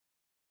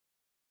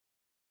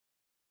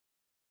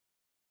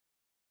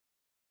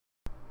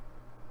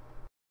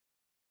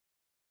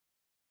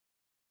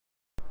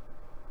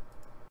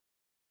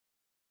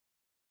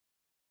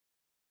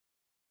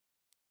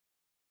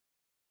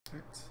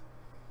Right.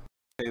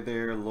 Hey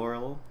there,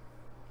 Laurel.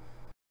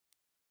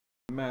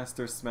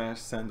 Master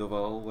Smash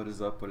Sandoval, what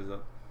is up? What is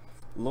up?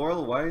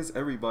 Laurel, why is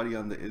everybody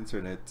on the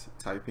internet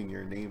typing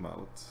your name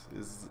out?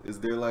 Is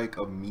there like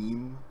a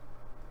meme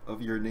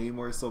of your name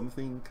or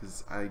something?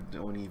 Because I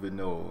don't even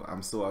know.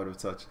 I'm so out of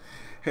touch.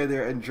 Hey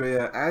there,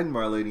 Andrea and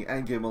Marlene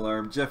and Game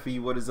Alarm. Jeffy,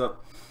 what is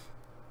up?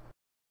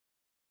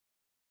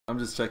 I'm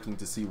just checking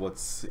to see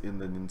what's in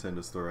the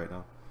Nintendo store right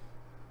now.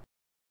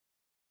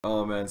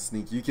 Oh man,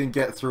 Sneak, you can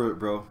get through it,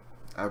 bro.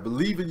 I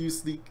believe in you,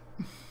 Sneak.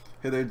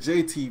 Hey there,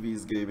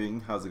 JTV's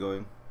Gaming. How's it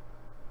going?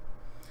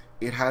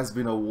 It has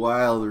been a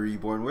while,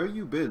 Reborn. Where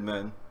you been,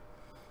 man?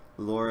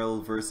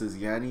 Laurel versus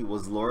Yanni.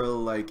 Was Laurel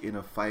like in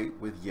a fight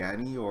with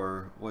Yanni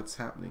or what's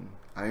happening?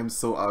 I am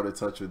so out of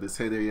touch with this.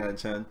 Hey there,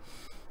 Yan-chan.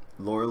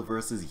 Laurel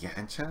versus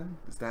Yan-chan?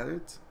 Is that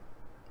it?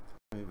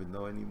 I don't even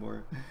know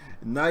anymore.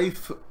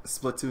 Knife,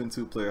 Splatoon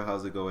 2 player.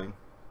 How's it going?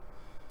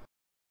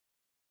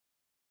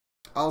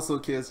 Also,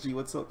 KSG,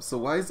 what's up? So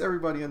why is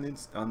everybody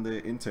on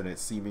the internet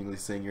seemingly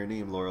saying your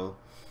name, Laurel?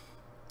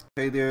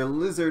 Hey there,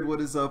 Lizard, what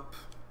is up?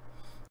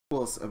 Who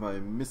else am I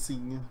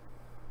missing?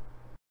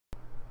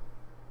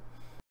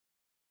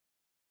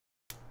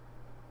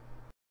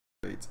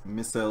 Wait,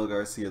 Miss L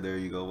Garcia, there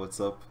you go, what's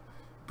up?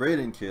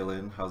 Brayden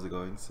Kalen, how's it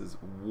going? It says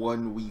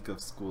 1 week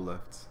of school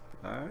left.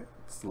 Alright,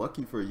 it's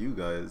lucky for you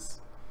guys.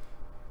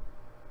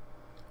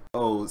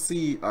 Oh,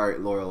 see,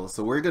 alright, Laurel,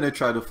 so we're gonna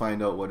try to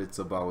find out what it's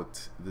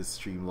about this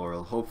stream,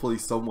 Laurel. Hopefully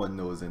someone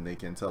knows and they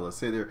can tell us.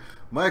 Hey there,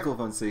 Michael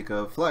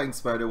Fonseca, Flying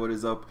Spider, what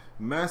is up?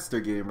 Master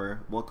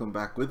Gamer, welcome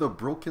back with a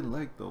broken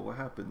leg though, what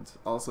happened?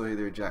 Also, hey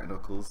there, Jack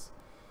Knuckles.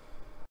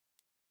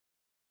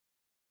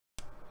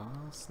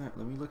 Oh snap,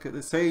 let me look at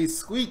this. Hey,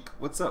 Squeak,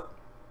 what's up?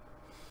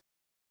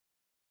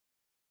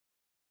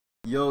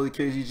 Yo, the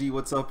KGG,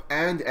 what's up?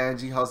 And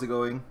Angie, how's it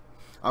going?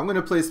 I'm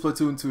gonna play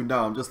Splatoon 2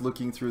 now. I'm just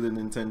looking through the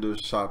Nintendo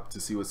shop to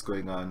see what's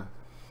going on.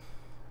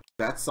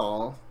 That's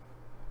all.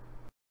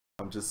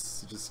 I'm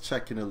just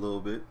checking a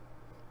little bit.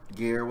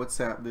 Gear, what's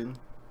happening?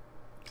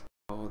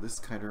 Oh, this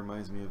kind of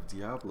reminds me of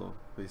Diablo,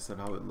 based on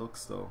how it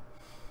looks though.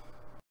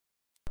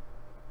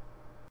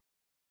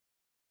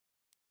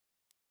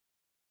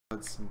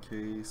 Hudson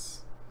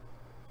case.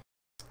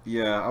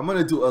 Yeah, I'm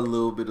gonna do a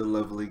little bit of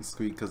leveling,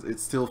 Squeak, because it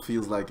still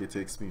feels like it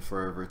takes me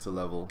forever to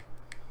level.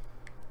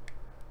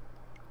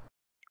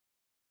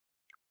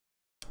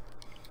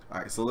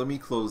 Alright, so let me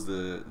close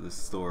the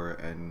store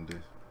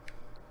and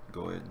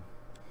go in.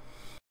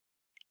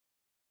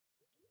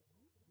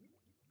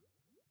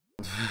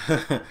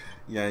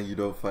 Yeah, you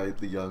don't fight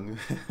the young.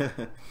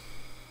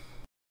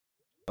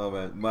 Oh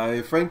man,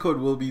 my friend code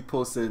will be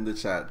posted in the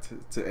chat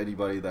to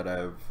anybody that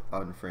I've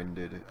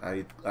unfriended.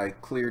 I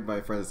cleared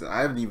my friends.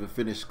 I haven't even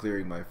finished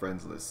clearing my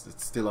friends list.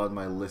 It's still on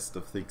my list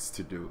of things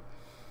to do.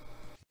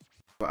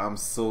 But I'm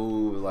so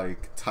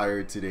like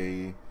tired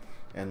today.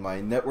 And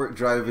my network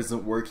drive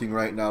isn't working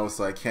right now,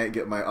 so I can't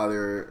get my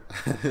other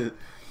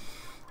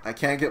I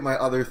can't get my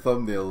other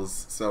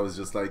thumbnails. So I was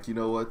just like, you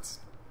know what?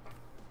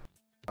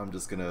 I'm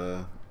just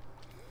gonna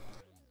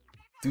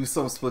do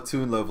some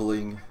Splatoon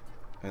leveling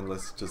and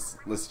let's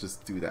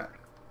just do that.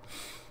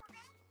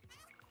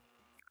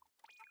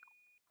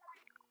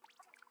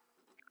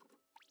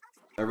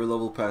 Every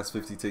level past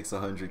 50 takes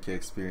 100k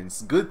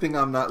experience. Good thing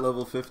I'm not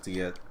level 50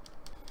 yet.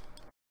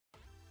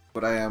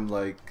 But I am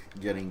like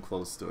getting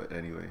close to it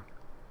anyway.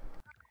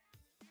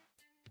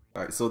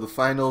 Alright, so the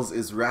finals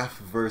is Raph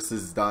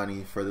versus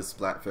Donnie for the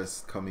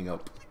Splatfest coming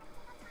up.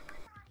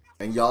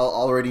 And y'all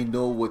already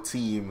know what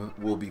team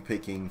we'll be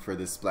picking for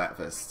this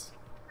Splatfest.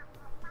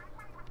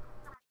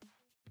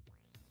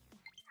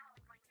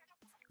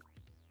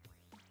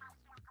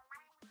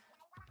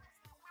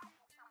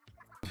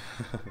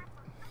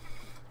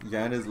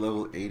 Yan is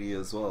level 80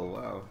 as well.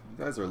 Wow,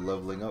 you guys are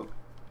leveling up.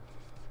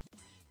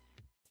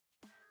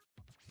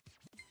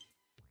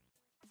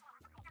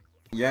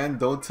 Yan,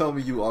 don't tell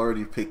me you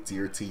already picked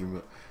your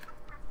team.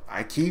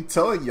 I keep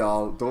telling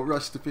y'all, don't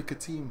rush to pick a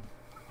team.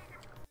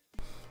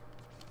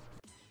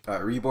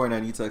 Reborn, I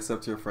need to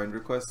accept your friend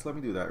request. Let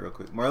me do that real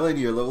quick. Marlene,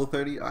 you're level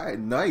 30? Alright,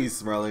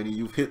 nice, Marlene.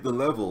 You've hit the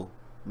level.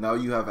 Now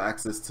you have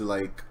access to,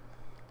 like,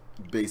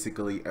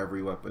 basically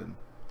every weapon.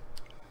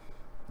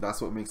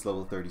 That's what makes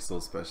level 30 so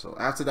special.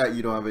 After that,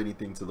 you don't have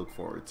anything to look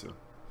forward to.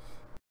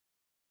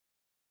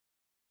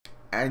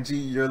 Angie,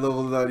 you're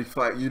level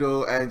 95. You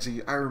know,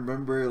 Angie, I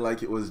remember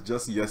like it was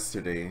just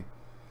yesterday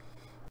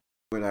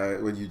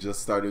when you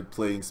just started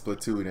playing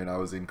Splatoon and I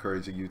was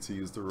encouraging you to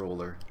use the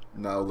roller.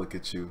 Now look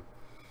at you.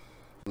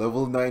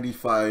 Level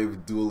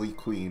 95 Dually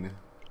Queen.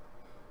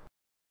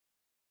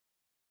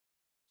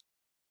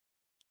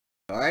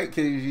 Alright,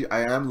 KG,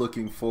 I am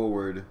looking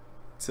forward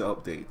to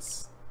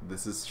updates.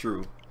 This is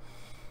true.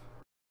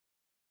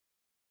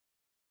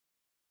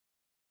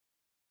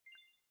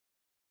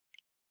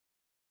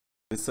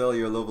 Michelle,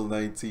 you're level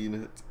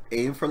 19.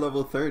 Aim for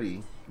level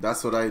 30.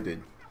 That's what I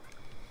did.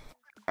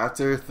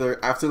 After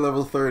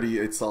level 30,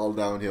 it's all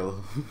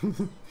downhill.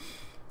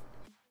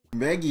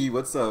 Maggie,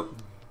 what's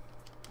up?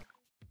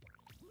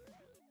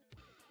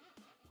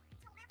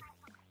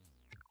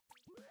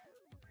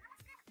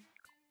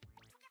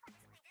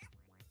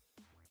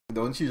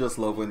 Don't you just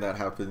love when that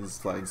happens,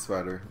 Flying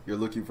Spider? You're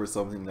looking for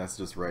something that's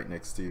just right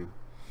next to you.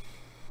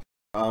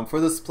 For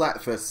the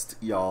Splatfest,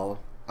 y'all,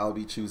 I'll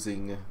be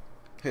choosing...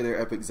 Hey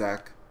there, Epic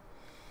Zach.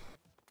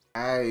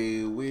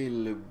 I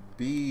will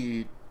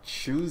be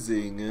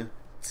choosing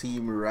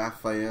Team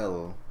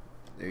Raphael.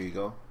 There you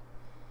go.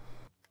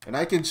 And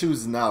I can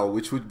choose now,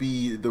 which would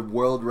be the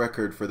world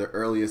record for the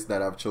earliest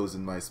that I've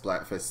chosen my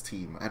Splatfest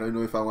team. I don't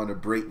know if I want to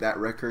break that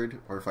record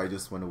or if I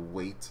just want to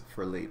wait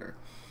for later.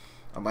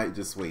 I might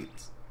just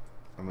wait.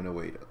 I'm gonna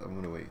wait.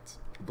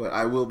 But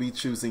I will be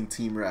choosing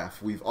Team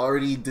Raph. We've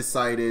already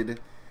decided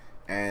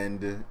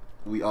and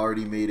we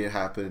already made it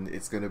happen.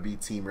 It's gonna be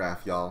Team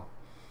Raph, y'all.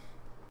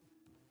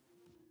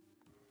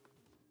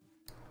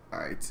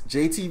 Alright.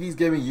 JTV's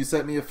Gaming, you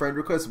sent me a friend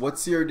request.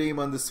 What's your name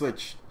on the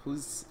Switch?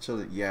 Who's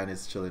chilling? Yan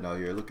is chilling out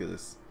here. Look at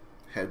this.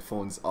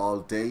 Headphones all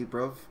day,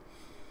 bruv.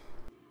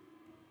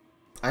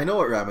 I know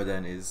what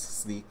Ramadan is,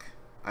 Sneak.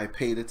 I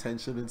paid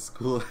attention in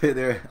school. Hey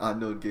there,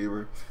 unknown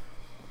gamer.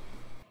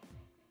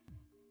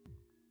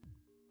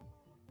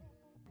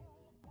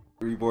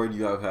 Reborn,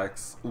 you have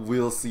hacks.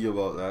 We'll see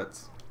about that.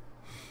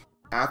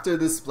 After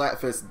this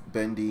Splatfest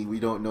Bendy, we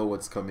don't know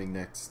what's coming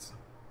next.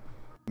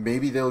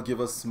 Maybe they'll give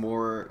us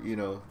more, you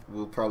know,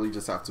 we'll probably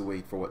just have to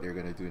wait for what they're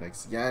gonna do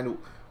next. Yan,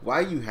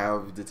 why you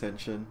have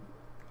detention?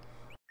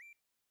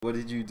 What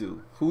did you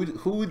do?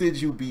 Who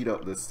did you beat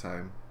up this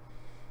time?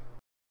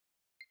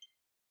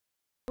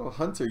 Oh,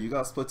 Hunter, you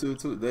got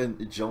Splatoon 2.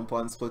 Then jump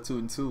on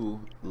Splatoon 2,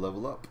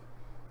 level up.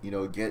 You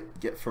know,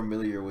 get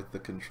familiar with the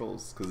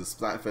controls, because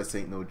the Splatfest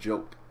ain't no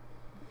joke.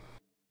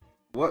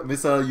 What,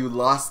 Missile? You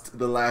lost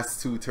the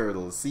last 2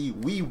 turtles. See,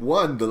 we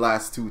won the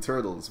last 2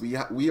 turtles. We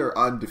are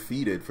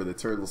undefeated for the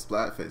Turtle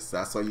Splatfest.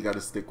 That's why you got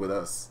to stick with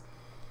us.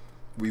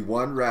 We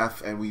won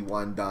Raph and we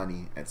won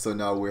Donnie, and so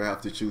now we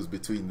have to choose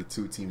between the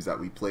 2 teams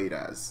that we played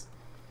as.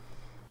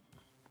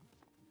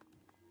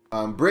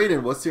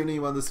 Brayden, what's your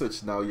name on the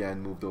Switch? Now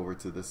Yan moved over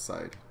to this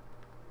side.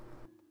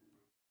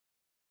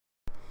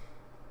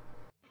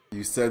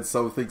 You said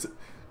something.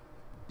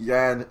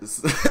 Yan.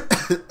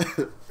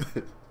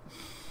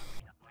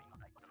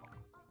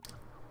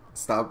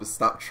 Stop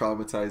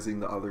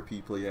traumatizing the other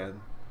people, Yan.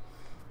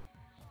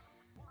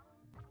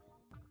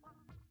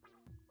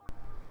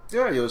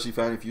 Yeah, Yoshi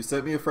fan, if you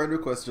send me a friend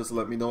request, just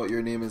let me know what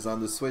your name is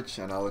on the Switch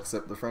and I'll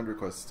accept the friend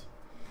request.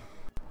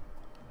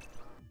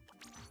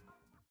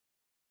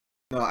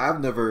 No,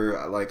 I've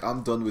never, like,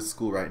 I'm done with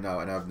school right now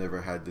and I've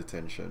never had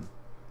detention.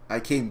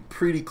 I came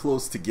pretty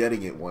close to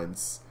getting it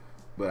once,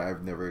 but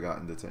I've never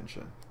gotten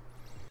detention.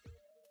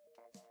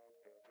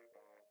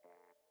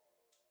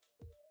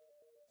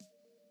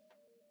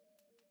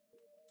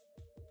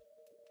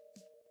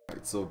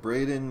 Alright, so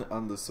Brayden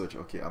on the Switch.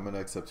 Okay, I'm gonna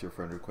accept your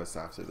friend request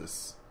after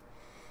this.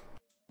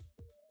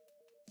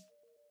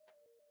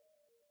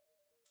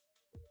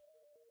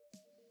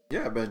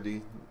 Yeah,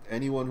 Bendy.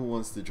 Anyone who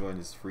wants to join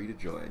is free to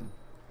join.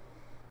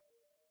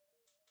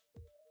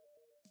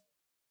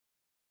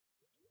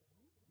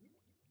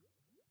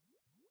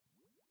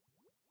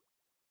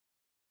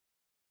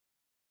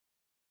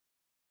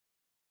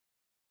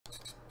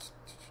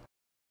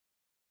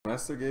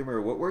 Master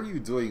Gamer, what were you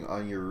doing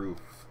on your roof?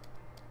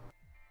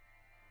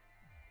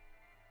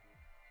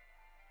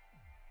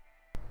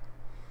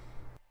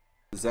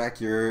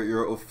 Zach,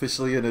 you're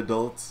officially an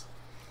adult.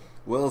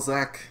 Well,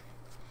 Zach,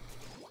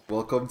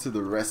 welcome to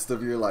the rest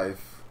of your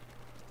life.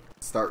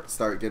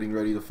 Start getting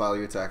ready to file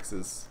your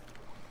taxes.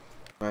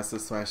 Master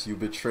Smash, you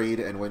betrayed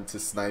and went to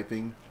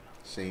sniping.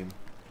 Shame.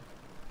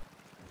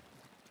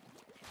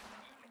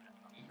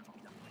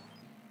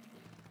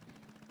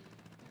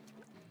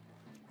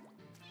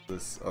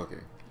 This okay.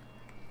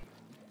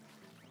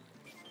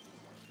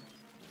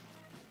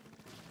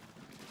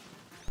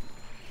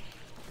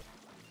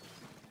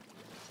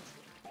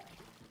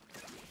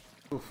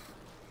 Oof.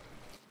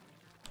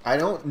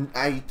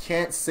 I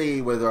can't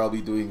say whether I'll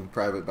be doing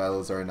private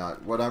battles or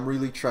not. What I'm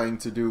really trying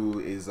to do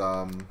is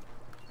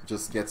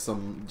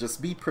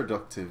just be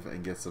productive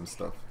and get some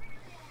stuff.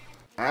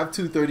 I have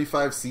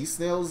 235 sea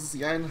snails,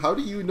 Yan. How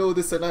do you know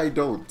this and I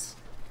don't?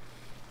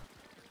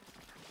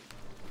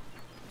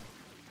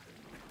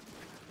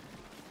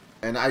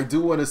 And I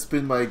do want to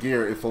spin my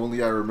gear if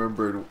only I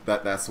remembered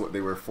that that's what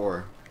they were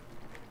for.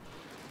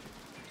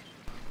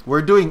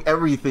 We're doing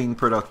everything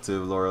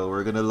productive, Laurel.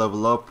 We're gonna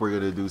level up, we're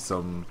gonna do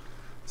some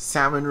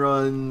salmon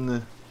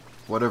run,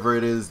 whatever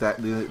it is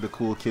that the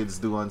cool kids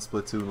do on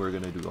Splatoon, we're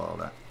gonna do all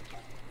that.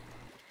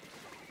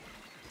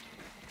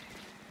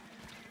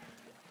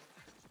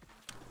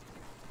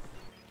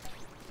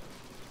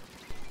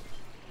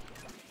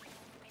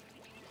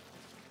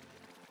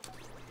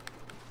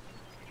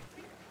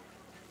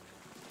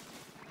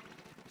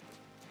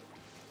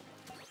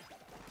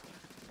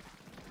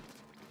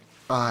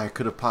 Ah, I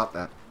could have popped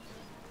that.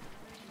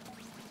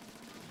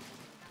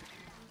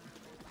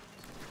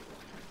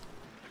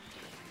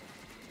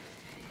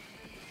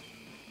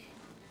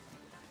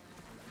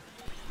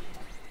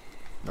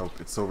 Nope,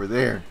 it's over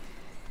there.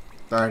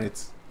 Darn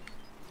it.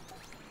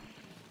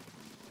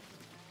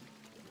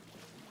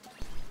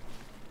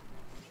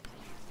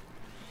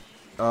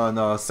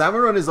 No,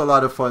 Salmon Run is a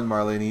lot of fun,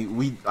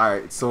 Marlene.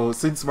 Alright, so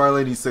since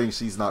Marlene's saying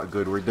she's not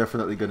good, we're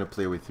definitely gonna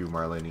play with you,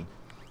 Marlene.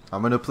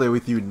 I'm gonna play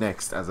with you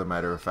next, as a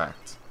matter of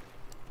fact.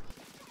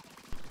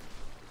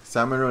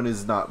 Salmon Run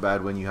is not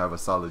bad when you have a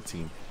solid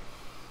team.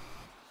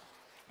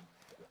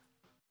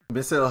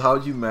 Missile,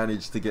 how'd you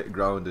manage to get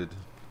grounded?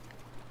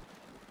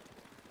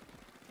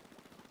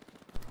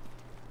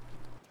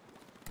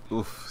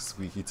 Oof,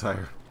 squeaky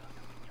tire.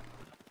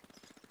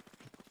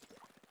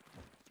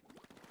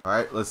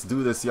 Alright, let's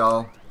do this,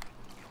 y'all.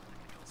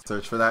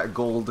 Search for that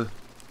gold.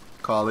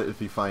 Call it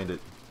if you find it.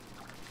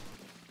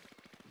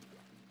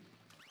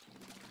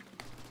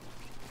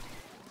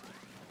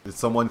 Did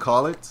someone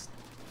call it?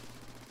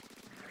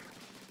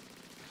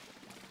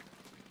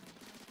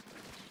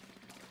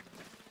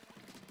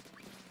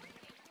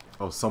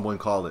 Oh, someone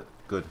called it.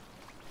 Good.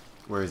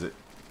 Where is it?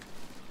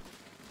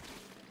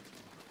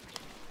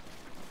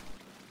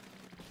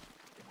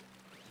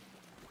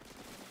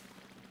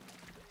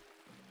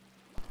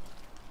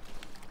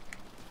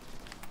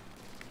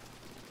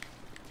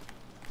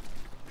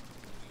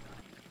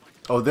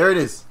 Oh, there it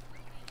is.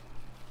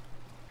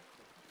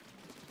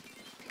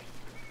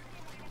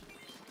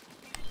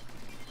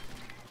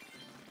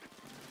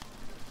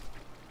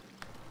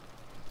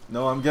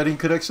 No, I'm getting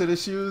connection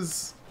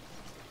issues.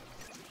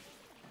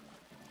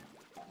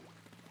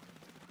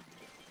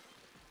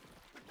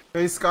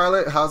 Hey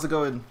Scarlett, how's it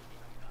going?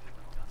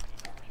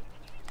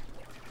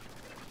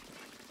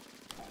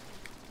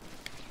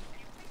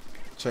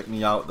 Check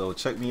me out though,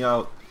 check me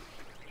out.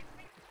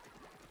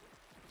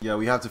 Yeah,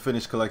 we have to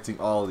finish collecting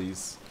all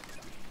these.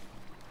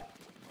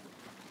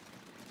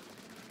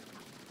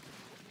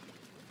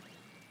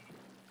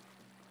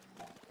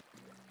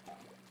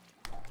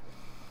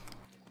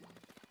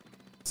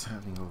 What's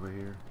happening over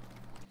here?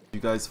 You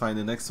guys find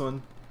the next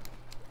one?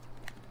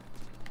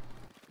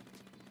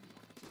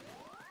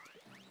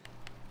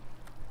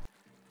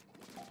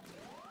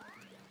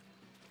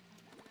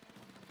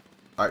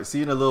 Alright, see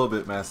you in a little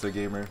bit, Master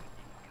Gamer.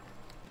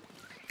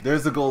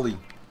 There's the goalie.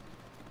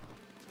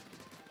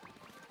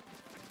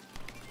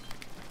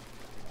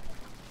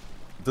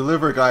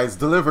 Deliver, guys.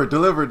 Deliver,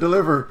 deliver,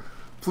 deliver.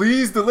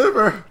 Please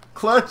deliver.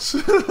 Clutch.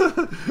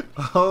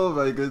 Oh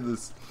my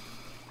goodness.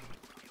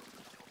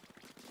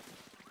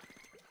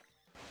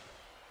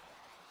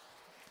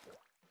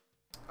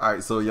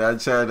 Alright, so Yan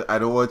Chan, I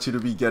don't want you to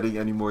be getting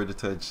any more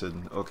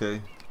detention,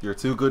 okay? You're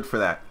too good for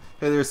that.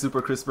 Hey there,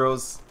 Super Chris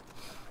Bros.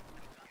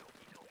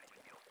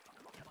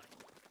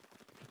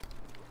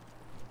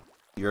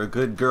 You're a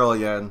good girl,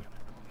 Yan.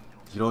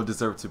 You don't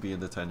deserve to be in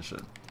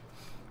detention.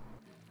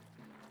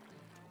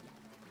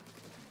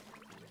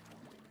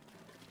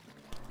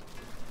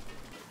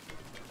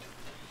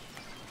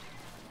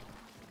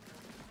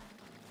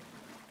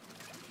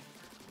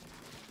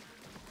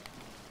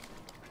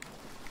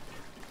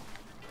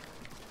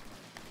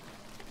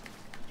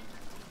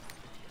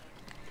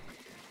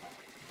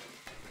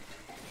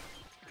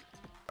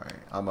 Alright,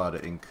 I'm out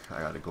of ink. I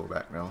gotta go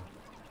back now.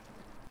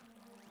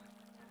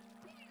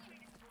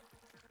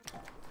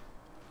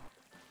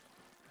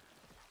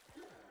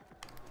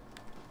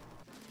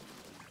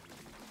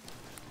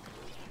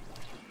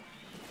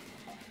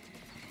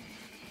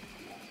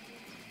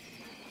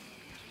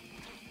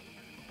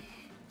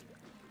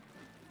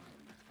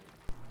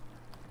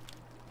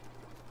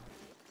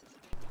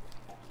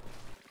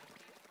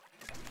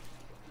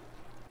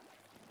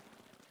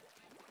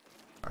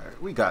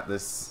 Alright, we got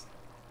this.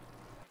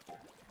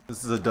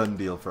 This is a done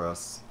deal for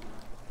us.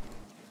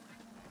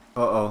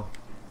 Uh-oh.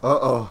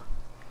 Uh-oh.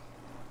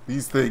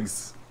 These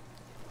things.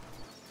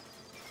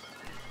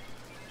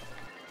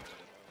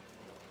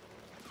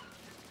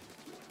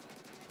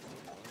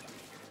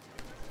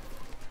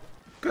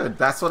 Good,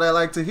 that's what I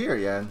like to hear,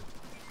 Yan.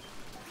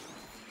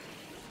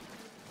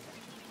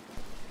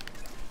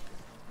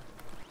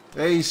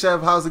 Hey,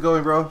 Chev, how's it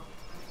going, bro?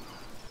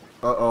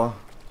 Uh-oh.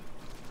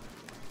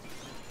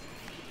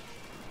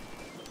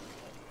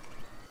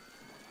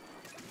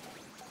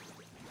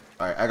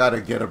 Alright, I gotta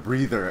get a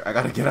breather. I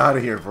gotta get out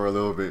of here for a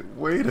little bit.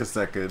 Wait a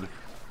second.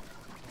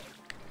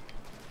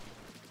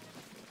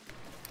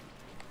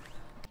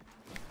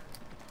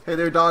 Hey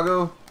there,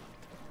 doggo.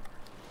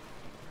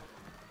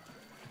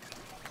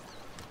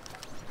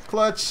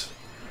 Clutch.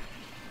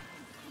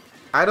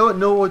 I don't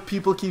know what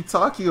people keep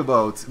talking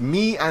about.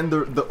 Me and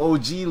the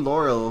OG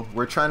Laurel,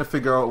 we're trying to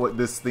figure out what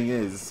this thing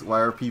is.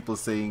 Why are people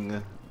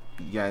saying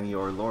Yanni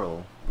or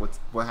Laurel?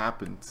 What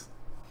happened?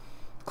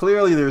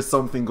 Clearly there's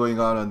something going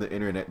on the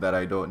internet that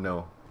I don't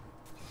know.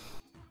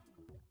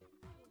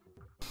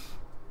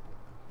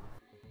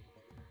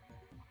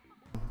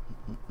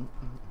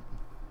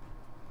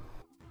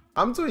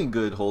 I'm doing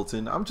good,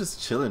 Holton. I'm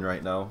just chilling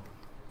right now.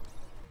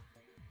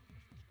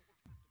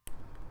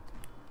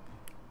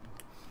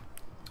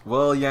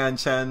 Well, Yan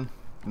Chan,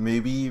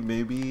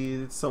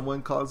 maybe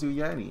someone calls you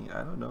Yanni. I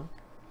don't know.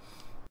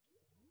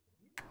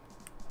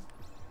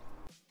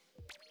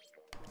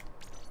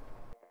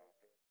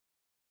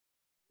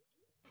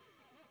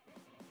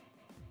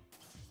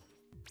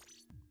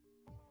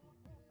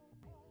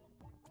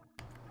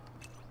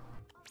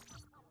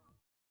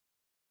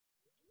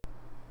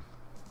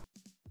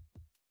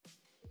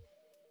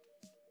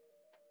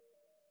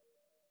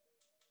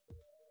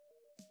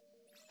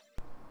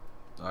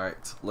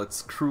 Alright,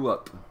 let's crew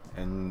up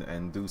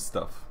and do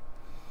stuff.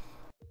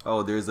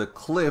 Oh, there's a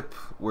clip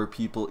where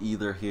people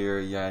either hear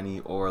Yanni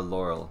or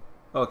Laurel.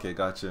 Okay,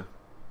 gotcha.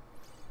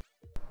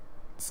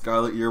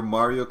 Scarlet, you're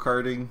Mario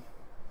Karting?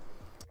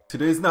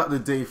 Today's not the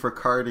day for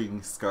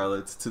karting,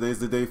 Scarlet. Today's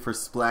the day for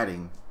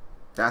splatting.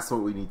 That's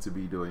what we need to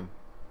be doing.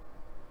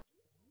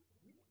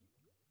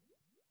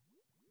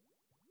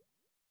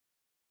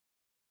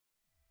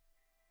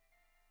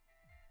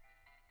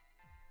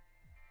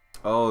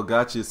 Oh,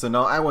 gotcha. So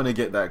now I want to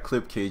get that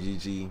clip,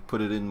 KGG,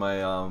 put it in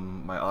my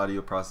my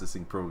audio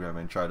processing program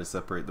and try to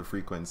separate the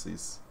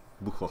frequencies.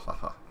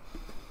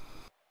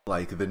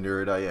 Like the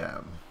nerd I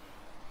am.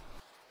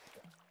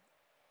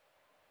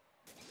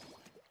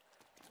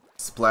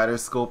 Splatter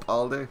scope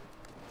all day?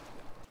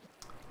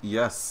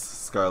 Yes,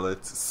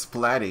 Scarlet.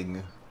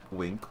 Splatting.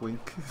 Wink,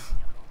 wink.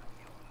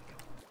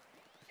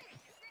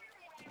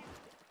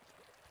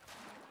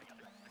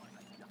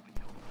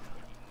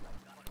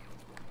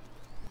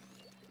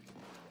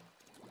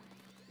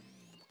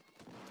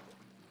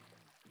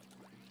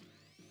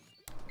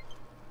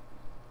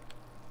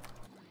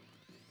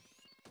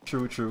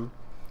 True, true.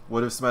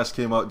 What if Smash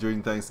came out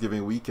during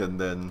Thanksgiving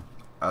weekend? Then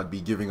I'd be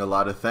giving a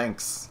lot of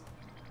thanks.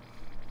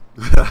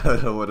 I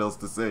don't know what else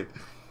to say.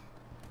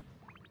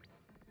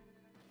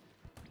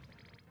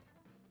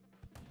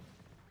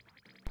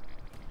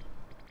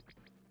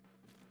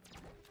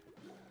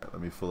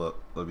 Let me pull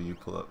up. Let me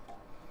pull up.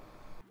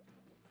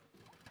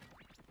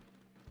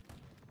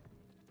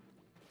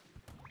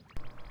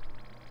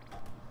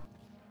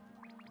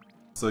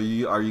 So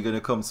are you gonna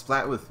come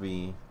splat with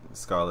me,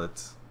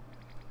 Scarlet?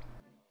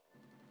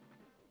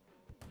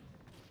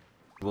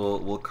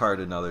 We'll card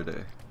another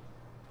day.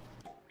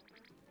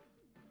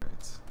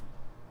 Right.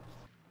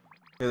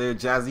 Hey there,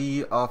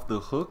 Jazzy, off the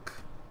hook.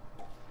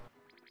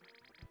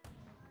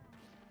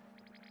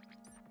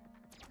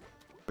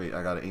 Wait,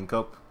 I got an ink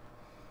up.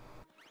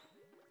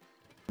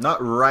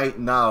 Not right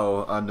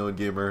now, Unknown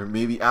Gamer.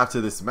 Maybe after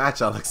this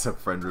match I'll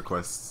accept friend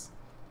requests.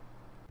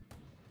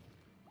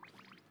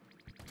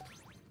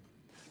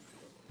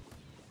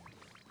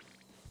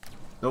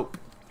 Nope.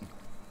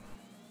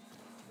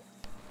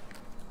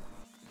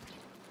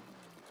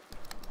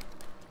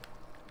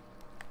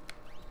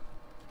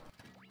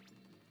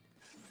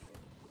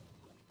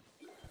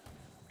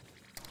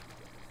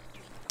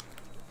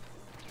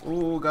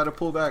 Oh, gotta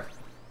pull back.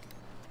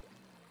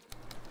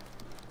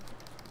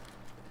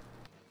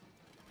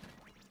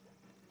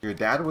 Your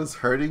dad was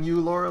hurting you,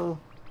 Laurel?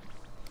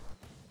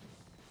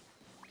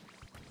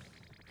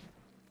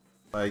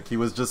 Like, he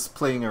was just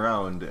playing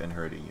around and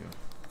hurting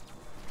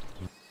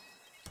you.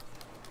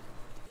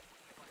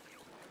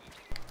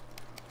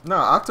 No,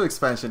 Octo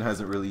Expansion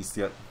hasn't released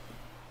yet.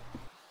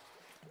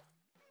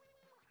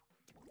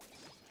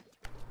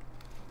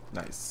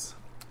 Nice.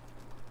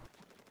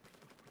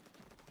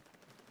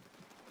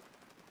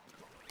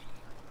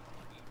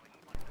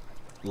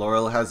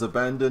 Laurel has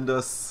abandoned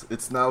us.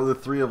 It's now the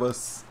three of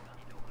us.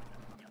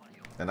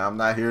 And I'm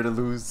not here to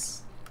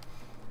lose.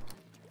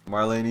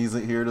 Marlene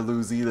isn't here to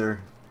lose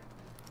either.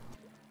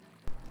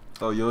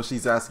 Oh,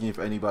 Yoshi's asking if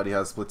anybody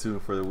has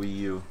Splatoon for the Wii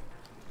U.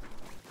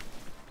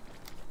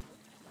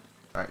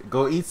 Alright,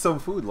 go eat some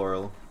food,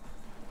 Laurel.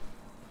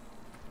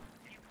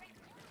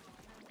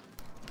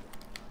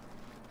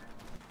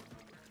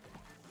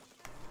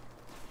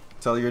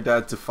 Tell your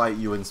dad to fight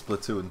you in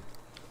Splatoon.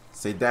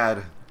 Say,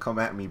 Dad, come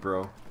at me,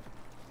 bro.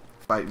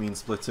 Fight me in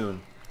Splatoon.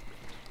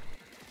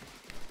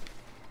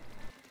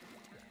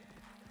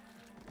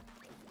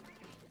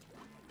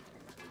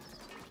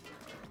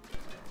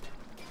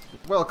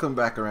 Welcome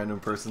back, a random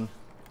person.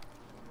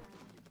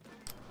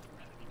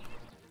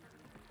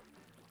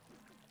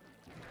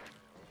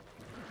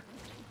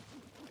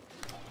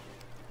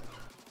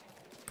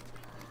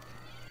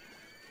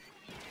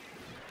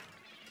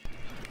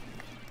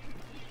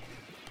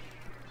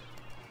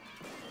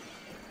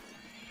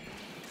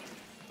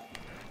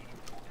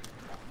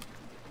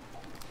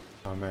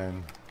 Oh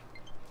man.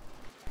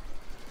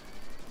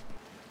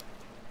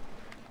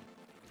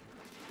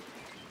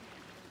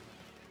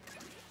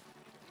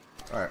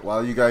 Alright,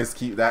 while you guys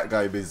keep that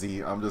guy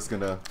busy, I'm just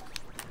gonna...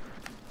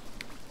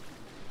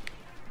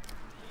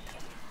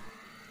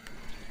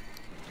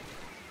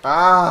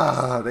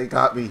 Ah, they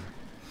got me.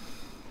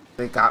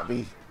 They got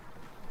me.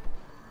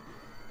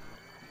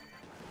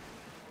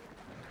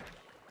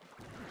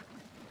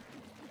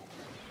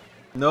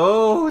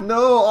 No,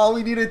 no, all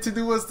we needed to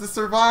do was to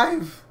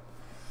survive.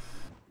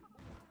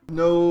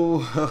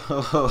 No.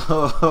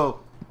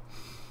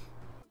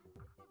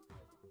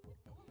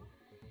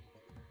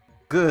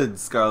 Good,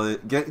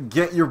 Scarlet.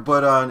 Get your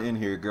butt on in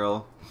here,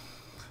 girl.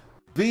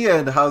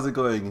 Vian, how's it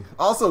going?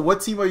 Also,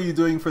 what team are you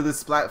doing for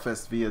this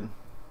Splatfest, Vian?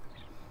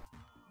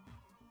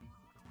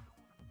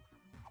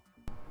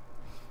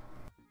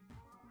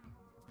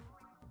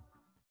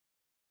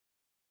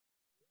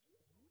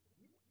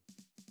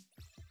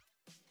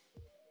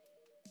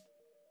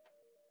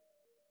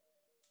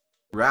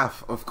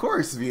 Raf, of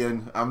course,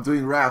 Vian. I'm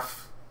doing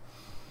Raf.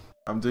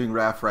 I'm doing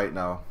Raf right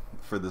now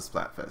for this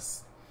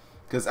Splatfest.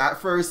 Because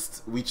at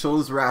first, we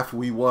chose Raph,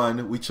 we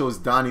won. We chose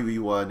Donnie, we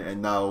won.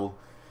 And now,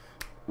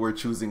 we're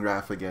choosing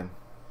Raph again.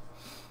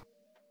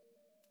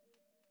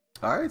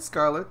 Alright,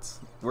 Scarlet.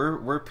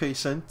 We're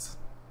patient.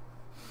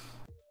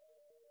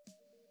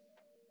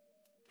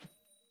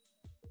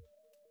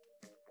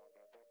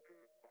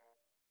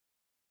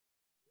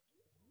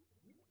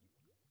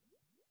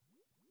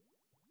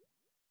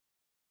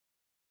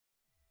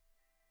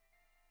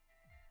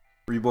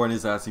 Reborn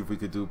is asking if we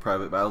could do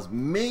private battles.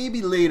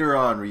 Maybe later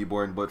on,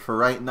 Reborn, but for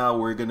right now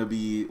we're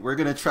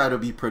gonna try to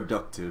be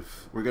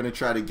productive. We're gonna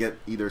try to get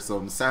either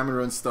some salmon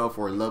run stuff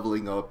or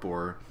leveling up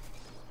or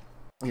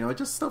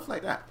just stuff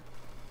like that.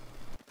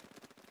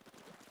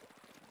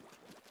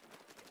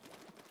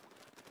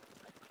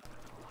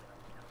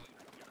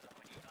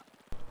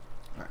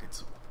 Alright,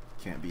 so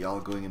can't be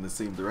all going in the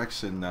same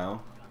direction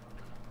now.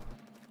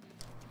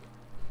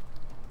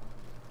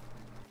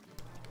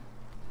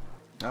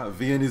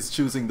 Vian is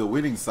choosing the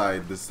winning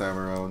side this time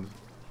around.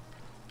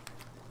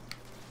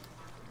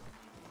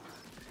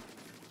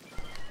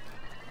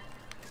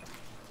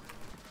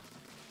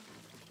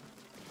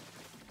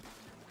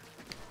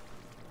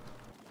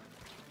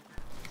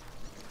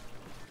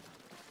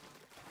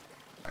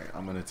 Alright,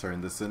 I'm gonna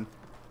turn this in.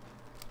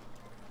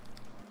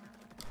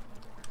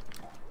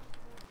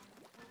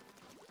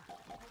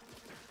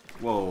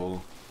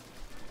 Whoa.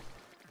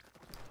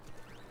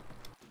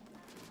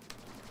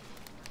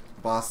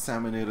 Boss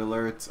Salmonid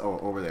alert. Oh,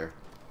 over there.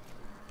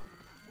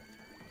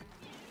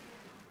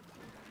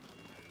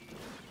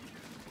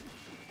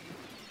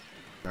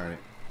 Alright.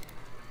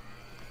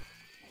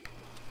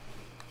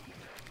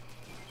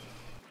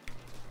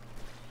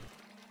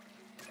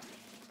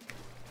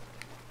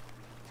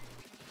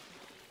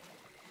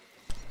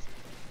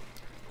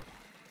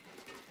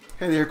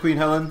 Hey there, Queen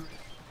Helen.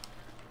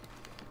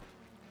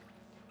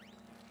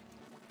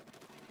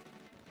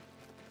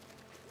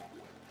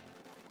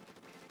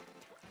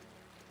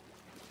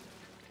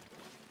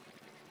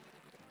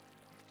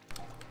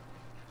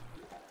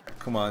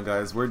 Come on,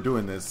 guys, we're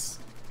doing this.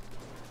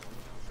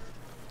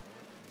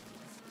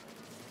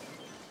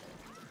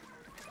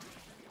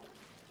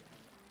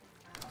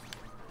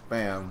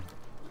 Bam.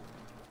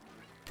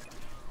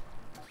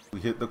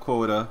 We hit the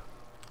quota.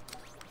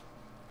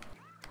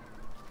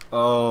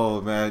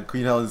 Oh man,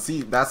 Queen Helen,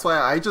 see, that's why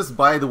I just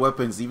buy the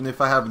weapons even if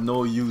I have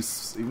no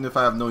use, even if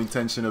I have no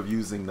intention of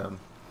using them.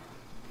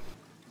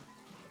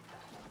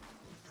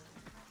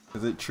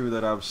 Is it true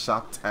that I've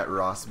shopped at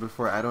Ross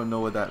before? I don't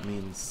know what that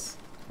means.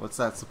 What's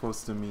that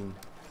supposed to mean?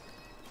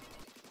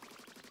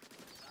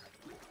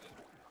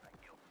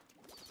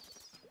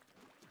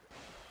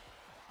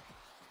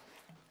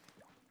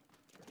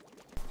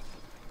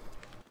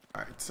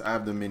 Alright, I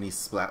have the mini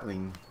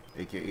Splatling,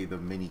 aka the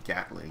mini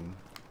Gatling.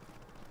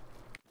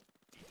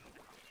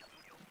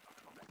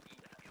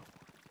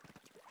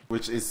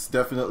 Which is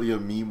definitely a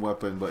meme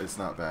weapon, but it's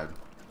not bad.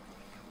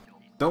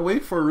 Don't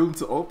wait for a room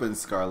to open,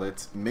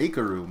 Scarlet. Make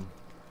a room.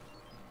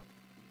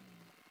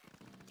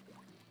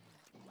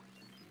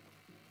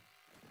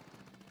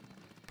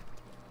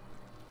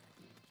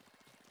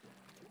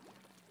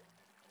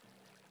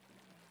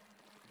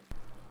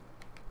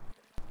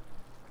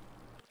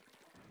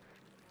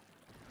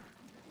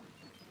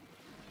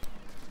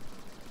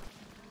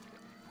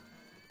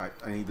 Alright,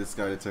 I need this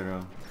guy to turn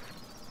around.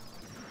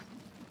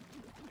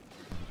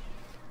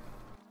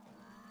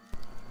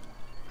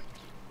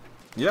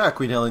 Yeah,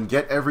 Queen Helen,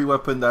 get every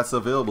weapon that's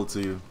available to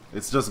you.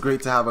 It's just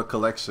great to have a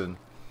collection.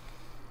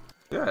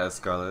 Yeah,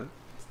 Scarlet.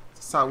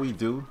 That's how we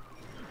do.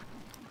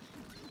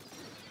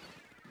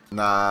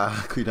 Nah,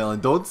 Queen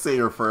Helen, don't say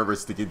you're forever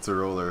sticking to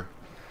roller.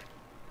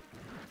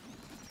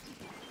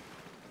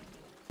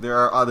 There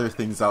are other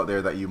things out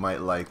there that you might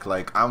like.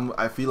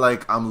 I feel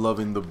like I'm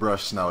loving the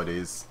brush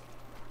nowadays.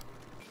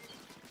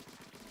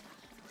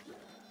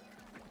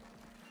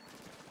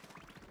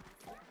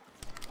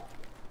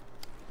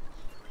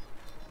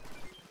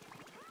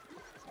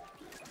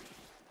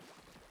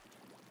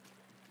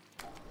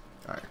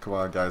 Alright, come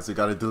on guys, we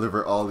gotta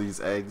deliver all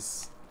these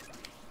eggs.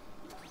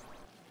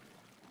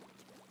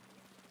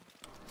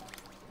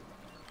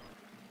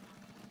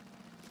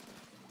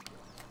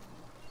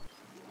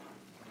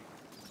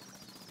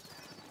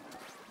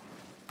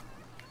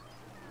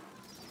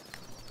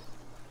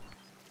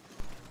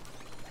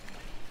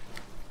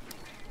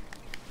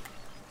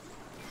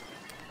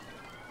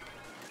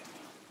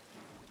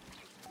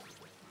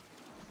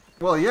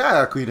 Well,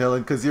 yeah, Queen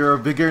Helen, because you're a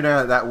beginner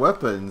at that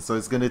weapon, so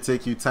it's gonna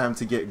take you time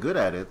to get good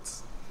at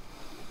it.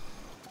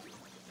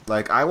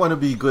 Like, I want to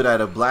be good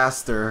at a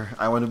blaster,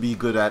 I want to be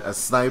good at a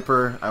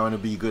sniper, I want to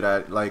be good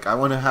at, like, I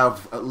want to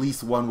have at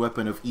least one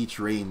weapon of each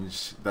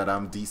range that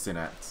I'm decent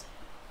at.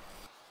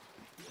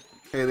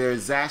 Hey there,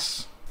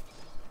 Zash.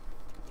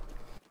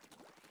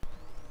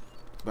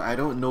 But I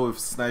don't know if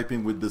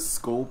sniping with the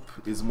scope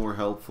is more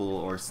helpful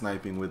or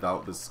sniping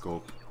without the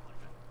scope.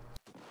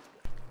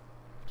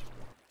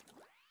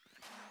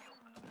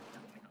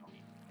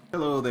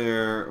 Hello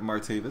there,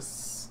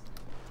 Martavis.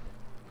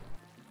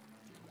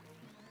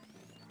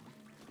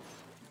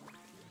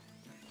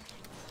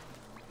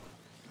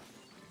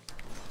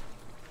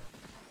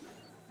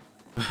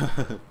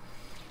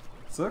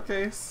 It's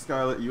okay,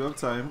 Scarlet, you have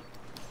time.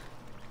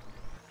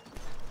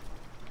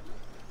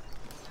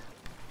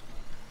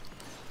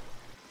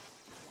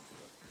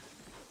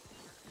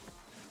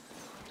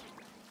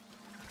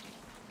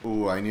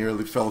 Oh, I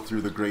nearly fell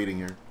through the grating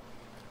here.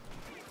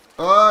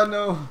 Oh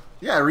no!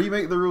 Yeah,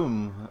 remake the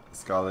room,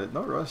 Scarlet.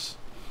 No rush.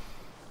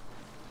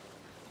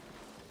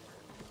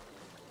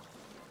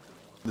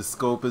 The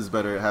scope is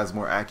better, it has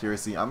more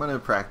accuracy. I'm gonna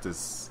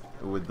practice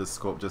with the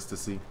scope just to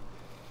see.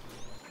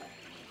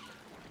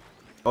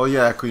 Oh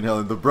yeah, Queen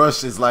Helen, the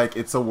brush is like,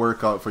 it's a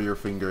workout for your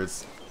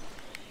fingers.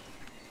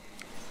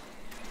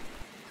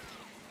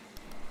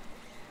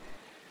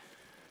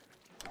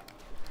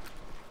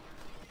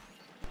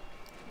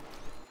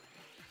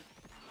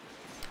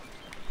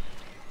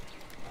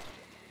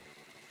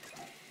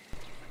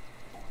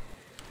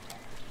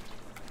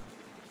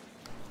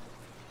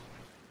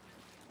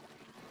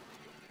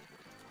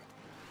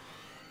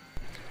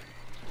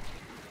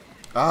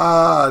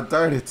 Ah,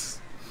 darn it.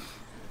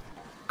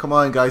 Come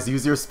on, guys,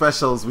 use your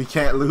specials. We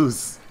can't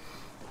lose.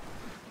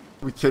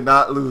 We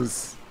cannot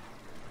lose.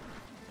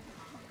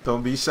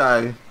 Don't be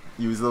shy.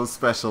 Use those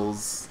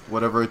specials.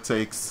 Whatever it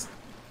takes.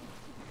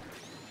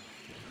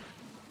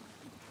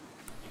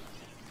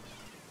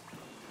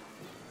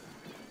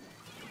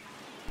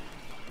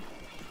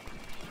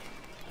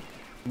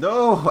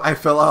 No, I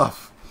fell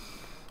off.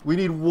 We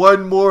need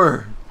one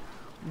more.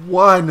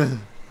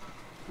 One.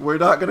 We're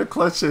not gonna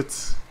clutch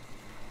it.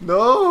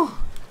 No.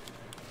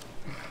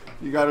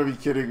 You gotta be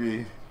kidding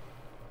me.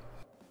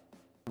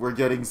 We're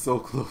getting so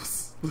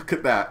close. Look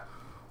at that.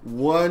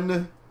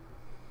 One.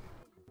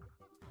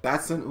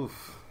 That's an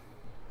oof.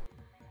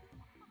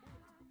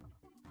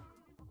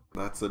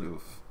 That's an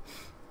oof.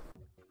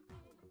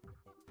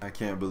 I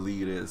can't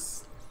believe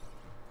this.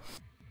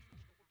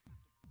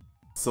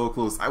 So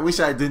close. I wish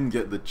I didn't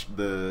get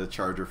the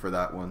charger for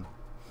that one.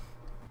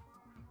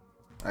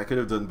 I could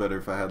have done better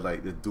if I had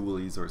like the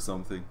dualies or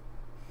something.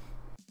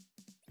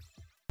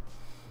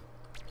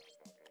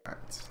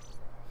 Alright.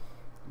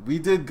 We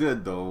did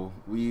good though.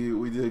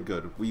 We did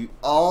good. We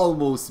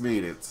almost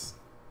made it.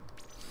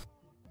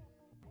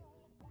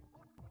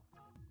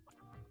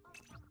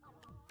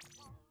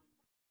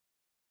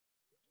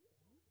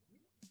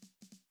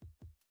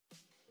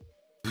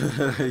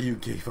 You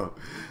gave up.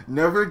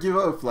 Never give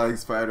up, Flying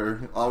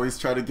Spider. Always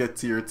try to get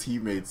to your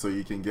teammates so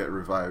you can get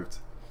revived.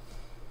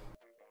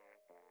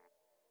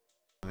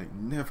 Like,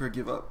 never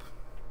give up.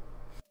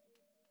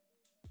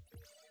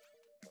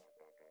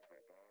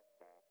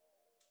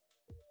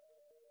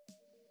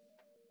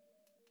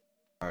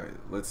 Alright,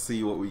 let's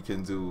see what we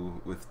can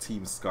do with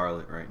Team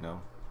Scarlet right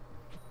now.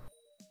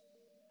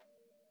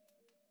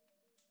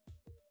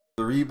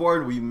 The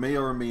Reborn, we may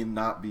or may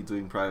not be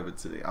doing private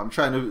today. I'm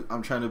trying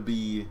to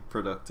be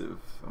productive.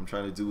 I'm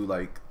trying to do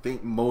like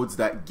modes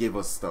that give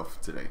us stuff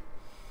today.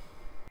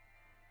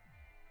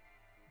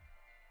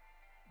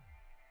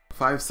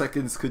 5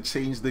 seconds could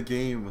change the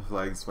game,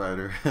 Flying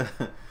Spider.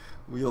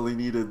 We only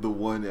needed the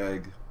one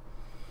egg.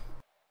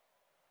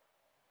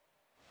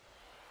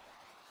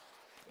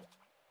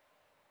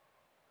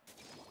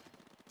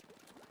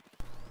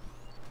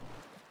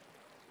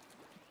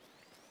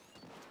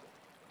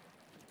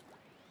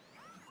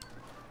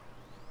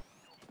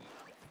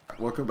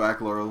 Welcome back,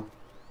 Laurel.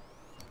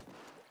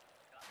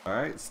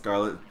 Alright,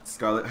 Scarlet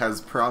has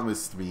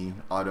promised me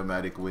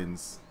automatic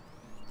wins.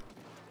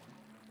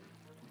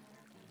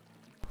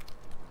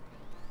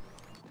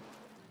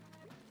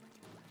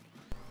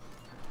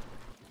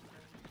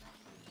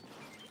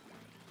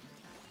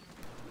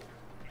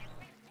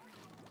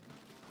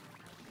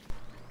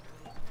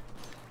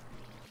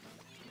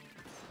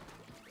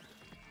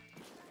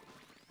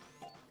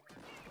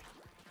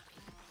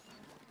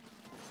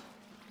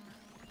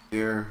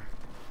 Here.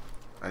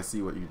 I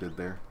see what you did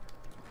there.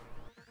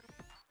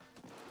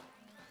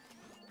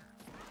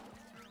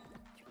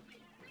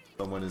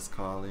 Someone is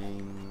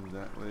calling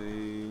that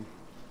way.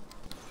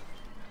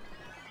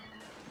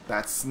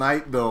 That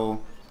snipe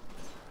though.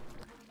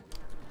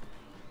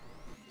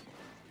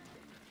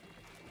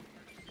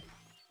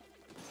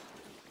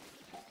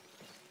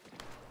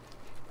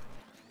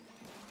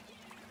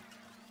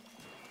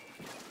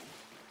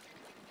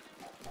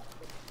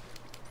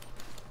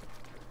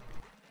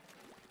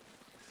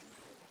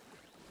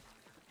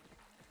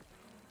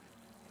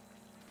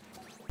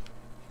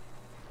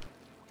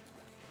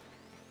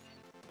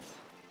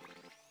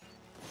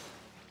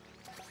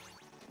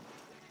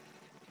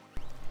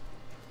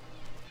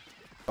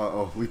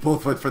 Uh-oh, we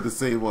both went for the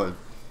same one.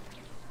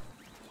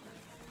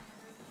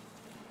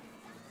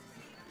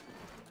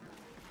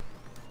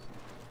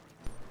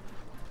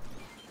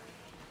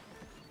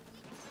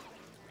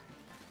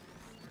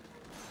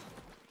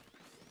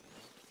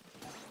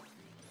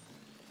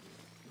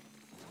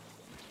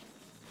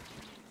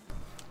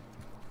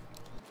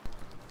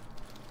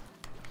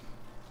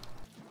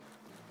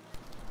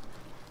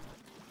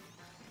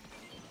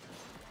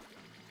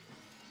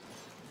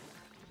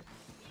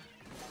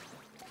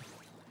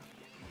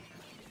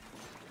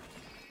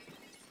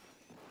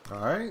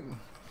 Alright.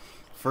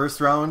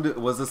 First round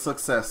was a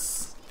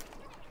success.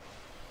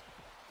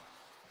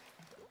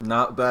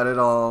 Not bad at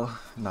all.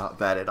 Not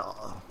bad at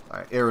all.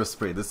 Alright,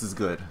 Aerospray. This is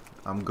good.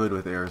 I'm good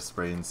with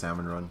Aerospray in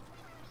Salmon Run.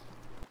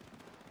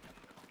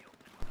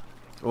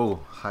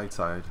 Oh, high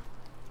tide.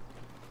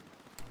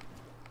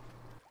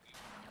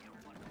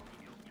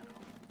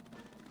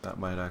 That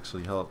might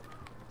actually help.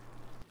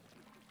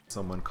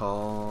 Someone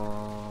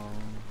call...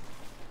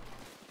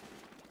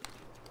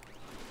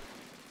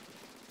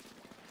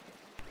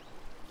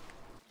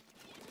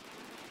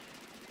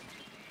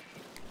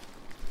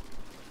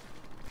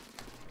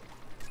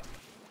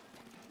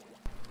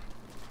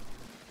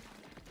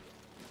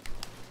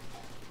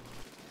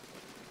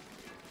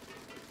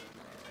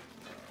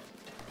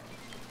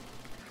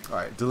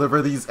 Alright,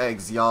 deliver these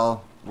eggs,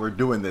 y'all. We're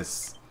doing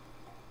this.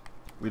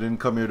 We didn't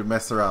come here to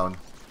mess around.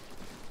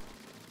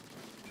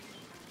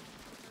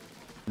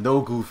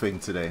 No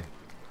goofing today.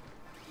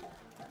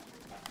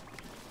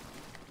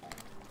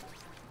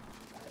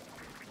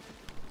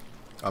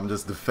 I'm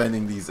just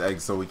defending these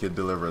eggs so we can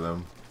deliver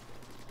them.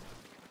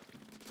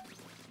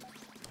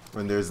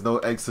 When there's no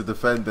eggs to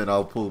defend, then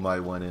I'll pull my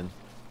one in.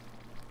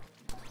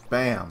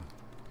 Bam!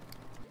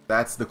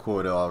 That's the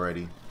quota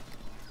already.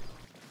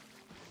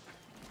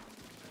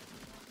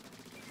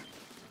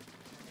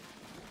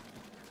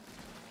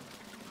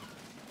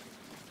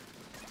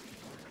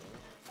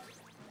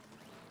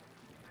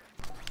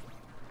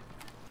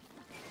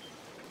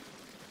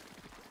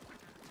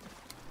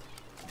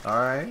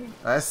 Alright,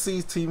 I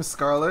see Team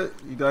Scarlet.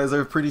 You guys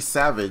are pretty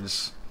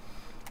savage.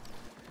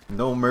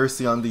 No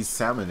mercy on these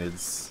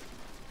salmonids.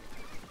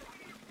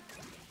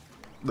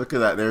 Look at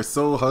that, they're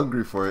so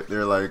hungry for it,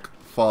 they're like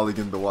falling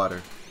in the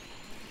water.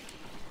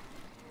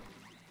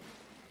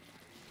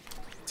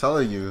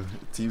 Telling you,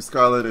 Team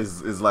Scarlet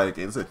is like,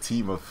 it's a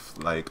team of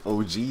like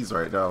OGs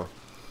right now.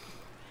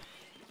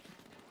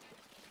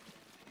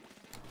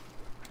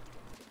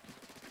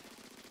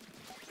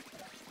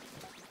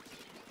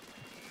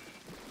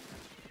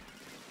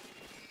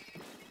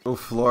 Oh,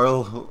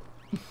 Floral,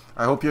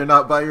 I hope you're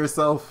not by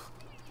yourself.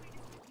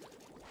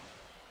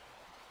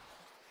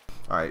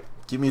 Alright,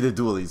 give me the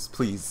dualies,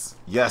 please.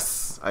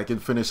 Yes, I can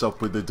finish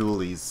up with the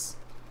dualies.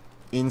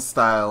 In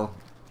style.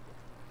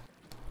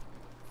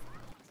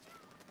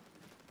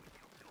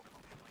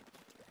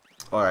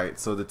 Alright,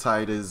 so the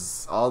tide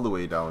is all the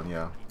way down,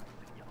 yeah.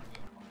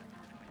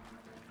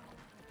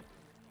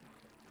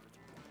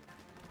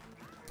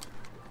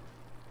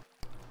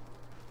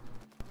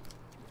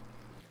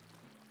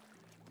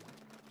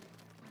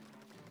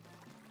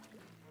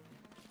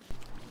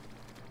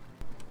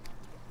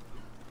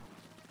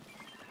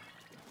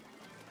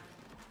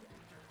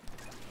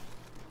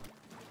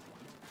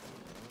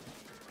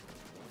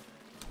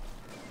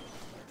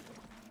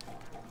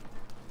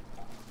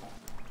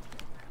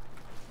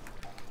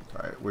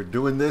 Alright, we're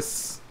doing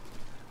this.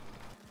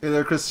 Hey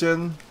there,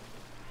 Christian.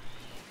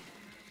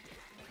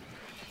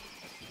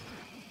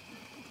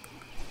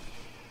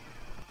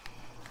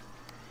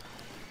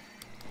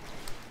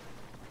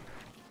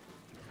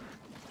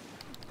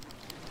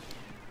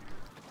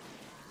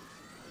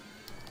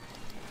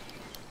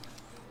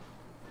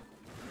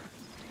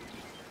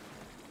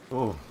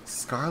 Oh,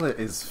 Scarlet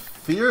is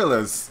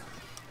fearless.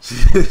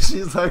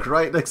 She's like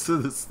right next to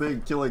this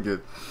thing, killing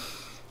it.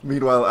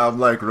 Meanwhile, I'm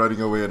like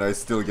running away and I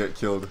still get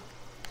killed.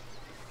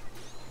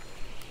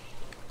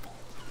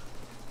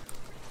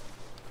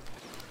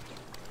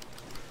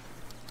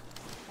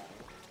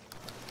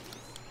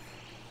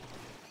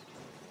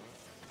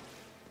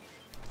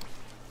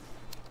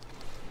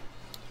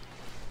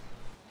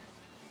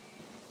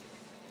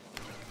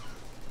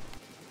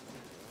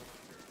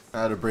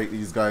 I had to break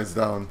these guys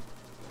down.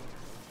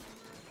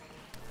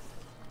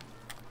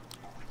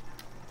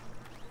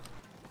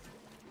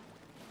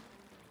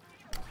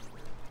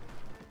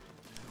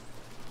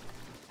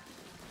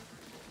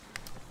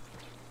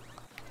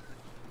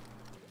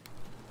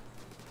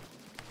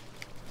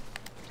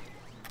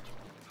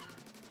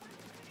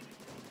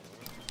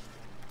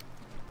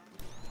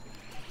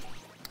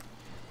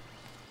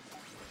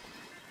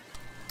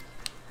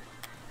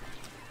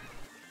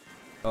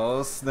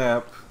 Oh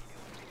snap.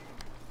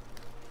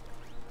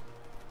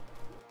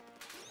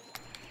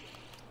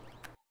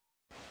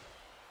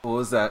 What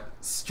was that?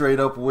 Straight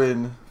up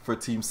win for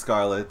Team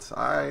Scarlet.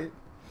 Alright.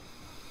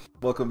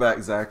 Welcome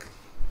back, Zach.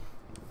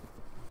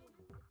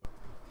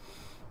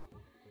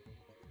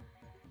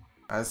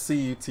 I see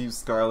you, Team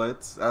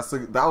Scarlet.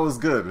 That was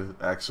good,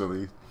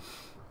 actually. You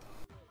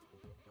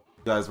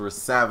guys were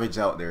savage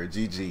out there.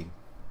 GG.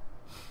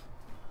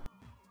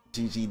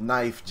 GG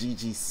knife,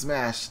 GG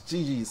smash,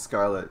 GG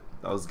Scarlet.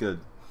 That was good.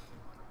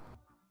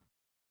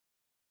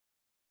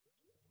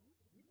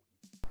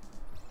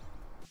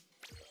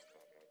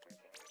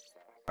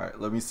 Alright,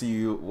 let me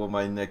see what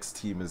my next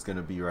team is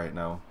gonna be right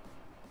now.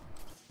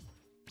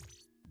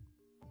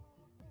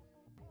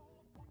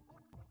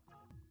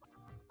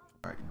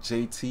 Alright,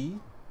 JT.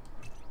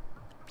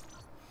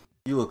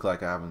 You look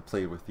like I haven't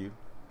played with you.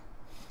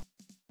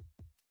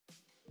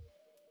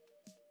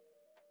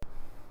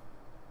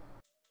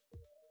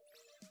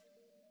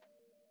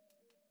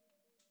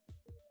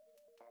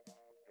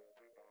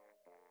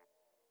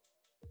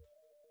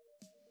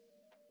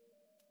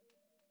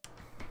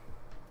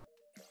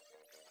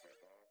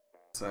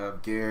 So I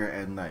have gear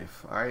and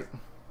knife. Alright.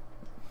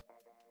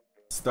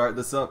 Start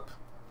this up.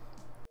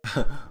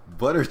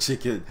 Butter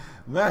chicken.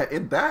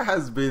 Man, that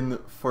has been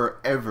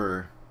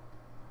forever.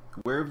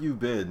 Where have you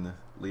been,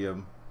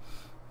 Liam?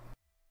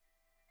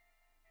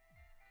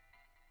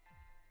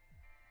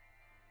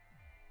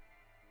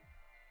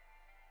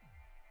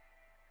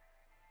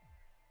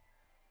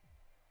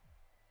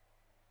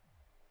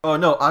 Oh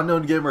no,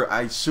 unknown gamer,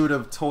 I should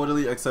have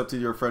totally accepted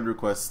your friend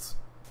request.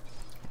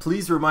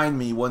 Please remind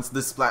me once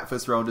this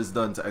Splatfest round is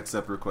done to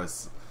accept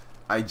requests.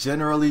 I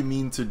generally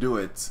mean to do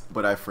it,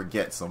 but I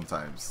forget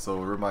sometimes. So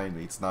remind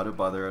me, it's not a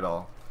bother at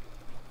all.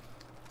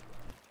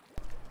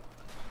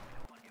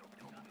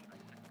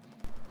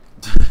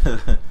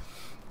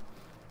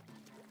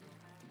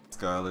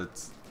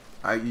 Scarlet,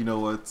 you know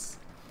what?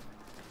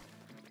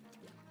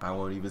 I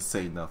won't even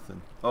say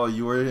nothing. Oh,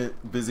 you were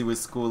busy with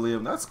school,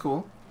 Liam. That's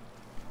cool.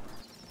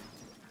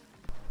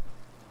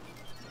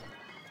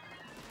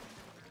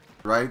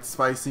 Right,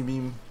 spicy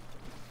meme?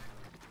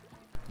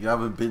 You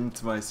haven't been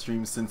to my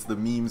stream since the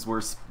memes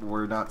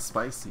were not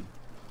spicy.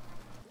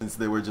 Since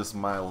they were just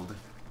mild.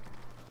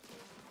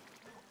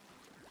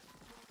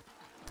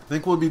 I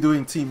think we'll be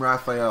doing Team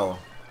Raphael.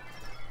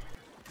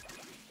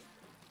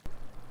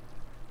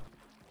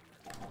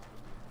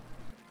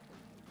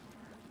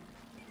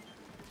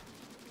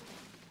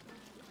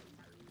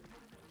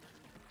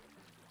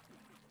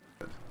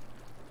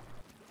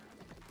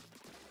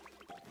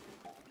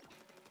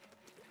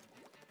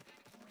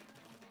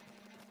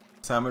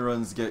 Salmon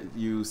runs get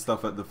you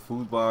stuff at the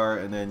food bar,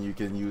 and then you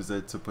can use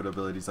it to put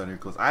abilities on your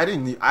clothes. I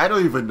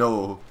don't even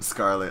know,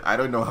 Scarlet. I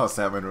don't know how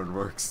salmon run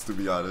works, to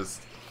be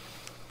honest.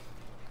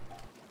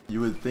 You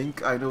would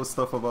think I know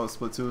stuff about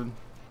Splatoon,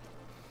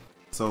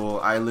 so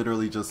I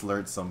literally just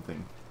learned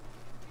something.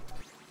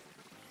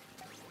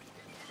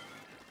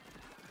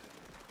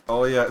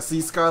 Oh yeah, see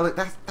Scarlet,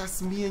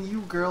 that's me and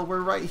you, girl. We're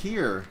right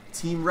here,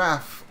 Team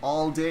Raph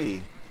all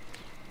day.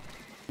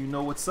 You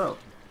know what's up.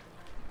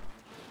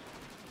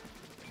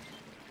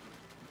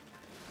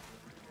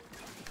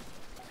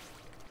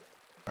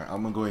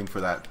 I'm going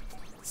for that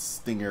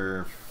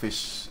stinger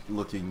fish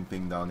looking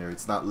thing down there.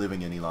 It's not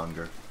living any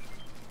longer.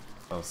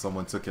 Oh,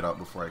 someone took it out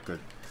before I could.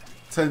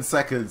 10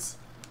 seconds.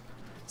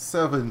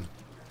 7.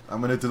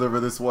 I'm gonna deliver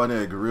this one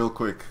egg real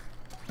quick.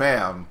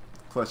 Bam!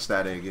 Clutch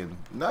that egg in.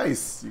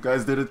 Nice! You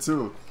guys did it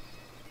too.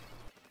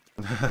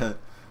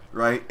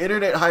 Right?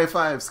 Internet high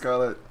five,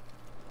 Scarlet.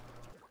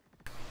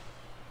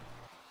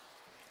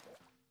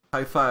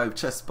 High five,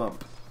 chest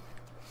bump.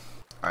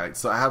 Alright,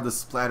 so I have the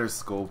splatter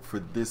scope for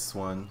this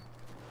one.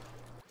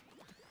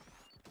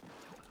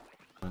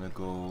 I'm gonna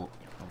go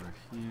over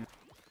here.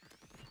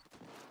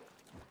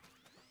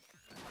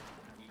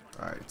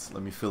 Alright,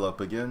 let me fill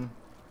up again.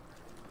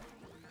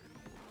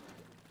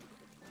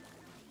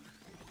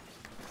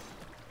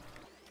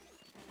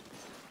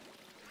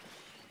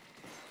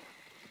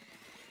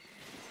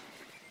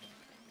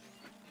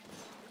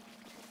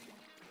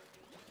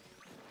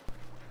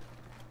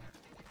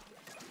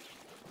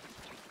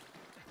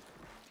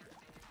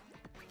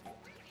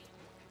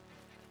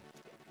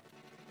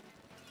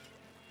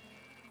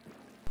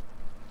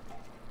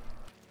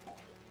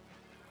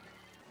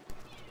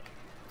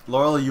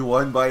 Laurel, you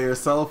won by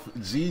yourself.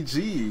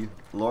 GG.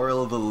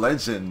 Laurel the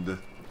legend.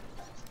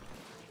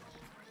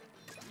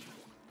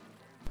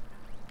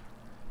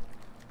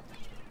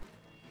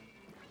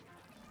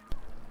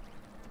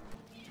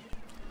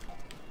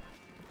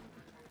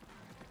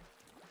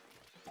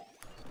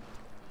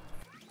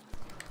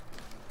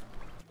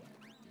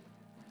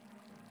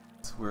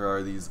 Where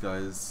are these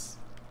guys?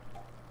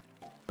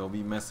 Don't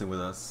be messing with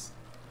us.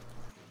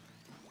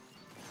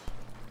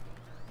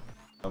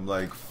 I'm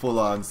like full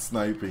on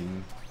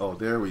sniping. Oh,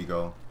 there we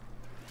go.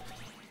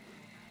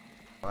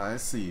 I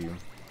see you.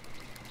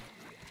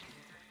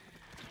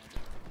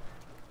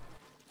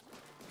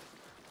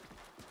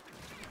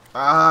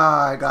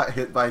 Ah, I got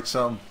hit by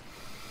Chum.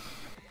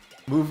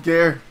 Move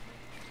gear.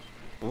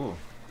 Oh.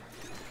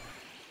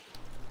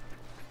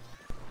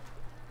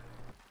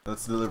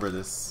 Let's deliver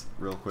this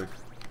real quick.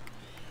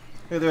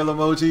 Hey there,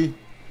 Lamoji.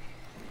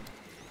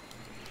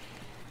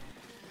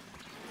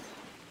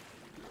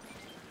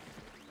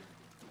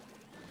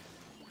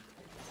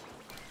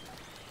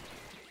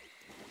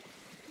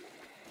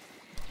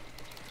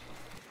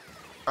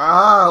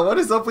 Ah, what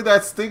is up with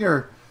that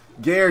stinger?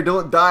 Gare,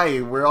 don't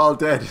die. We're all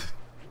dead.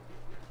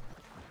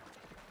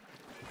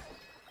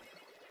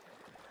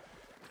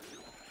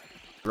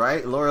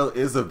 Right? Laurel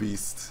is a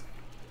beast.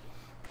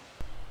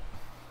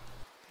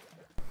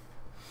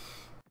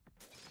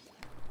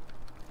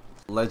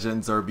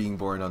 Legends are being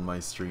born on my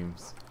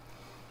streams.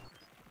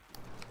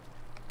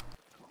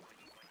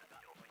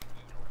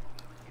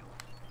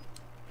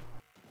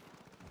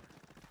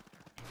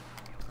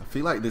 I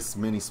feel like this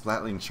mini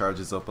Splatling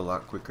charges up a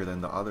lot quicker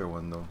than the other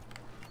one though.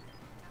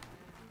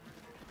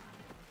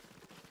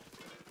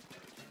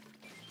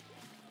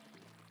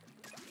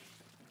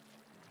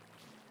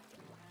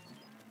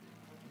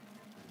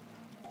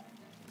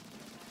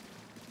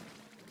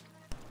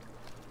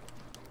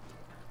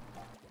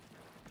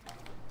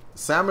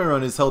 Salmon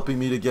Run is helping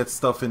me to get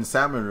stuff in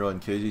Salmon Run,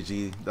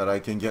 KGG, that I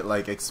can get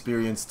like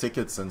experience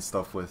tickets and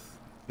stuff with.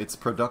 It's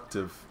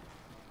productive.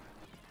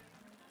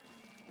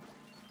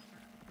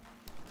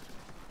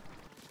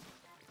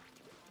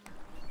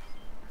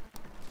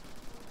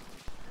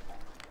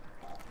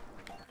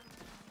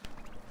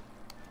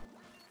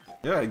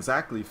 Yeah,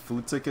 exactly.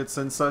 Food tickets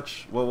and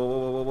such. Whoa, whoa,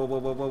 whoa, whoa, whoa,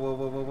 whoa, whoa, whoa,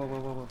 whoa, whoa, whoa,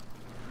 whoa, whoa.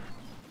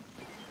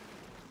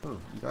 Oh,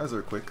 you guys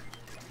are quick.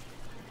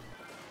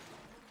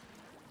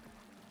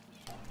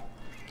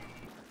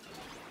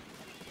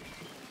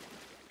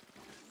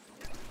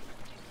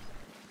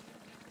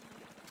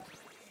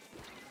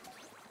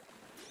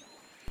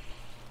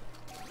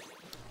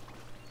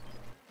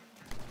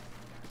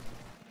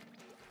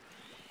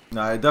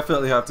 No, I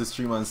definitely have to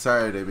stream on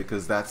Saturday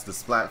because that's the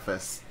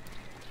Splatfest.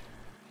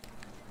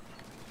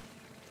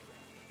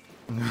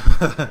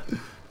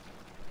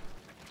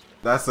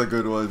 That's a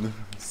good one,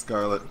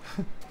 Scarlet.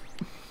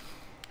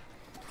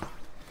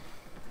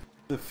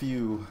 The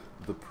few,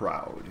 the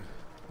proud,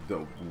 the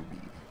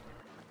movie.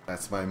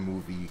 That's my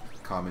movie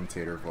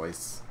commentator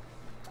voice.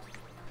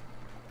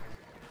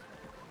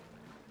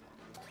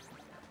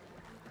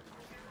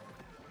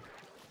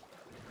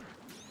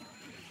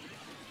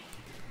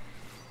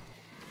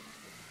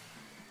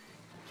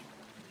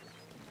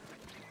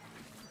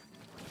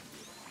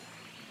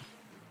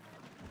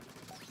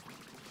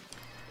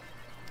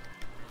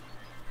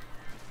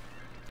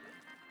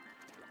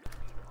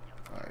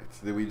 Alright,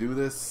 did we do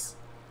this?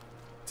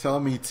 Tell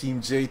me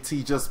Team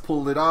JT just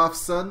pulled it off,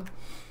 son.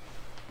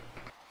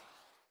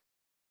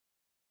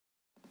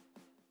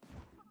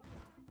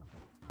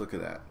 Look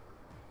at that.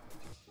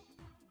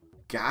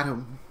 Got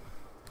him.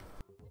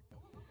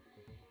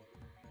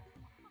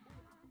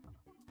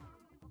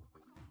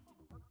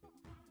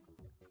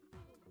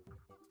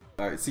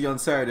 Alright, see you on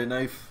Saturday,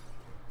 Knife.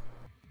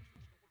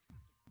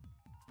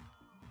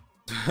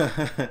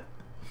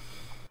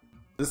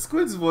 The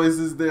squid's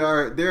voices,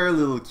 they're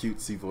little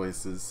cutesy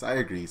voices. I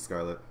agree,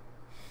 Scarlet.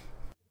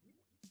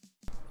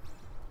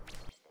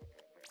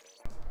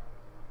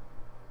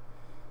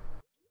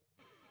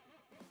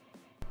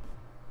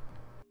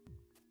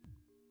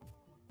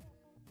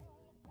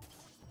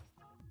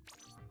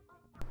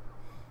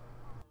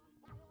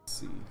 Let's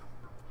see.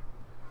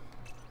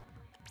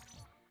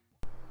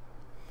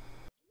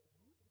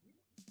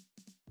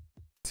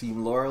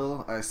 Team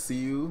Laurel, I see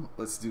you.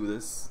 Let's do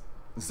this.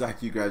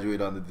 Zach, you graduate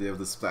on the day of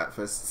the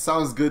Splatfest.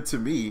 Sounds good to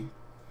me.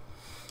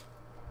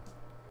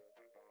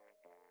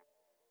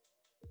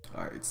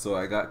 Alright, so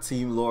I got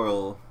Team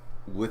Laurel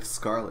with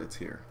Scarlet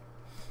here.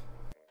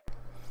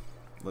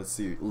 Let's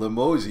see.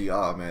 Limoji,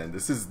 oh man,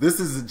 this is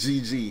a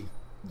GG.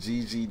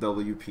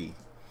 GGWP.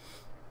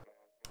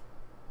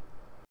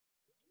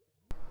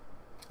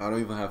 I don't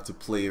even have to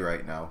play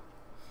right now.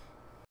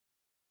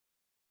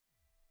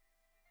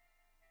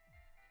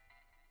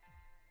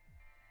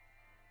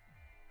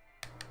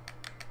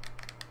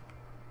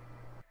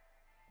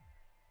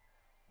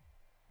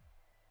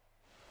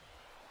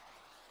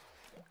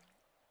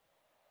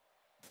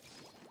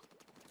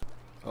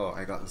 Oh,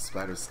 I got the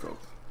spider scope.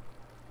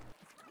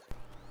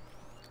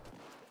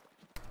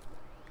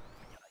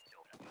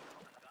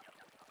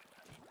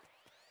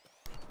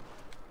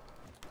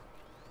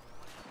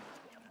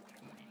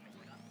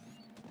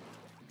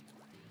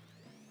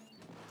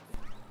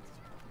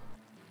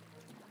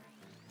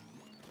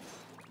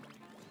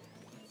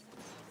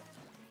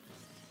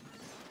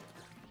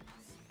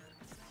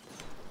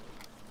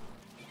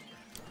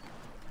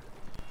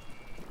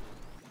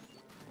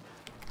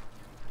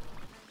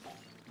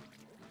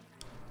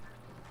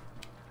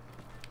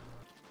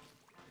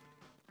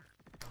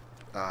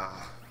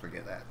 Ah,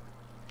 forget that.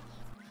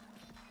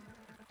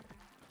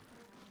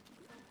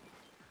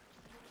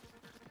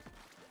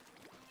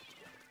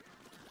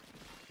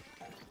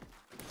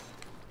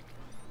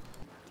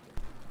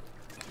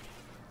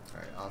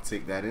 Alright, I'll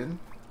take that in.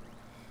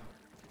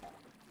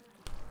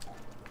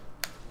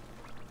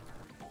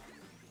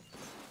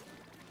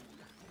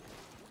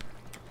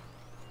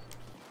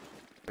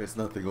 There's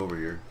nothing over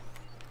here.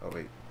 Oh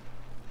wait.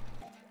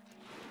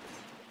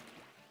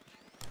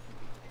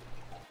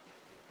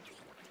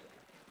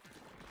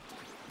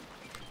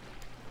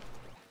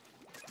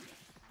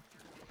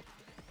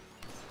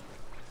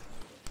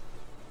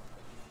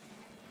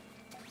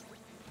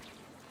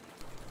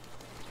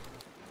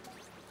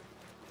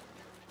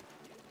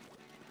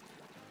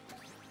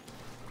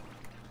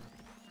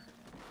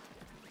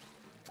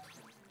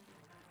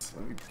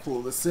 Let me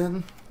pull this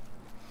in.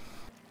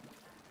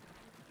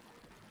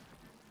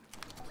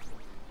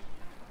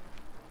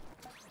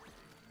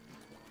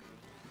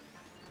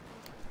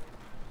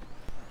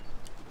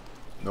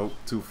 Nope,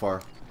 too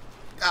far.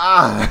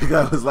 Ah,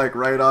 that was like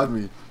right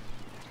on me.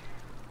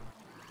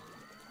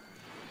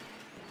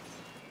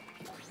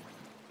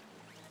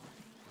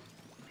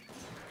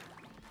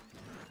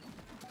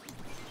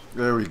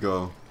 There we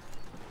go.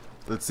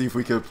 Let's see if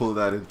we can pull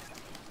that in.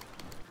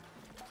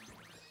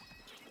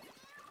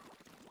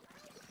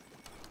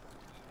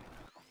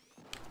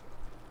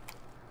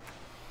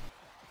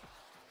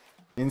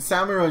 In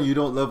Samurun, you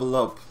don't level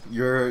up.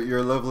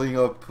 You're leveling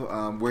up.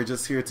 We're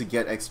just here to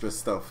get extra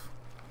stuff.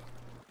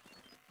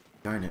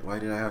 Darn it! Why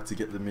did I have to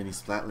get the mini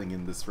Splatling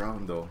in this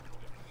round, though?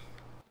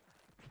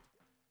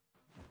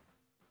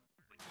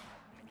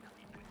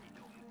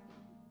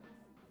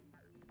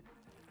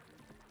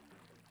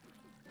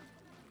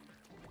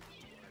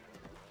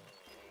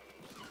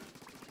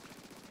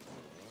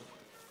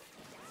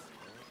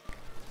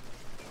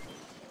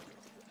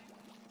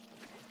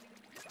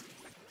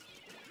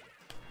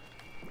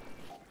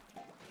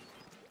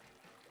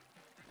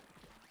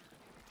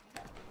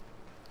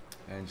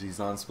 Angie's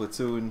on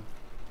Splatoon.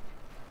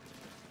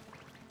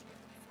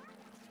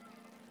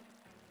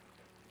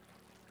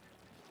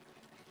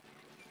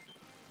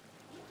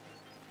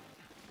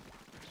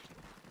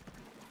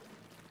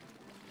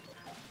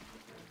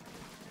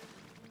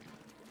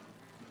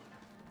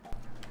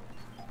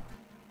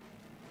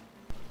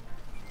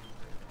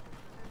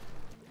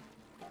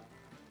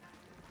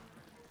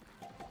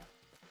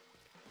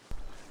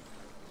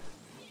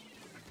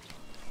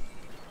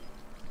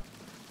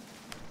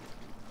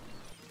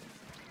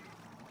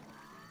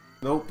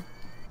 Nope.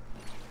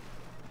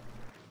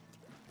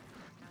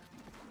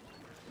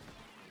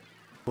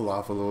 Pull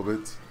off a little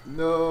bit.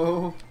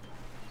 No.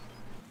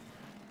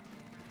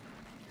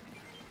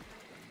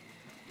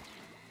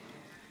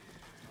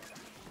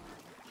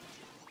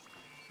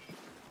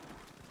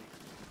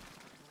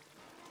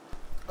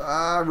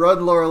 Ah,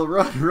 run, Laurel,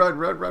 run, run,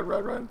 run, run,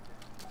 run, run.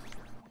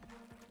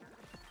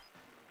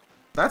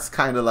 That's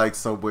kind of like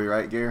Subway,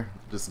 right, Gear?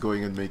 Just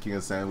going and making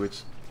a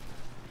sandwich.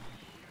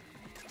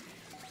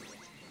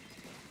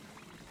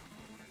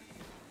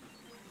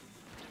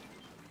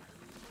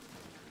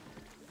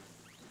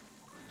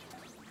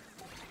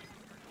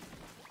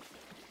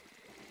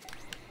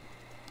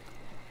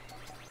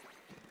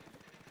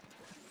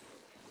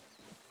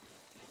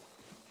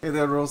 Hey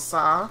there,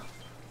 Rosa.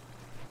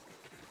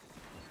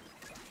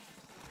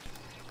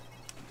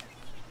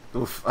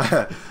 Oof,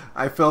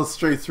 I fell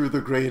straight through the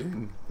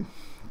grating.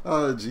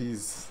 Oh,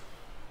 jeez.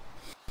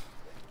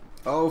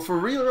 Oh, for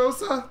real,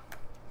 Rosa?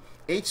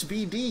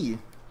 HBD.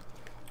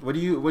 What do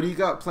you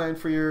got planned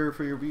for your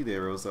B-Day,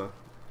 Rosa?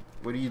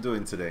 What are you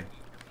doing today?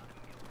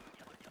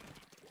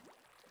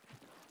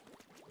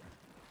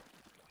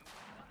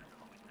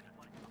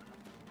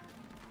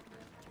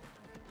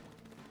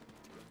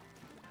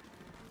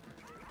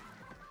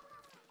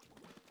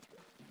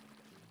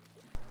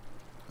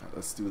 Alright,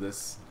 let's do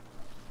this.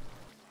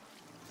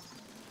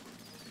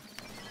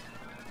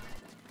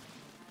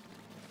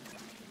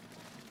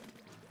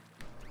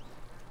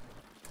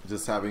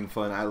 Just having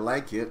fun. I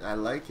like it. I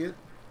like it.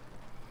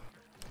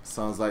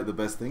 Sounds like the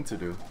best thing to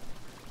do.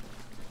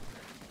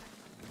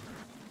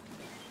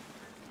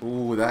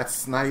 Ooh, that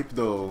snipe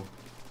though.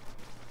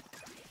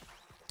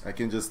 I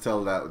can just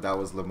tell that that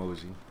was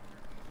Limoji.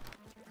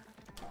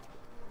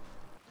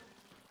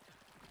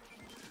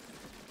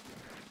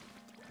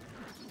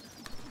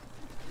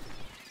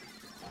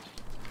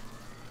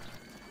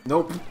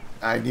 Nope.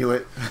 I knew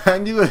it. I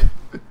knew it.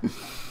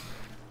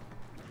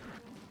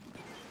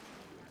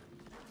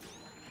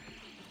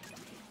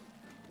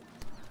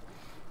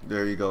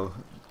 There you go.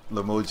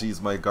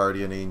 Limoji's my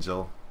guardian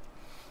angel.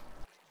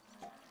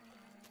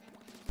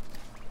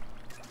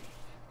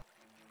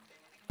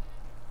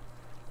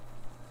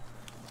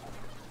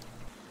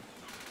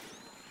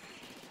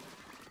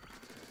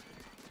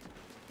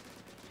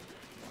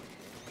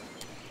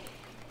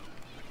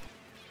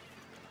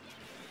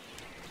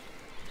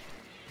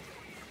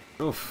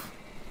 Oof.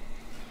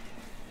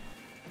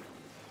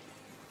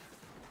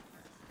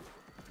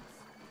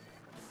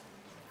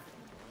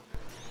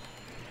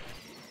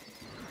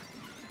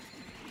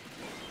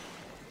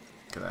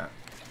 Look at that.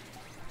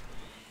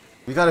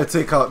 We gotta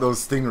take out those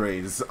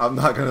stingrays. I'm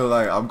not gonna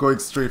lie, I'm going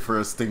straight for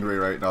a stingray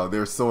right now.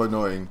 They're so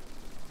annoying.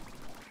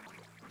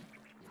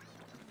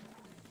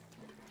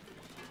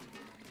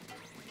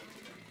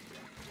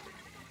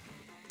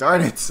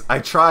 Darn it! I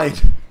tried!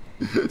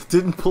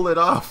 Didn't pull it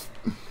off!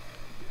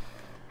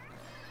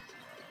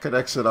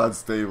 Connection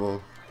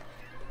unstable.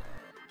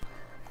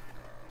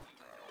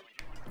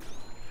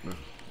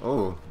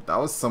 Oh, that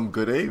was some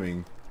good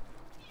aiming.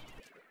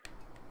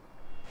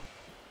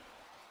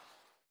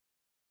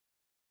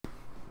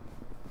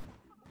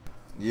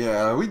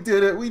 Yeah, we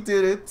did it, we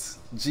did it.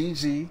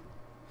 GG.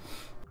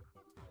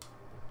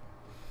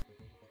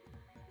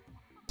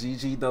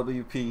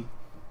 GGWP.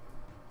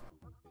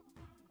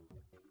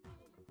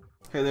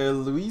 Hey there,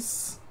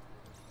 Luis.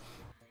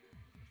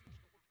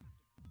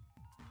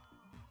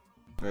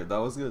 Right, that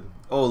was good.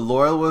 Oh,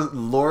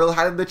 Laurel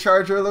had the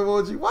charger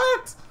emoji.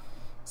 What?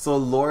 So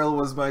Laurel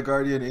was my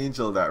guardian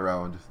angel that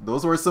round.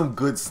 Those were some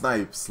good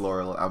snipes,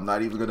 Laurel. I'm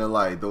not even gonna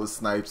lie. Those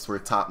snipes were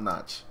top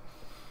notch.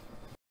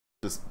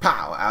 Just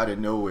pow out of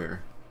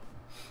nowhere.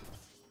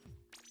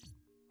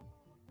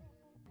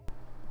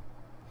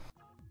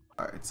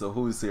 Alright, so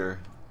who's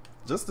here?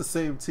 Just the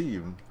same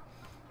team.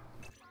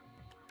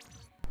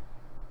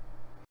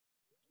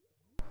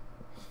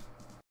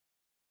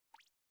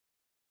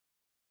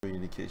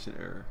 Communication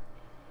error.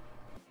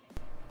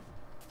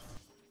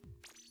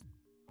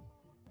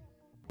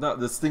 No,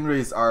 the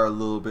stingrays are a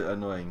little bit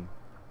annoying.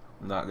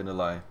 I'm not gonna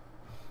lie.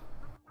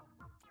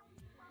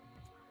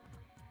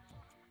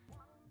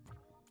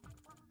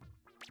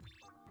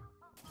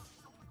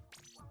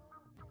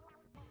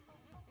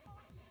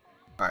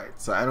 Alright,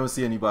 so I don't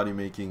see anybody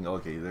making...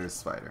 Okay, there's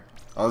Spider.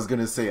 I was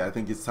gonna say, I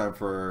think it's time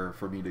for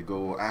me to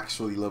go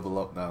actually level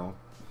up now.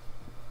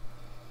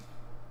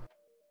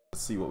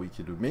 Let's see what we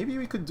could do. Maybe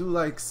we could do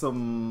like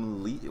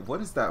some... What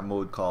is that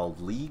mode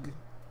called? League?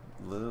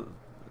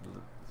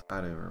 I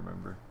don't even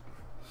remember.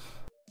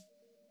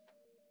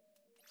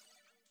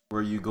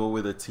 Where you go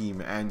with a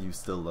team and you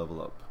still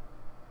level up.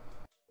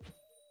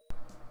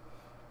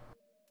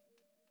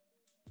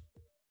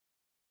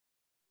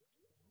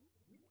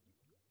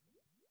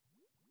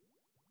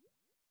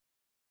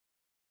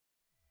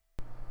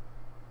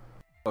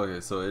 Okay,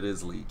 so it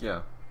is League,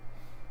 yeah.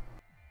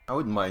 I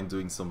wouldn't mind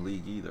doing some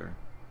League either.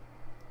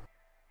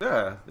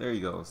 Yeah, there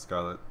you go,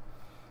 Scarlet.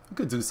 We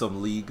could do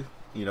some League,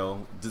 you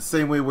know, the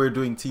same way we're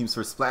doing teams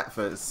for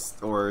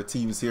Splatfest or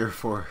teams here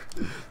for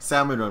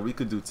Salmon Run, we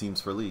could do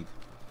teams for League.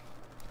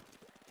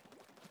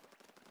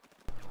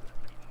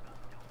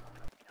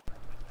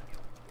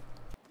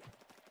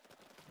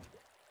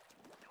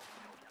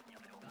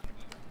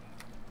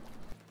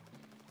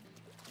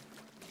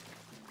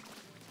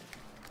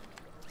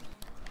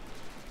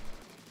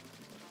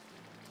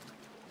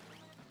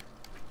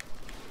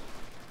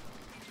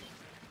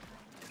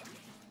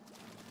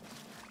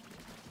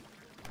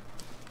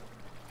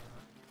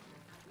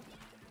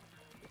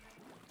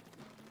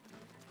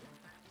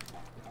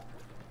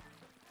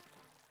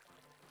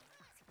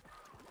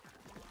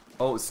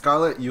 Oh,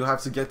 Scarlet, you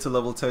have to get to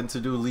level 10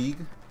 to do League?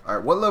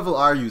 Alright, what level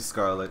are you,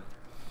 Scarlet?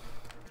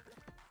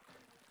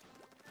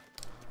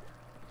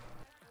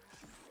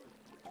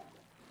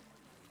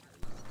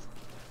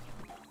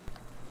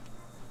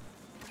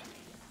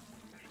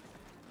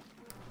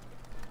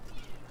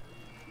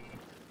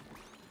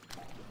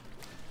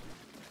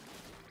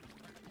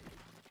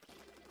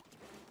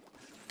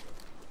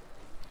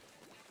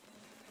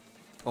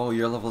 Oh,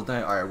 you're level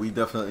 9. Alright, we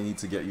definitely need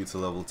to get you to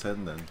level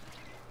 10 then.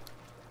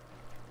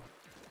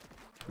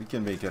 We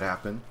can make it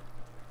happen.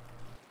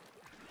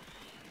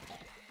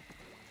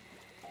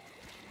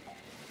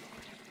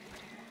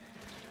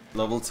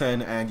 Level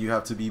 10 and you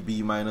have to be B-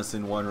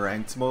 in 1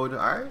 ranked mode.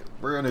 Alright,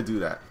 we're gonna do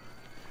that.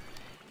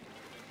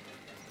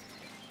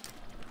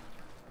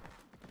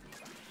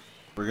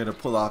 We're gonna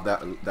pull off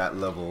that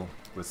level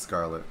with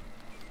Scarlet.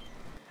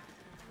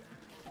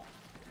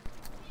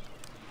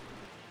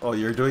 Oh,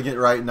 you're doing it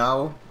right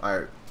now?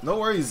 Alright. No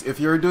worries.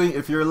 If you're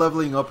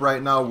leveling up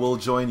right now, we'll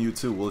join you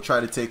too. We'll try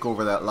to take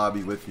over that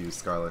lobby with you,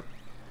 Scarlet.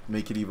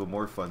 Make it even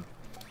more fun.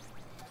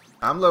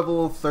 I'm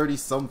level 30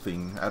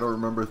 something. I don't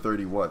remember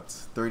 30 what.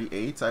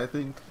 38, I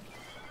think.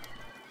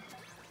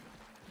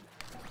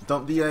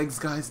 Dump the eggs,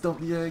 guys. Dump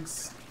the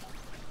eggs.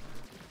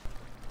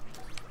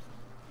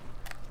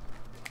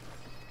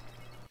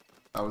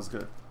 That was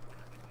good.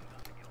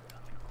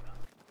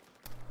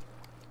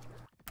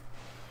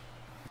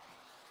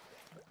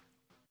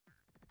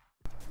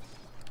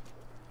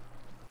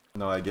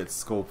 No, I get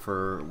scope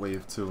for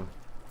wave 2.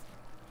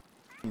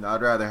 You know,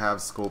 I'd rather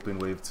have scope in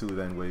wave 2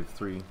 than wave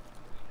 3.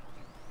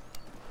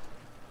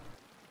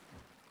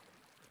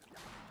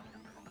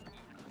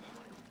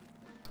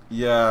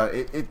 Yeah,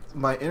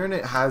 my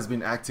internet has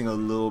been acting a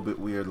little bit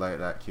weird like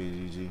that,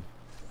 KGG.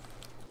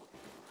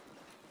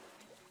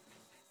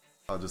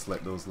 I'll just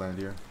let those land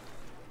here.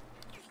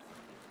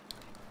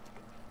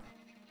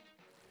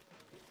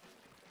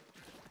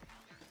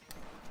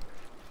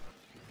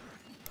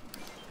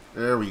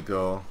 There we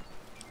go.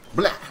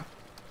 Blah!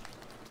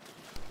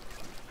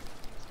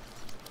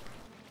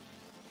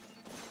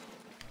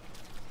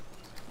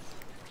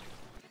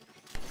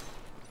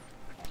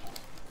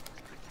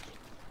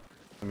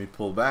 Let me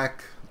pull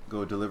back,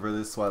 go deliver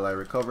this while I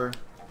recover.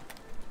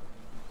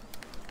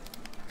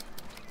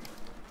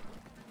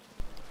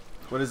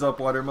 What is up,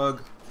 Water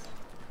Mug?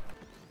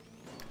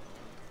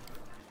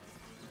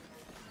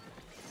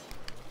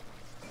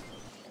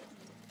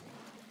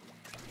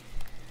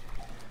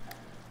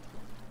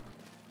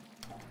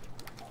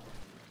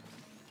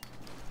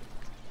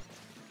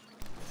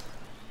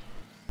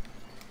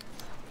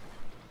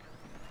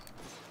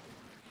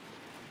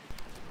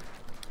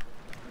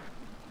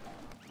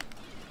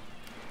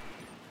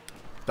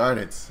 Darn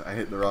it, I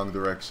hit the wrong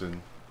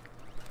direction.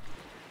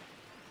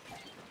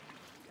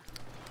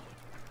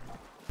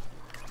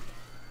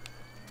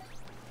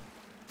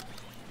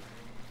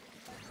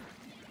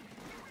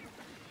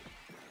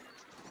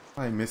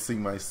 I'm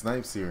missing my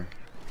snipes here.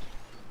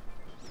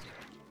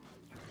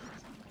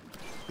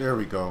 There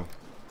we go.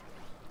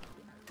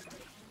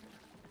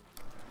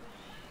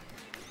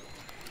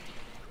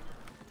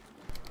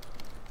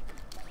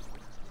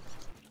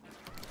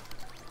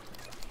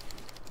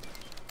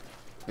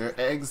 There are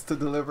eggs to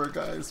deliver,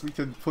 guys. We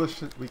can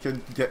push it. We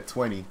can get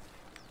 20.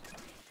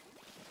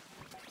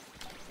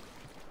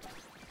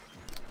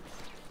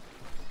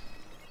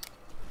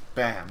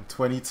 Bam,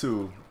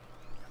 22.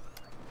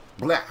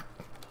 Blah.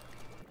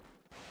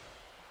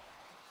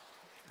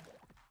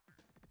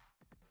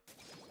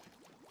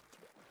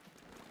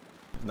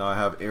 Now I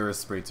have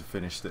aerospray to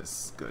finish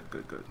this. Good,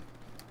 good, good.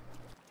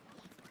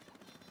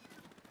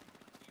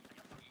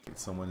 Okay,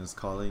 someone is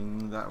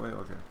calling that way?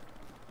 Okay.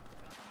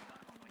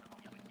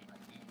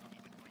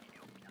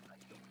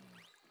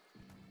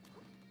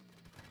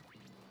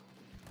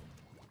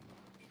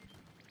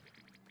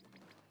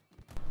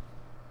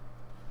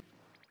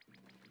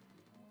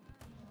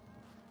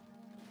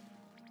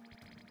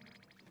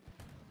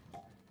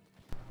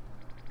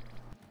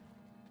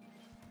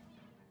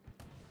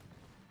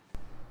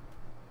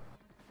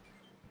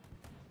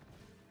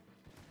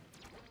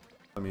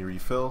 Let me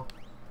refill.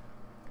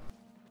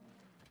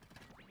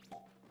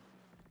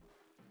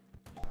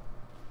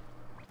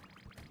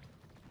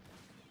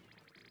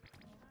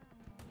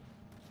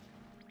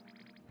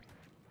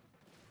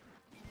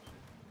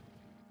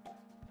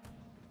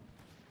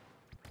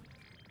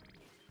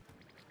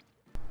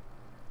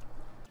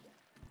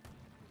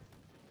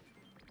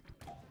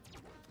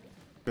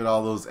 Look at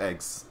all those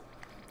eggs.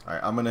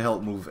 Alright, I'm gonna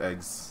help move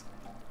eggs.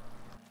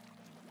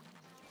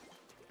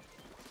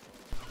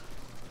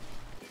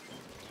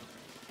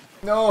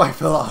 No, I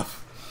fell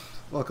off.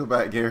 Welcome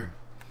back, Gear.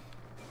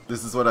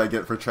 This is what I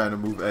get for trying to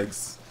move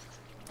eggs.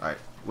 Alright,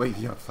 wait,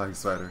 yeah, flying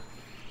spider.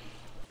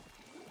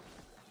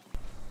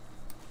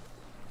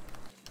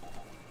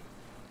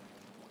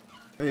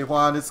 Hey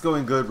Juan, it's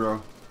going good,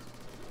 bro.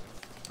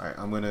 Alright,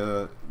 I'm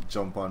gonna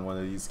jump on one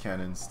of these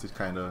cannons to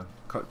kind of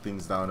cut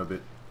things down a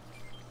bit.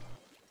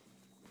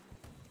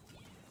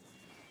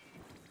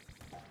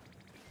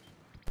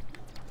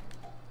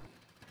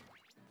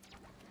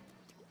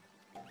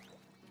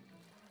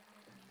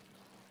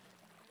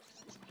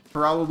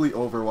 Probably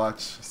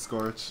Overwatch,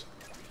 Scorch.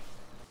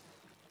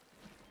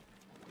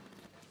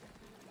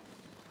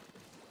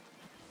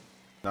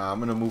 Nah, I'm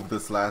gonna move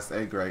this last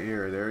egg right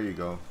here. There you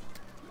go.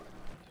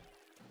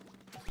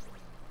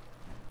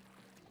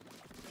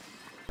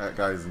 That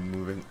guy isn't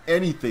moving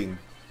anything.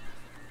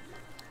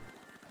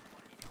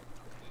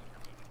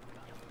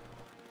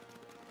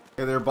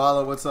 Hey there,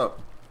 Bala, what's up?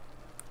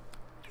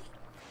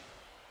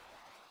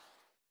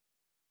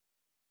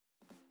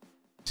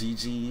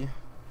 GG.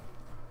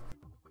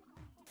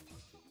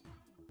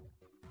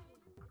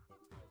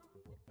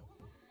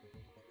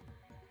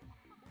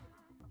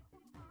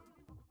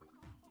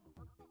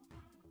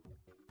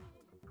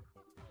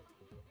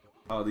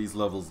 How are these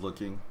levels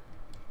looking?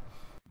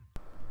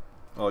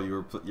 Oh,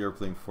 you're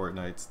playing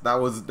Fortnite.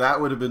 That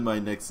would have been my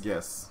next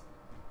guess.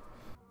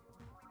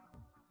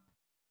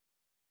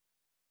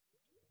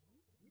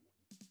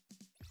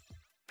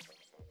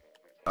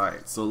 All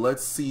right, so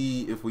let's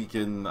see if we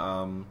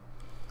can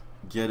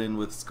get in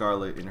with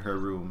Scarlet in her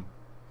room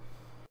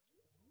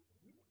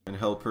and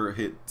help her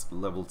hit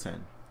level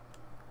 10.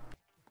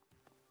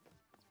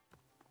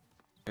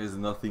 There's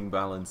nothing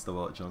balanced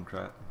about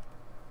Junkrat.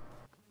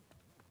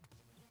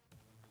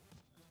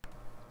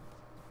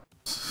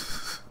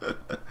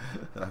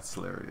 That's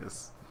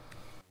hilarious.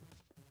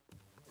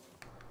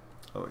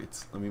 Oh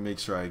wait, let me make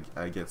sure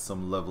I get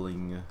some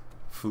leveling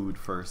food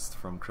first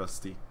from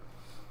Krusty.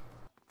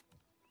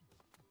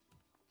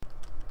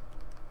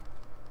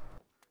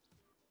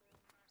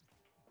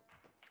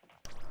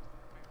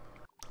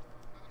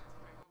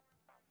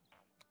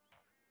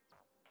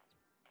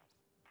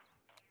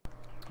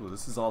 Oh,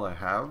 this is all I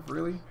have,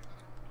 really?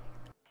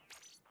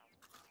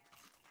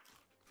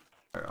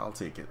 Alright, I'll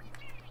take it.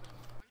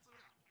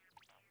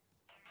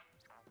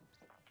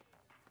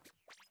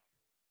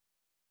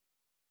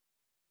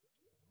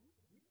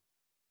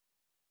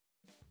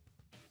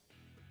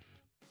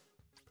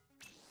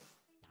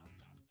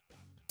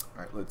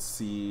 Alright, let's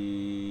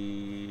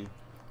see.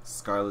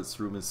 Scarlet's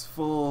room is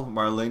full.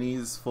 Marlene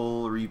is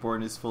full.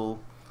 Reborn is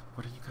full.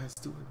 What are you guys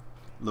doing?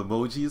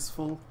 Lemoji is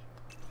full.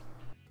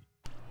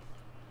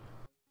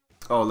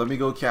 Oh, let me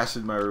go cash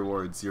in my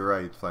rewards. You're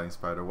right, Flying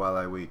Spider. While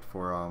I wait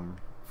for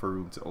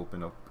room to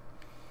open up.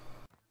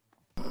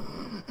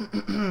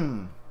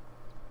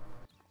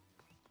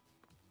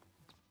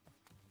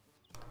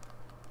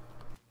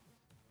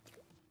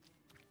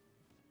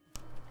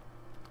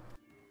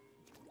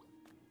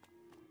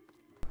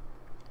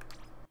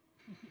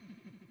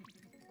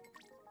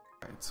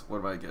 Alright, what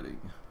am I getting?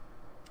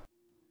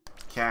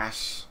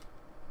 Cash.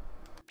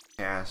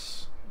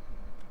 Cash.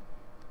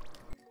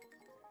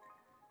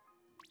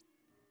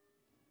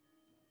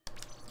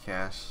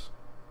 Cash.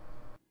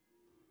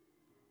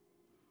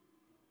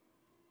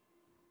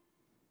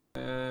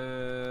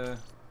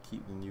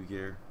 Keep the new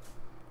gear.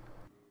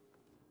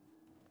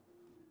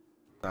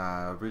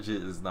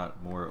 Bridget is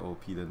not more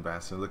OP than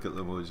Bastion. Look at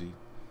Lemoji.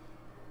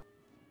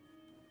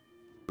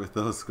 With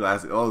those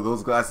glasses. Oh,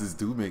 those glasses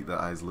do make the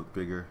eyes look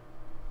bigger.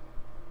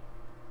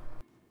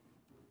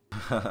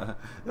 They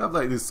have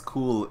like this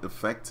cool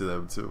effect to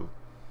them too.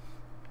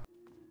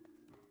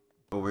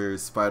 Over here,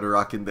 Spider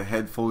rocking the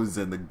headphones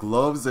and the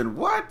gloves and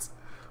what?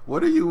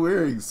 What are you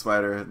wearing,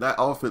 Spider? That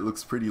outfit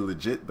looks pretty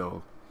legit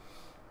though.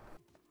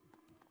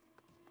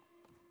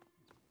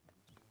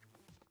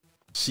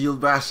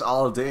 Shield bash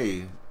all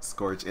day,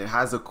 Scorch. It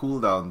has a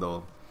cooldown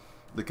though.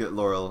 Look at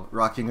Laurel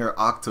rocking her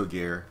Octo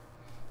gear,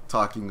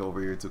 talking over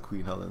here to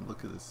Queen Helen.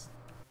 Look at this.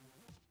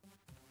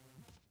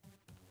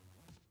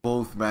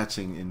 Both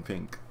matching in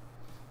pink.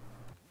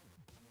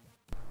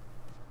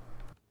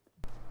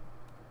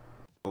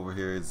 Over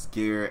here is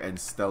Gear and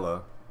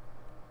Stella.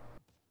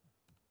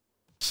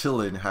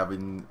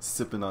 Chilling,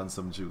 sipping on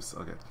some juice.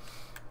 Okay.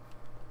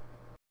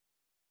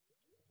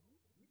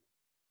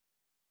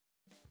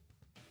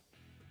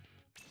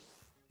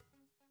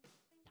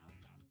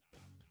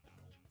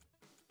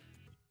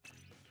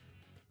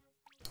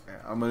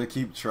 I'm gonna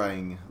keep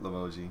trying,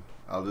 Lamoji.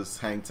 I'll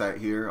just hang tight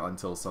here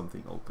until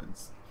something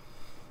opens.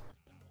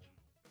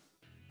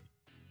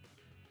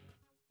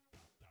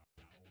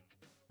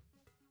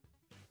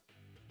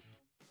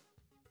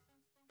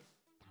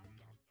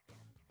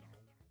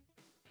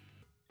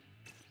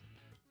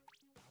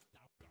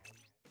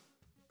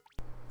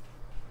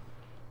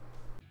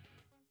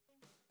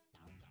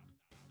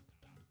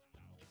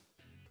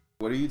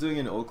 What are you doing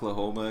in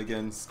Oklahoma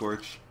again,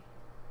 Scorch?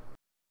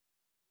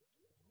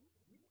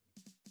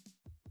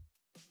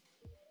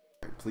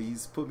 Right,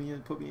 please put me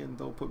in,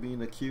 don't put me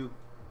in a queue.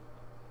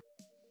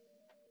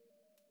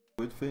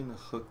 Woodfin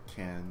hook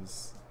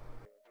cans,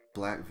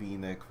 black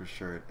V-neck for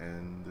shirt,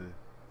 and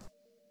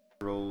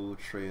roll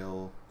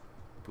trail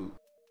boot.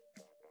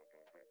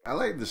 I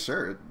like the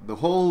shirt. The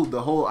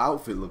whole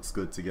outfit looks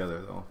good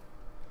together though.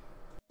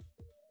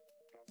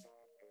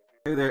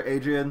 Hey there,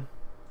 Adrian.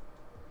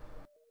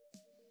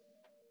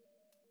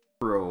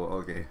 Bro,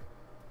 okay.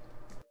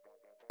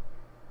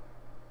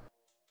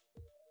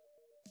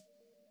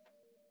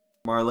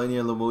 Marlene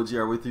and Lamoji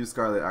are with you,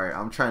 Scarlett. Alright,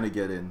 I'm trying to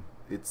get in.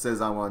 It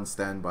says I'm on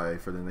standby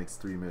for the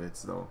next 3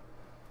 minutes though.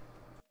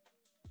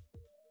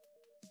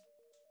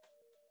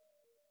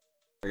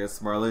 I guess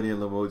Marlene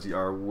and Lamoji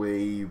are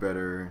way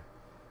better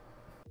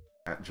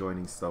at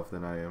joining stuff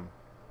than I am.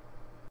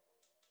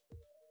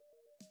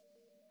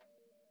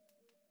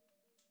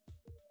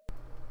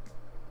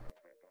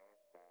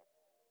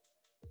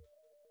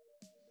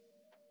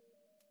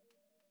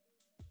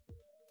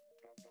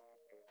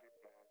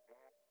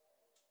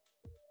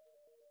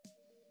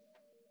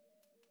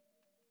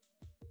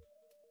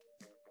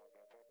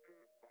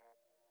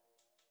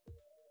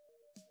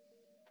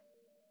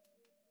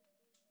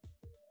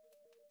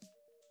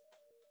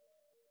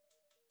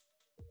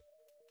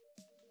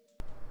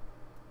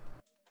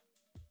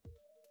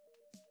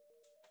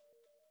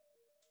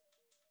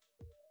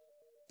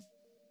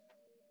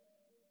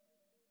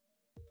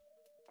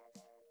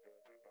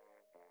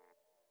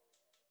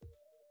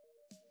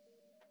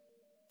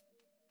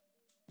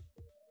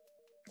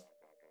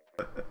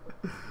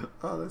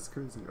 Oh, that's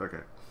crazy.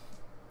 Okay.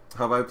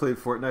 Have I played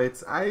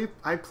Fortnite?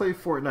 I play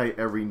Fortnite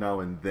every now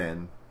and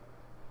then.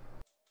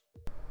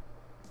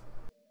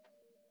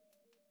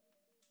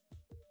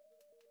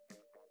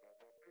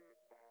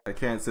 I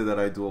can't say that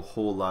I do a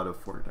whole lot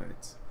of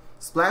Fortnite.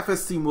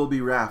 Splatfest team will be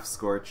Raph,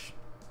 Scorch.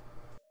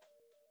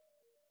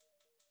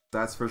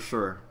 That's for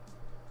sure.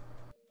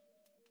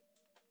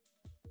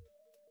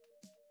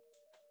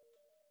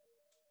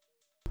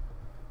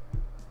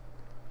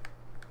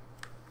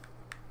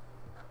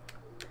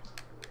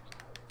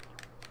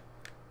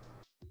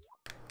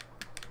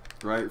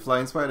 Right,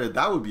 Flying Spider,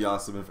 that would be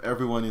awesome if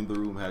everyone in the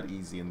room had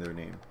Easy in their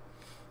name.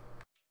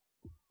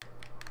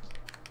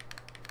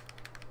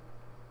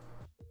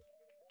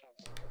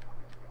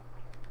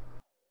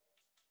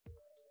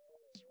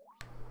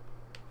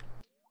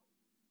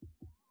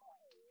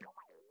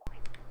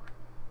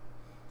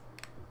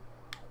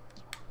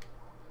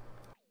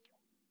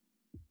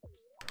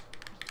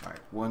 Alright,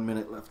 1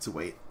 minute left to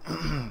wait.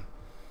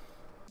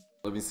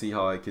 Let me see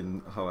how I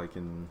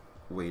can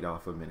wait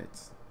off a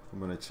minute. I'm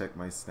gonna check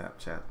my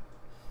Snapchat.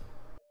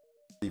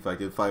 See if I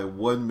can find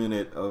 1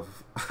 minute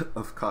of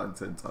of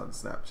content on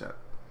Snapchat.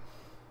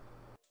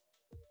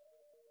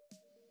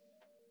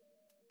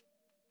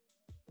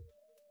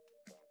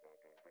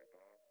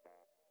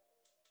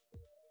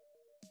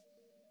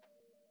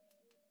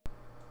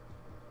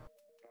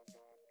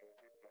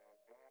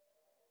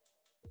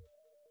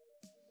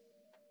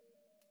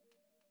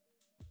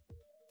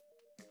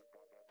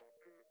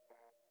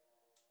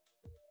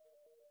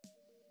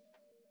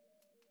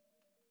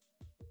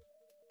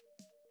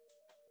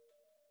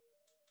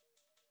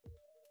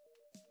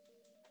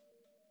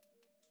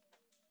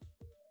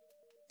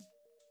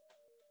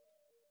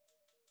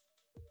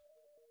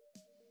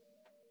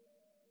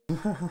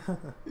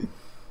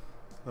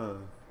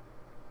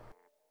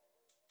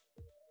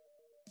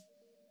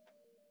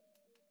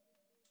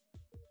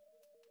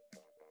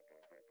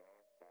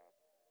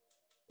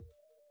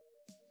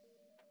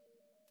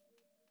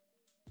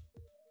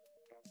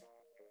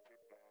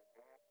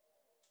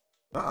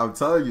 I'm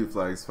telling you,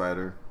 Flying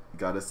Spider, you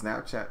got a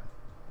Snapchat.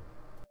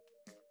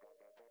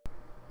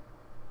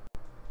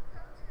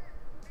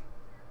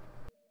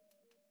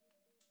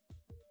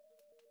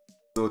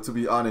 So to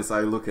be honest, I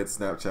look at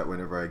Snapchat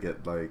whenever I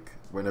get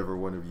whenever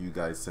one of you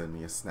guys send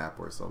me a snap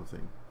or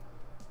something.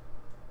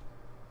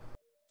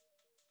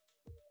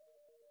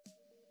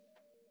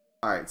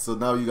 Alright, so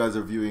now you guys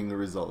are viewing the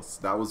results.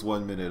 That was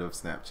 1 minute of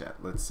Snapchat.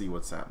 Let's see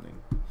what's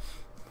happening.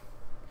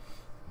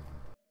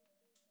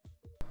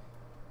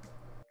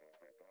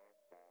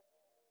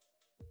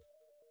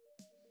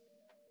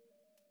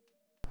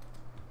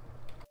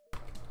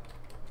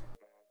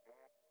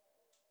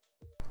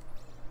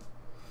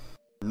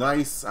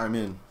 Nice, I'm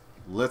in.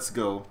 Let's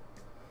go.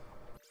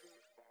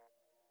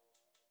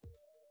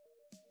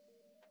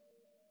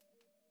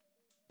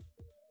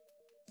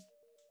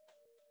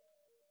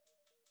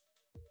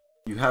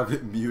 You have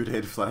it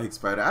muted, Flying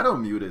Spider. I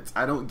don't mute it.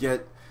 I don't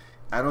get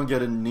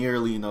a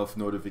nearly enough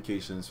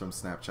notifications from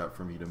Snapchat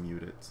for me to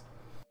mute it.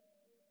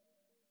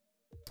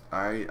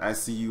 Alright, I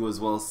see you as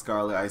well,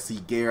 Scarlet. I see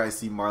Gare, I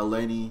see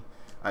Marlene,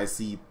 I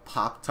see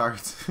Pop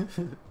Tart.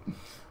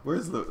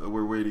 Where's the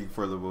we're waiting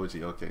for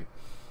Limoji. Okay.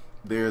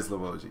 There's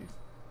Limoji.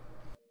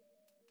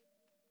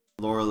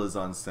 Laurel is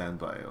on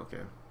standby,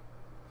 okay.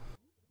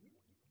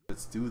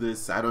 Let's do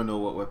this. I don't know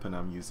what weapon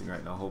I'm using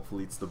right now.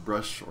 Hopefully it's the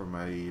brush or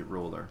my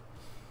roller.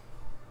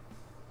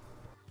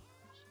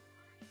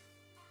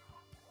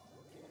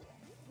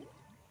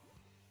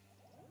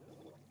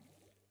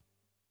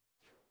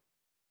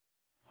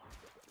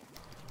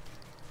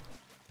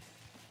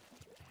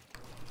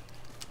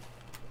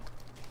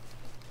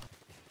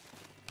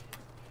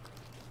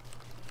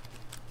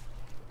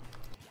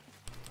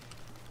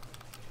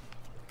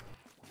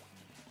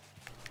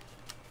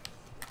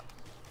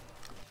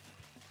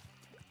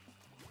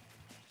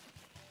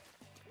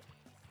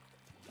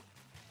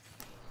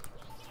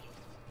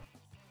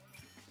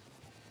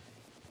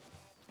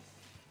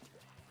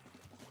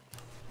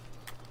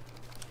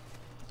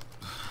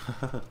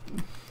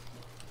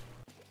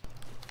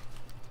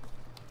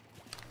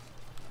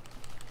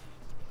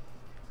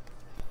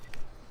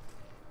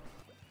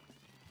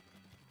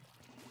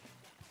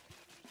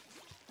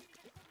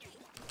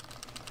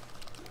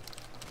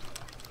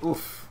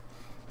 Oof.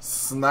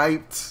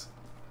 Sniped.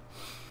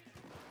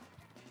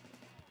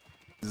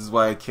 This is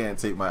why I can't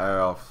take my eye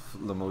off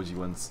Limoji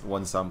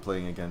once I'm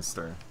playing against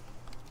her.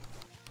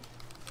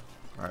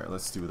 Alright,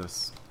 let's do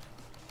this.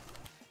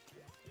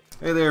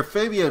 Hey there,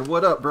 Fabian,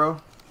 what up, bro?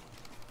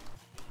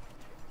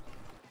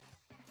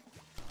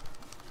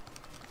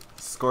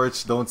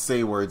 Scorch, don't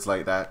say words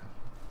like that.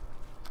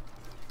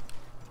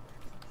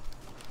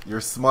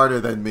 You're smarter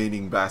than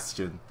maining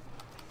Bastion.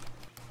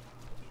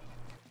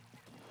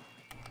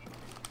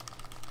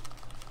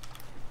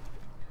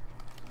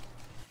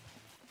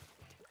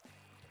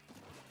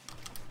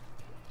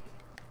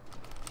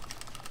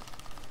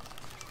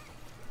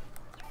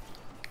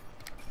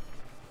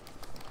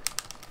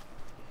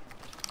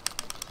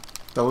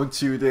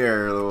 Don't you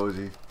dare,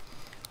 Limoji.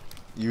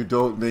 You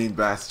don't main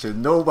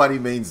Bastion. Nobody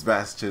mains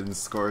Bastion,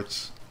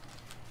 Scorch.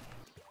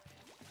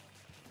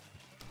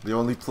 They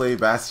only play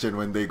Bastion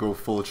when they go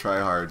full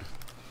tryhard.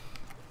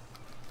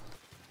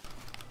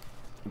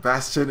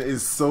 Bastion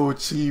is so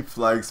cheap,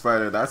 Flying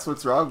Spider. That's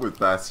what's wrong with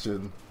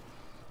Bastion.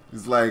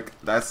 It's like,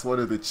 that's one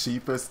of the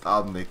cheapest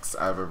Omnics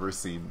I've ever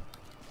seen.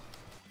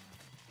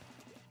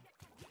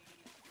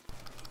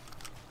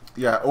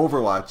 Yeah,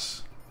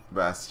 Overwatch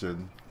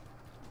Bastion.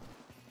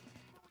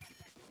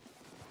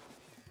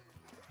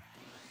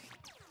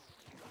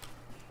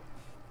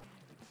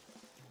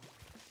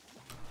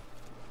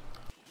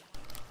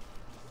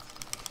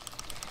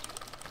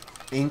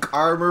 Ink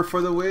armor for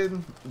the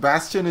win?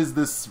 Bastion is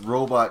this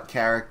robot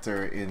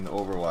character in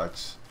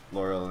Overwatch,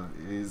 Laurel.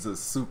 He's a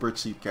super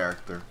cheap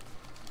character.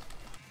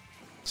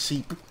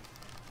 Cheap.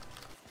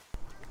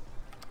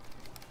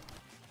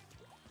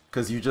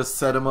 Because you just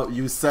set him up,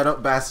 you set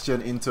up Bastion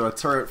into a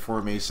turret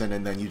formation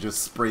and then you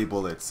just spray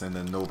bullets and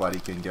then nobody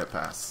can get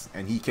past.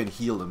 And he can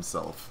heal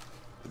himself.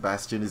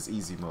 Bastion is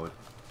easy mode.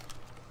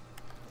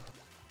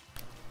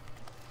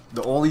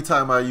 The only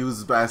time I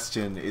use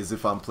Bastion is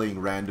if I'm playing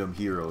random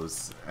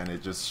heroes and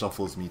it just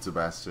shuffles me to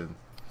Bastion.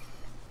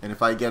 And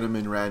if I get him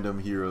in random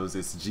heroes,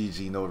 it's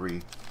GG, no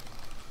re.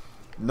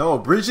 No,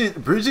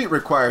 Bridget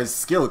requires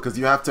skill because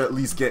you have to at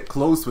least get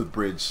close with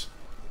Bridge.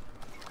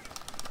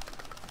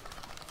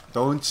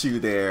 Don't you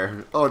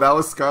dare. Oh, that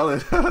was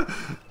Scarlet.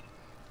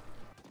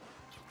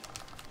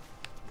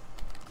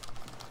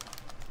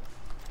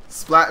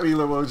 Splat me,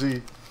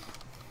 Limoji.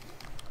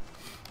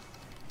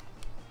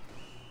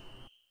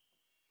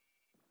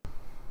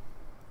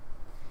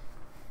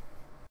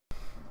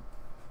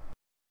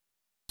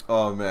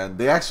 Oh man,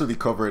 they actually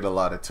covered a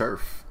lot of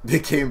turf. They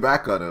came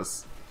back on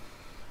us.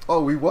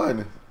 Oh, we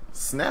won.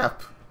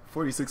 Snap.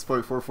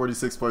 46.4,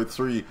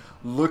 46.3.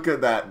 Look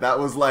at that. That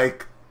was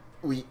like,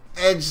 we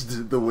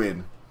edged the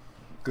win.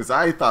 Because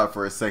I thought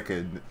for a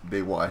second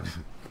they won.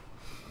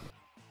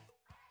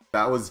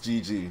 That was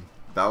GG.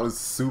 That was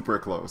super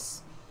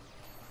close.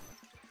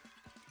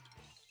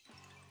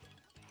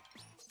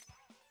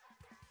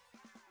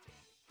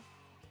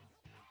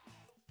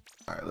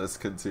 Alright, let's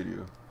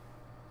continue.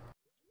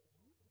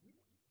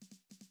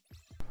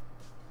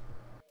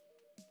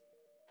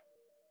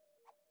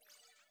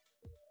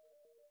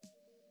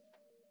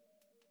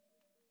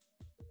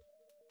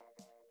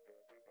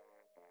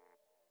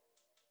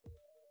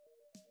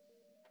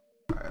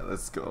 Alright,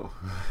 let's go.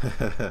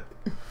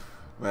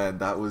 Man,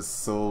 that was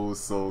so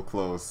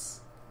close.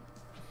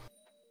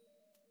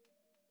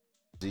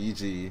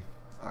 GG.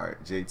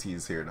 Alright, JT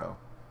is here now.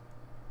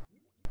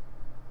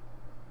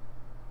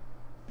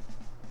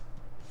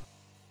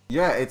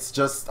 Yeah, it's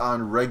just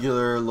on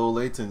regular low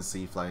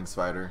latency, Flying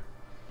Spider.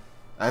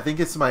 I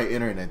think it's my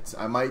internet.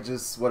 I might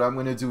just... What I'm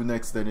going to do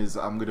next then is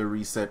I'm going to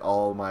reset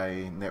all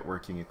my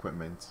networking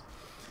equipment.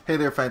 Hey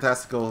there,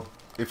 Fantastical.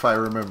 If I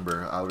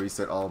remember, I'll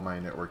reset all my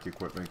network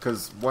equipment.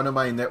 Because one of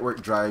my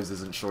network drives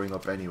isn't showing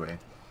up anyway.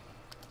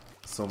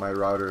 So my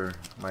router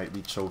might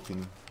be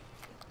choking.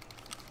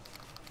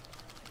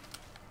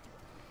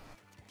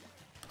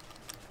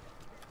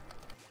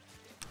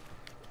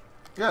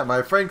 Yeah,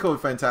 my friend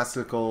code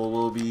Fantastical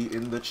will be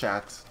in the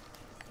chat.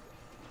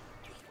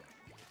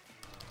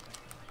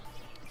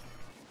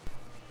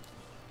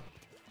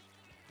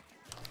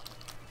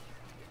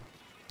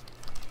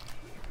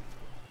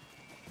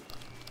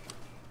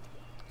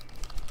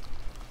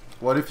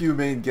 What if you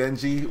main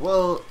Genji?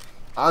 Well,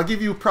 I'll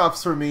give you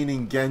props for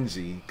maining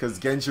Genji, because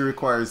Genji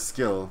requires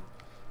skill,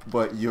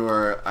 but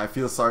I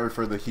feel sorry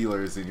for the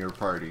healers in your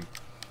party.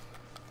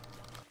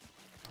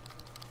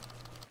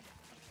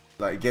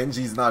 Like,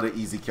 Genji's not an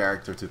easy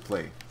character to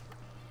play.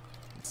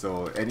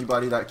 So,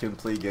 anybody that can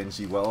play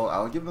Genji well,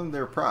 I'll give them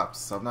their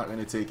props. I'm not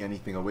going to take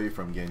anything away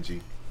from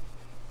Genji.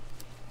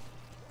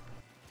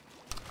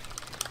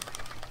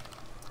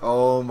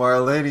 Oh,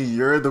 Marlene,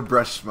 you're the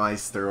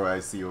Brushmeister I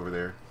see over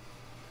there.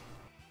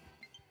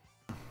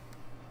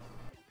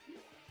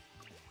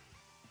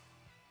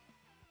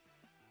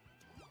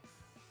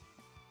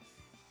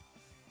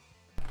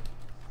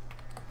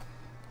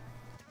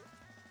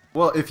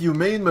 Well, if you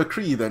main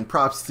McCree, then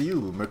props to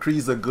you.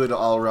 McCree's a good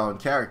all-around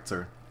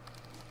character.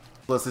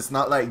 Plus, it's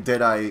not like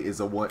Deadeye is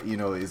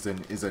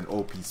an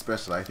OP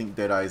special. I think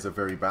Deadeye is a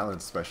very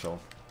balanced special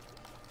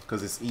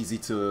because it's easy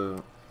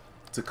to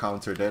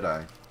counter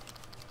Deadeye.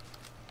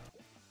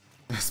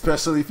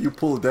 Especially if you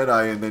pull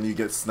Deadeye and then you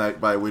get sniped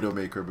by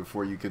Widowmaker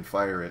before you can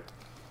fire it.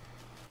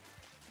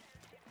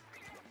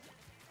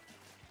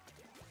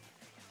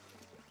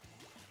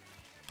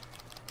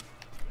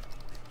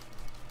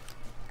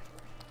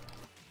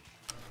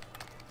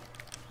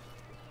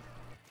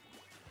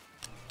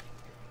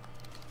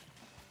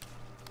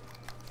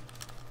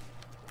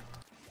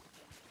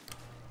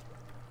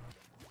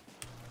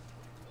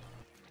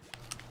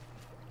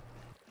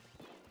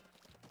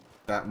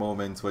 That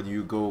moment when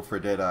you go for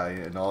Deadeye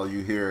and all you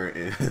hear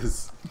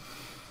is...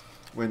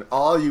 when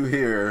all you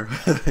hear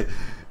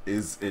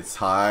is it's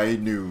high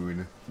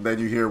noon. Then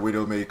you hear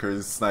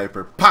Widowmaker's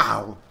sniper,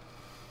 POW!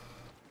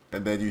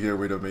 And then you hear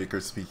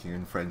Widowmaker speaking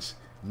in French,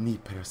 Ni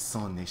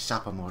personne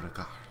n'échappe à mon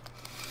regard.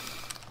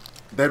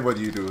 Then what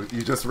do?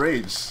 You just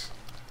rage.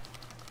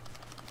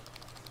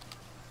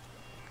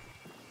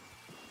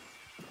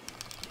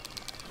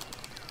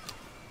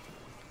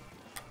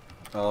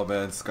 Oh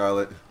man,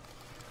 Scarlet.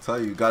 Tell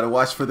you gotta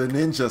watch for the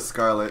ninja,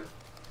 Scarlet.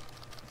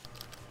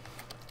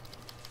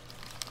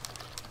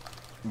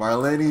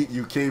 Marlene,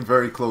 you came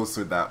very close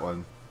with that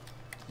one.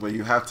 But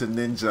you have to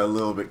ninja a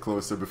little bit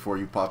closer before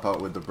you pop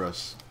out with the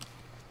brush.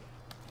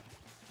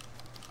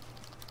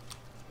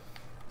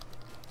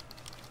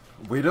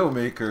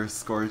 Widowmaker,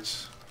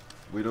 Scorch.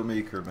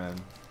 Widowmaker, man.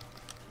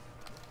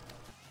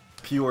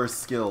 Pure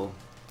skill,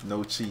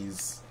 no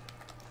cheese.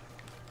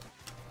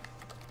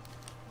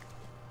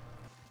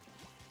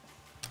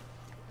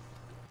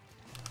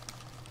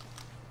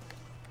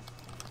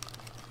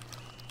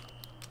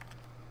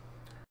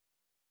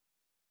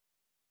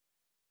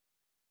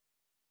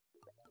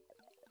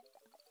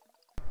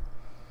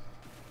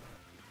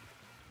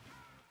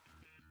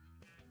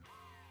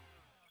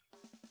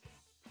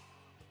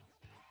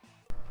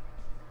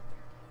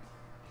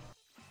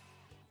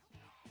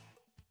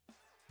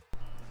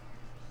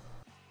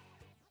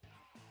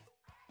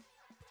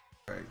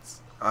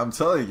 I'm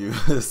telling you,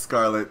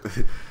 Scarlet,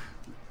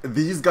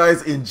 these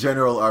guys in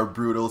general are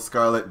brutal,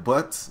 Scarlet,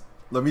 but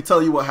let me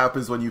tell you what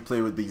happens when you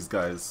play with these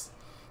guys.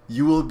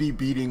 You will be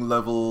beating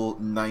level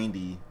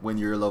 90 when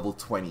you're level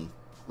 20,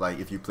 like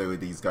if you play with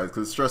these guys,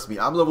 because trust me,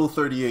 I'm level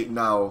 38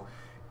 now,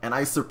 and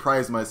I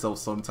surprise myself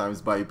sometimes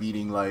by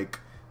beating like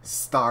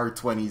star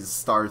 20s,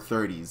 star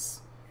 30s.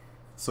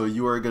 So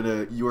you are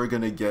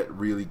gonna get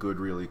really good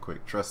really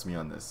quick, trust me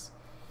on this.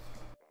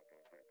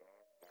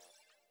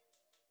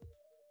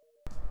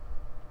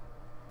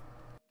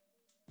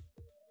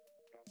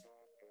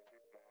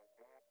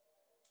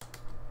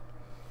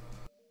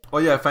 Oh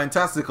yeah,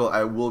 Fantastical,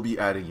 I will be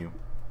adding you.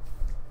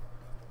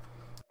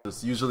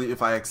 Just usually if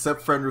I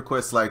accept friend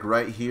requests like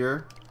right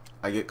here,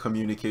 I get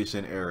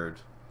communication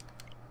errored.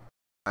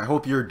 I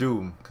hope you're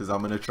Doom, because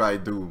I'm gonna try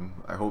Doom.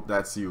 I hope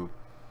that's you.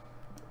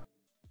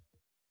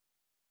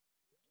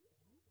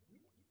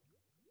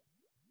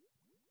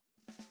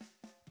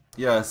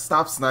 Yeah,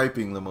 stop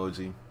sniping,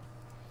 Limoji.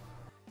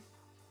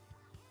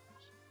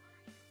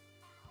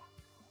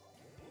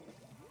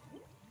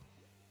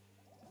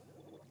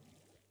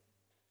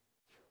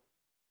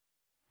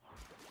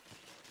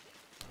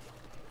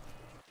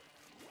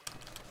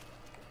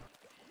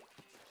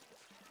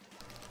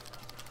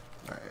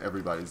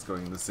 Everybody's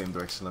going in the same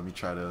direction. Let me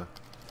try to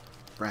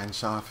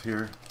branch off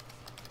here,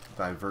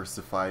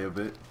 diversify a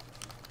bit.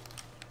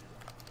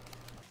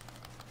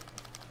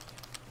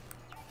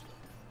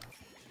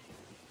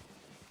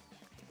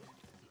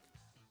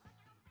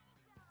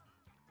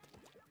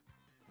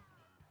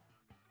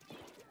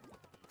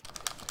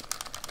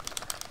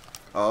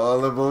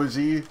 Oh,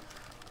 emoji.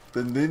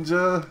 The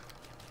ninja.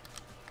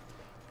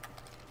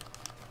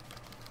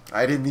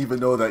 I didn't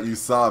even know that you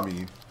saw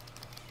me.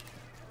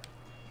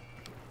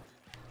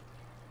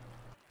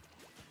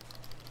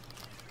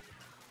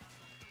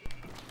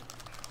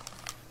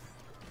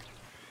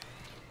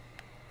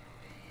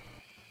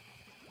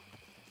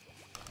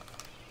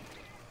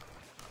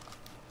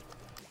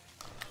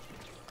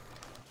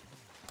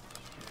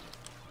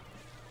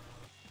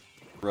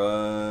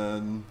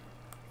 Run.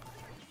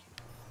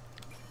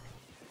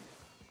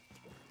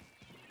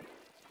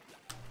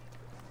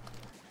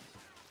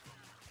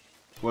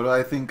 What do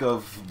I think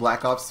of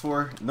Black Ops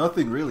 4?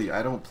 Nothing really.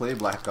 I don't play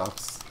Black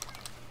Ops.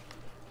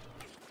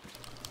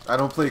 I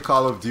don't play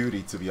Call of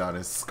Duty, to be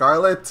honest.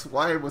 Scarlet,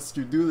 why must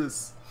you do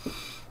this?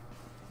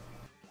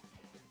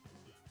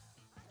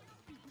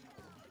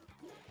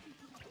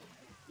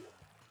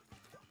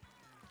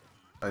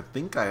 I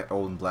think I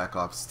own Black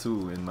Ops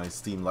 2 in my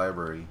Steam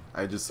library.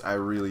 I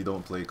really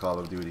don't play Call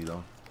of Duty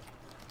though.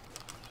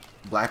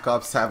 Black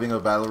Ops having a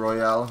Battle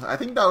Royale, I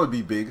think that would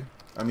be big.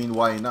 I mean,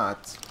 why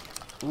not?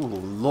 Ooh,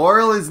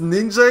 Laurel is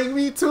ninjaing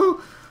me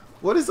too?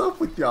 What is up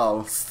with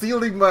y'all?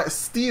 Stealing my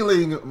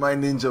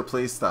ninja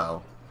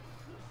playstyle.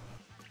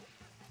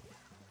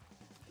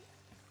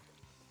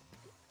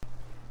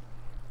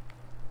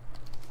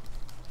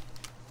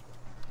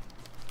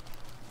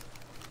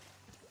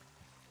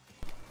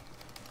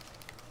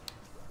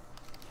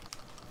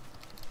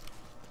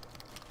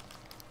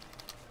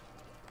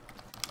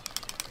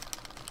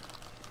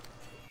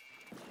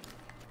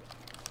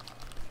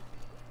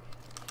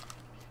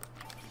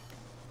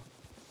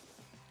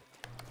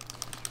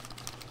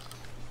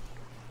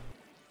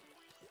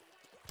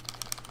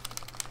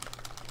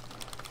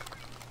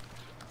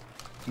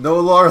 No,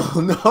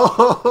 Laurel, no,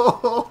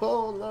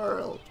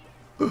 Laurel.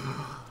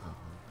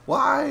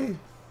 Why?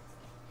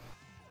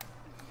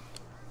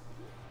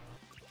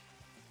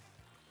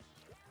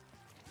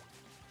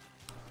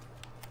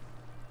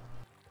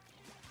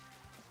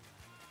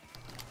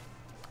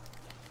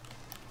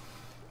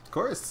 Of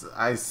course,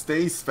 I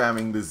stay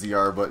spamming the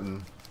ZR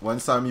button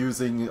once I'm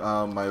using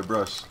my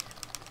brush.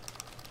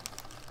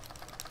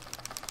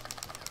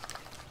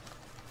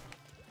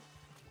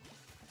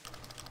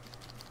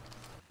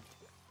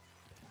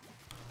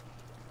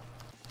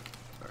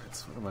 Alright,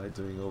 so what am I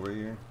doing over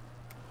here?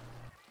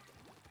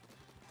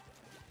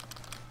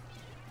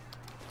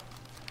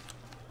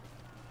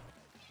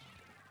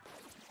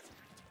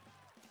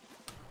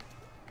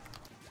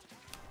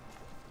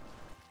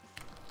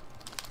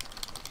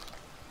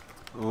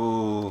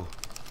 Oh,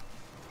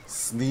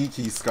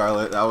 sneaky,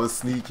 Scarlet. That was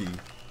sneaky.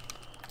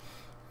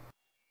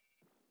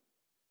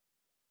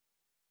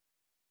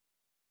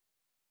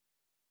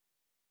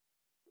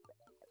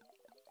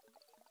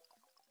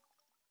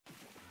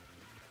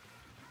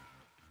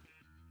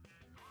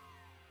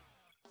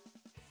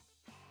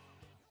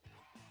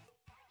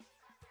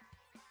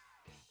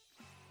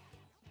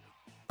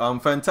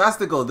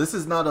 Fantastical. This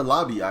is not a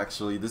lobby,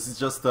 actually. This is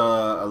just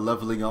a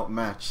leveling up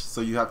match.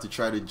 So you have to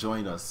try to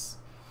join us.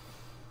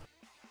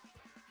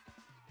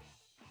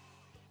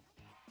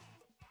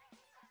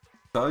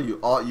 Tell you,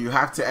 you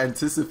have to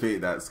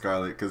anticipate that,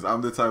 Scarlet, because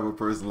I'm the type of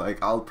person,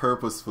 like, I'll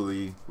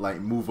purposefully, like,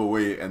 move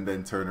away and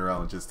then turn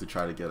around just to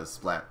try to get a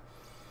splat.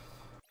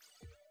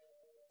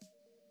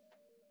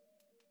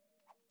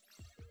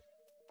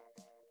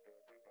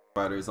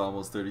 Spider's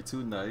almost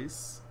 32,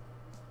 nice.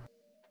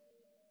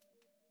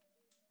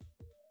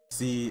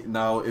 See,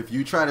 now, if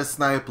you try to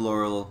snipe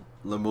Laurel,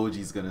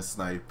 Lemoji's gonna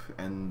snipe,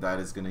 and that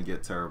is gonna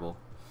get terrible.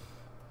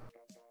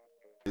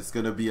 It's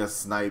gonna be a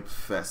snipe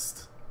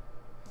fest.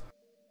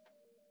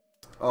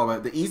 Oh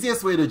man, the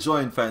easiest way to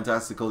join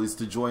Fantastical is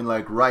to join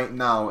like right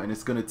now, and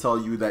it's gonna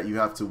tell you that you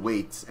have to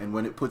wait, and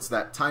when it puts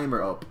that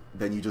timer up,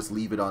 then you just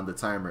leave it on the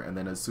timer, and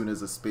then as soon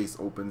as a space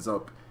opens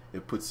up,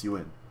 it puts you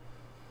in.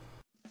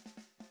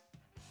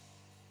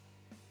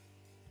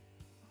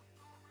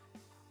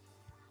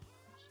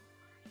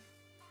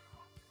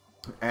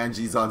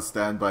 Angie's on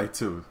standby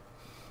too.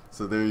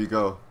 So there you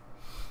go.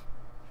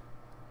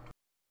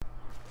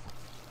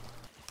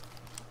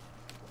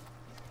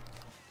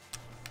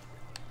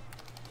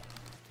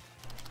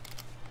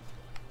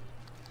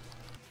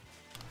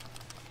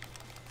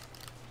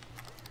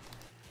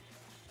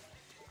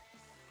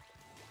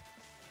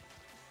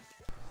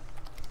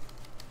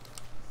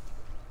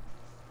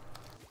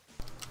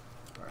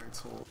 Alright,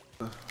 hold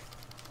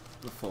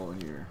the phone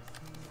here.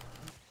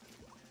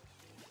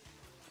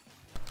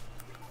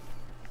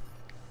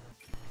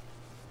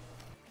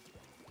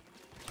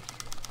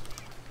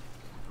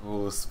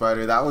 Oh,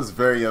 Spider, that was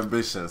very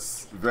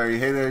ambitious. Very,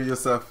 hey there,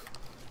 Yusuf.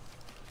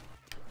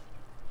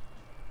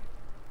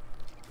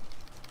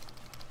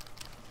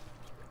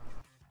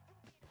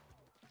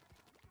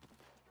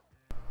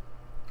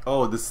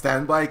 Oh, the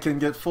standby can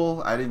get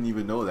full? I didn't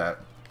even know that.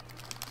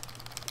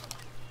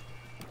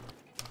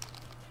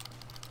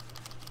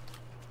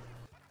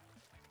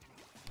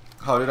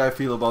 How did I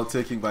feel about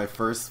taking my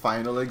first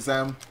final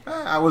exam?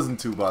 I wasn't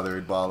too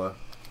bothered, Bala.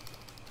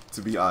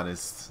 To be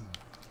honest.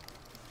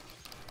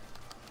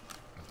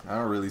 I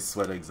don't really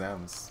sweat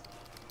exams.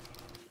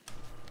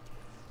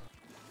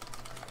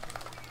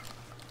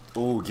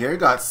 Oh, Gare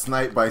got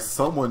sniped by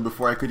someone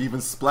before I could even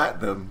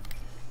splat them.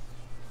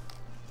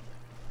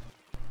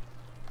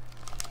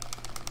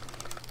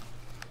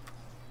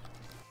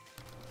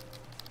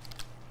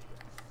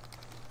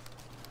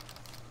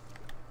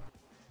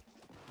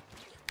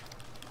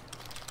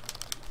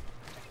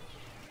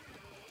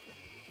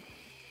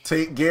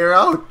 Take Gare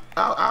out!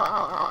 Ow, ow,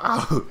 ow,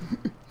 ow, ow!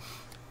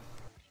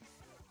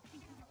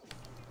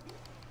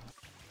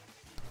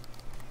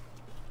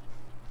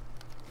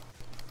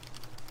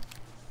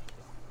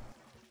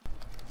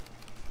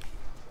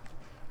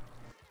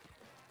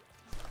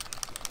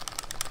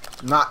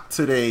 Not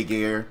today,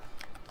 Gare.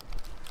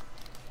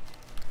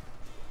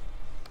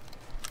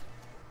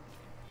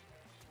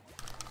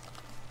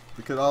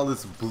 Look at all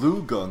this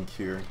blue gunk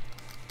here.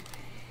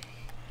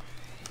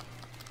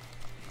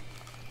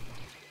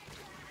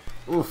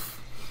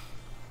 Oof.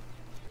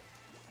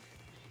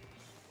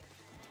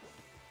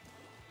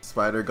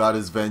 Spider got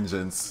his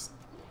vengeance.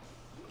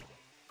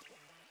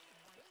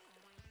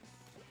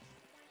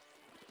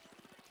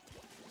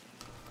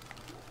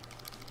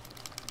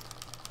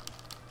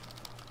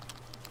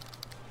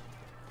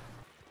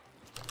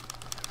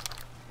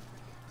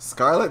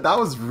 Scarlet, that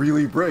was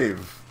really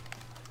brave.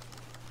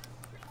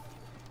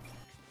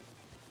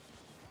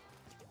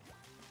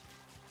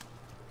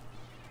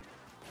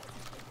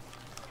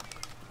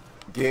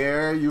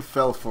 Gare, you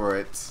fell for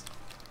it.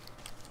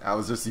 I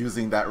was just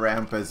using that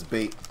ramp as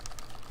bait.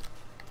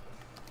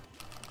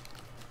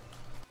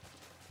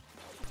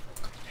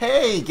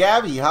 Hey,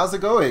 Gabby, how's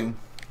it going?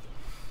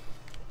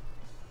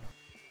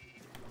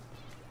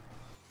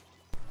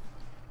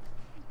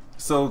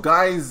 So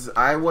guys,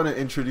 I want to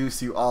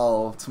introduce you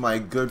all to my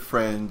good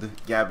friend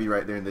Gabby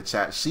right there in the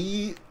chat.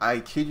 She, I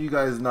kid you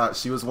guys not,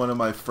 she was one of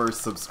my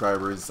first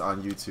subscribers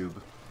on YouTube.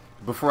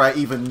 Before I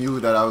even knew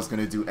that I was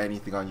going to do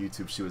anything on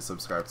YouTube, she would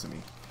subscribe to me.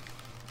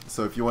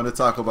 So if you want to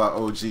talk about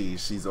OG,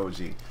 she's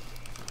OG.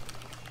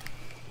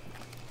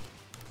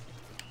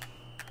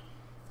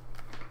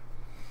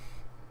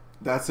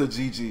 That's a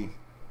GG.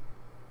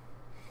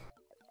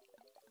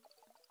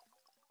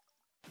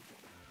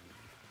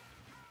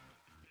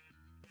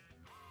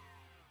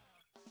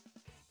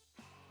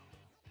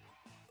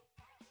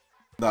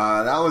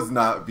 Nah, that was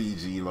not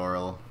BG,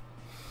 Laurel.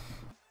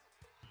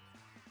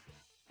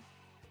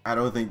 I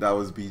don't think that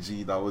was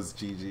BG, that was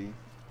GG.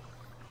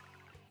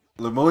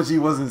 Limoji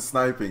wasn't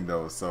sniping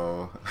though,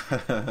 so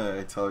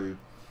I tell you.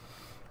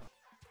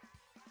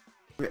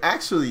 Wait,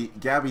 actually,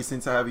 Gabby,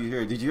 since I have you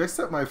here, did you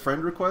accept my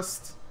friend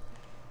request?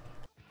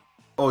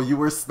 Oh, you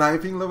were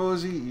sniping,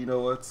 Limoji? You know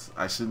what?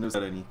 I shouldn't have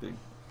said anything.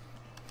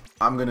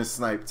 I'm gonna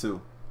snipe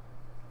too.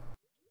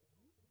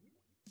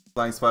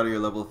 Flying Spider, you're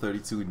level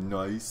 32.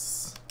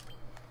 Nice.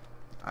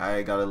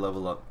 I gotta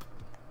level up.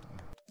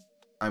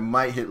 I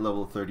might hit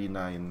level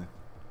 39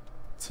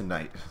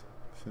 tonight.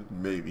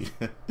 Maybe.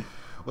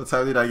 What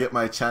time did I get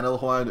my channel,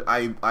 Juan?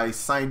 I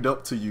signed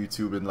up to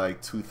YouTube in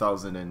like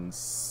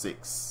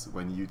 2006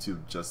 when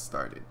YouTube just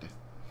started.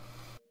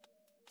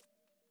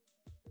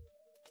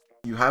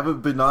 You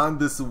haven't been on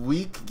this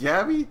week,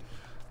 Gabby?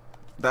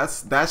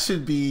 That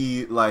should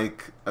be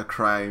like a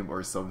crime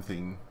or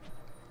something.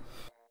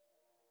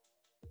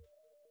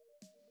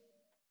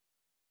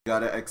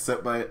 Gotta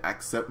accept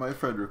my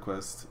friend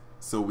request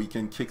so we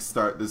can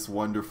kickstart this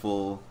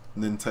wonderful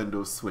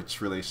Nintendo Switch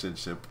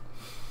relationship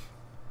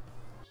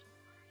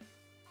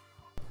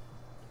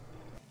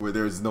where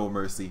there's no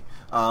mercy.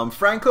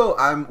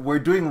 Franco, we're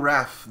doing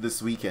RAF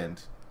this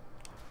weekend.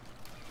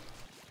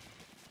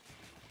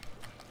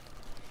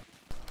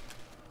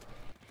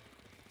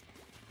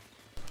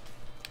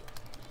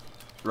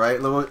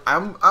 Right,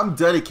 I'm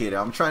dedicated.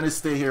 I'm trying to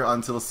stay here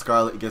until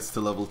Scarlet gets to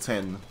level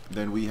 10.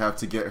 Then we have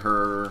to get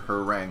her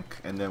rank,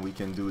 and then we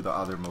can do the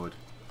other mode.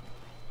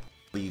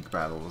 League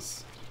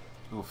battles.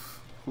 Oof.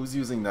 Who's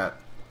using that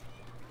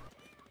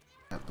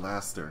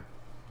blaster?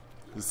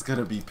 This is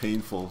gonna be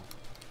painful.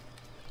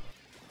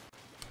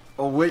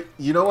 Oh wait,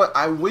 you know what?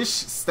 I wish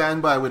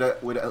standby would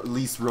at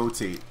least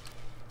rotate.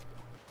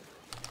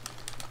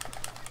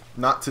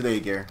 Not today,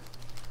 Gare.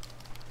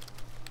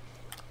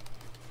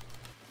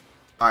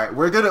 Alright,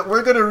 we're gonna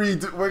redo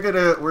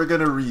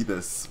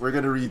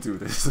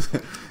this.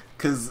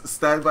 Cause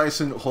standby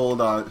shouldn't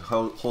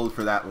hold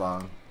for that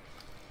long.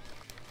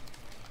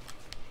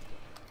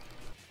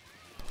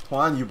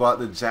 Juan, you bought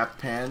the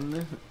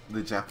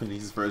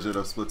Japanese version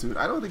of Splatoon.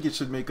 I don't think it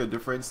should make a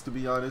difference, to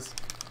be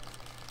honest.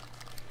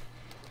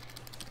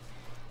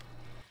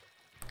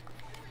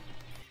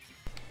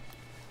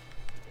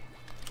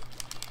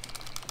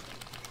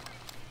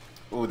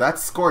 Oh,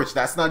 that's Scorch.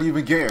 That's not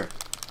even Gare.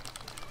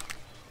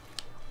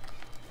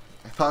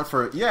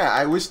 Yeah,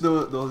 I wish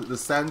the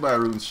standby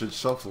rooms should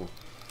shuffle.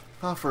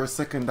 I thought for a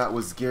second that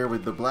was Gare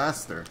with the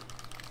blaster.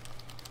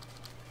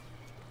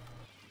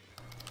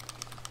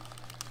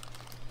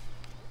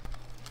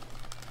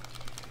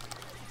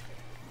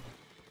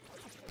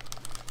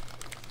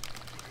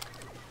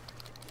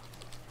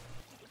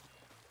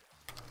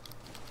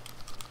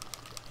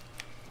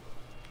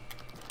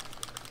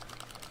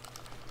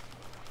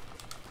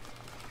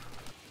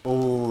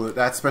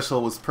 That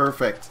special was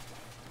perfect.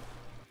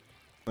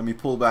 Let me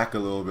pull back a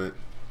little bit.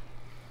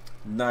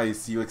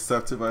 Nice, you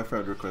accepted my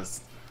friend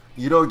request.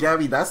 You know,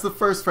 Gabby, that's the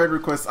first friend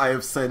request I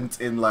have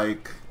sent in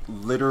like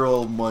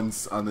literal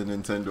months on the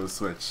Nintendo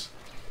Switch.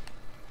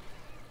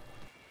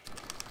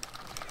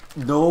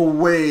 No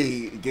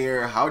way,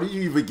 Gare. How do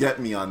you even get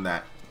me on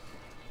that?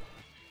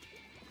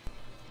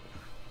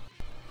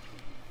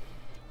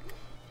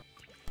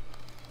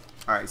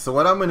 Alright, so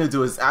what I'm going to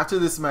do is after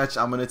this match,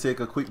 I'm going to take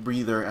a quick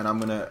breather and I'm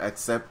going to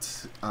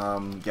accept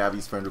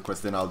Gabby's friend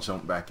request, then I'll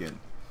jump back in.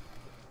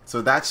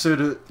 So that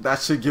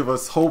should give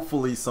us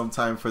hopefully some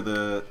time for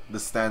the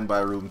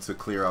standby room to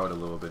clear out a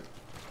little bit.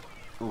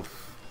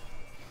 Oof.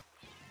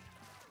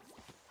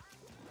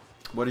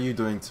 What are you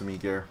doing to me,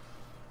 Gare?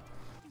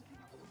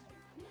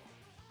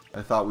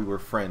 I thought we were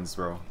friends,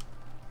 bro.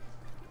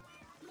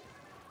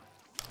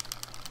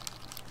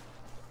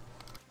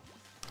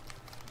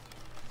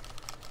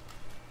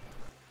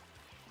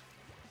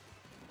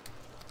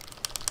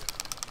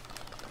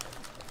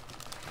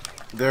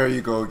 There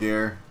you go,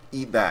 Gare.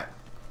 Eat that.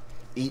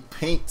 Eat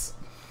paint.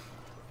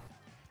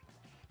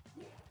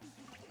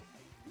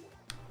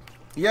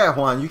 Yeah,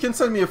 Juan, you can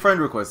send me a friend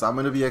request. I'm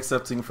gonna be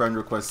accepting friend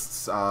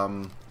requests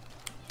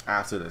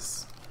after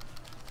this.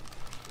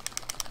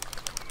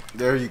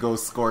 There you go,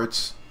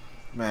 Scorch.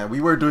 Man, we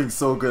were doing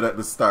so good at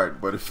the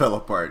start, but it fell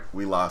apart.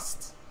 We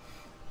lost.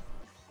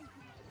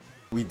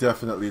 We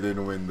definitely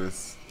didn't win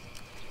this.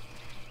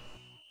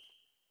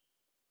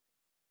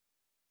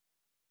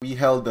 We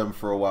held them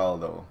for a while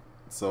though.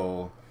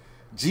 So,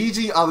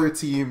 GG other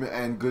team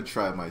and good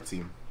try my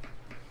team.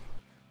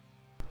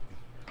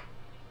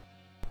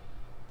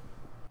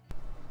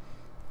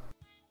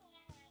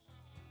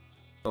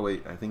 Oh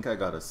wait, I think I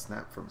got a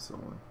snap from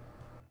someone.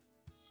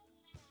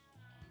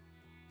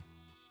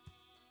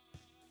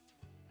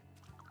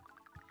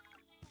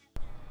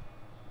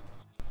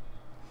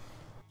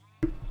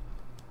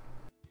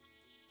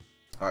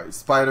 Alright,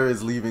 Spider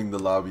is leaving the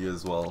lobby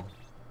as well.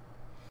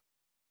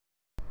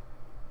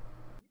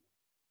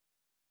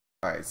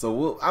 Alright,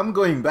 so I'm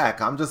going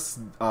back. I'm just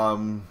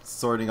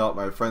sorting out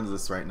my friends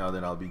list right now,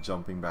 then I'll be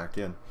jumping back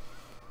in.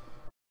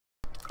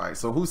 Alright,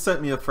 so who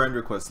sent me a friend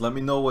request? Let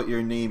me know what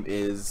your name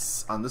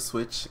is on the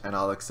Switch and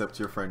I'll accept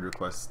your friend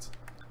request.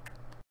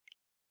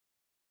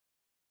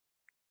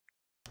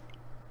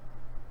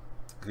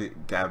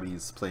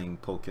 Gabby's playing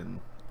Pokken,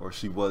 or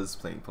she was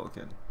playing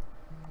Pokken.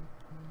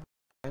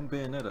 And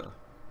Bayonetta.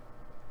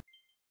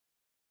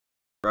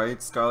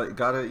 Right, Scarlet,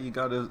 you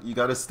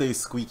gotta stay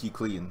squeaky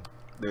clean.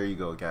 There you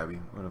go, Gabby.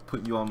 I'm gonna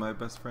put you on my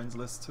best friends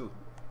list too.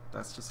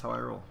 That's just how I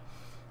roll.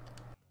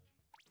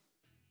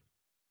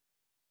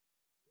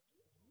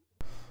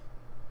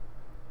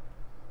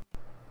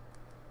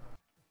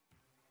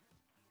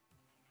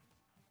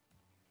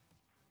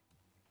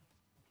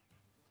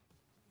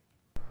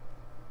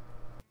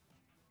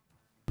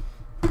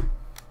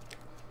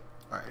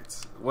 Alright,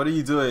 what are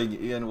you doing,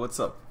 Ian? What's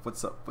up?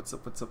 What's up? What's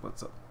up? What's up?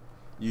 What's up?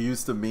 You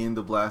used to main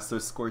the Blaster,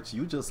 Scorch.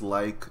 You just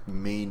like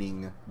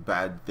maining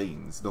bad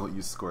things, don't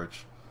you,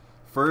 Scorch?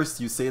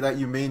 First, you say that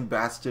you main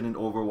Bastion in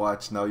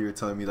Overwatch, now you're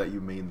telling me that you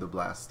main the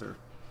Blaster.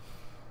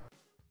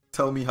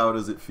 Tell me, how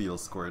does it feel,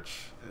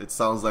 Scorch? It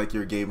sounds like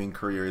your gaming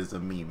career is a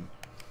meme.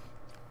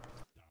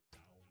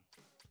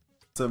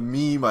 It's a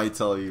meme, I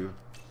tell you.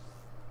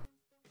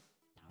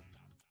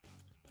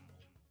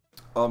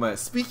 Oh man,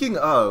 speaking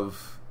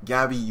of,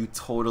 Gabby, you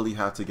totally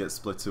have to get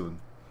Splatoon.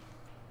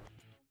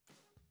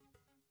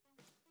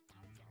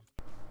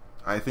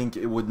 I think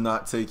it would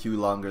not take you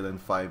longer than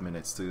 5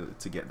 minutes to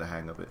get the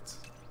hang of it.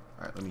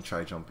 Alright, let me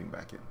try jumping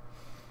back in.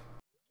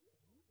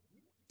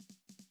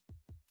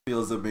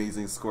 Feels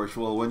amazing, Scorch.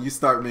 Well, when you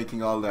start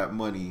making all that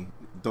money,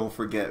 don't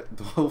forget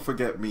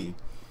me.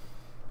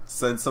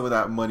 Send some of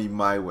that money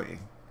my way.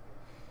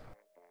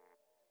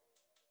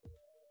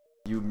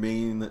 You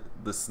main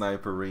the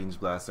Sniper, Range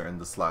Blaster,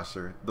 and the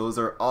Slasher. Those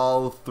are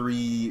all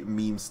 3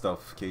 meme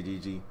stuff,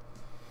 KGG.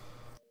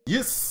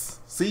 Yes!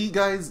 See,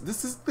 guys,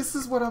 this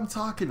is what I'm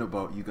talking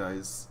about, you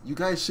guys. You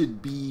guys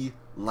should be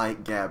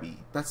like Gabby.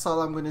 That's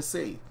all I'm gonna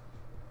say.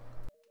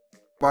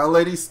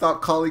 Marlady,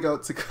 stop calling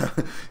out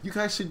to... You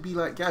guys should be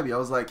like Gabby. I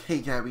was like, hey,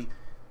 Gabby,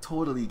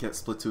 totally get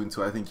Splatoon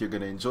 2. I think you're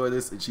gonna enjoy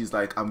this. And she's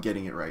like, I'm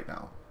getting it right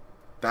now.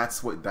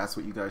 That's what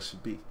you guys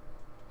should be.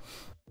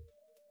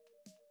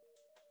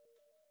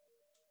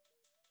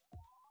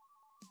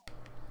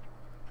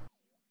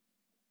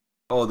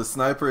 Oh, the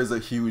Sniper is a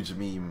huge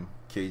meme,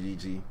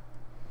 KGG.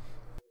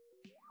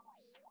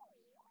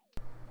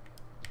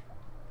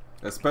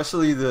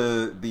 Especially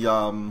the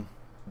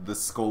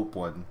scope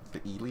one.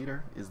 The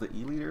E-liter? Is the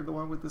E-liter the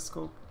one with the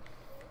scope?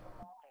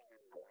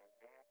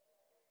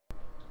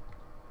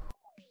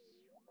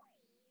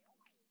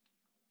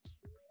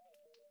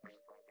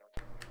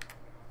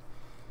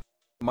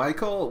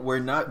 Michael, we're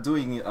not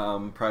doing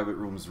private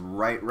rooms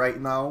right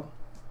now.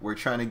 We're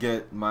trying to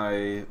get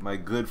my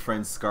good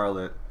friend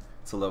Scarlet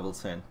to level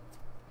 10.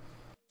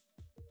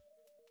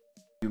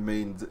 You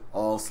mained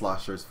all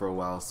slashers for a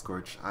while,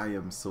 Scorch. I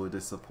am so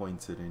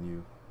disappointed in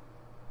you.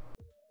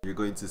 You're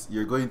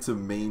going to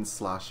main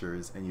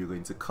slashers, and you're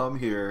going to come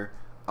here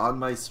on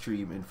my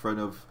stream in front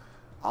of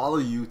all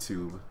of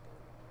YouTube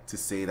to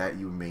say that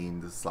you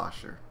main the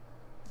slasher.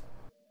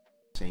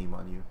 Shame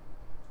on you.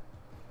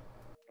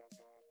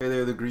 Hey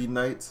there, the Green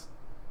Knight.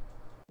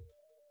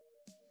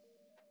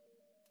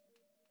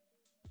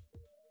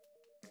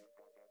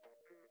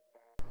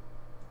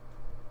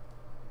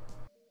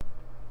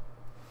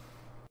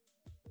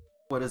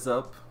 What is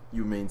up,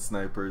 you main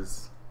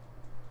snipers?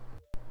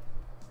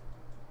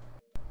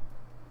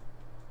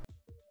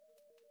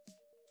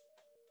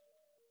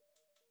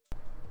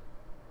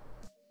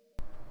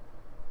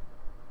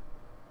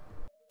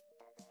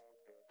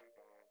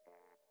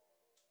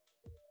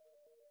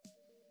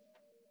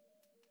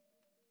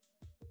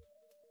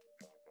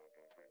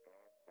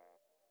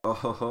 Oh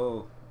ho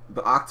ho.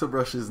 The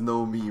Octobrush is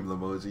no meme,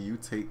 Lamoji. You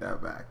take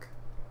that back.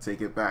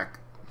 Take it back.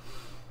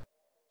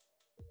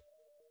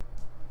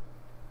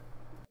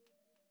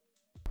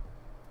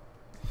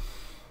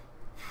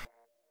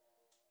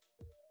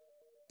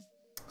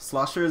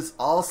 Slashers,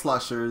 all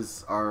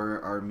slashers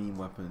are meme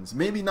weapons.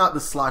 Maybe not the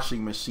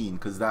slashing machine,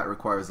 because that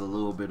requires a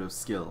little bit of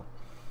skill.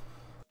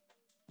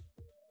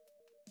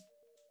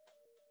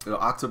 The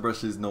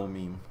Octobrush is no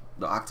meme.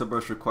 The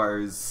Octobrush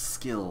requires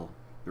skill.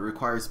 It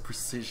requires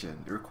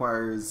precision. It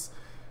requires,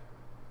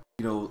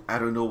 you know, I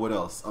don't know what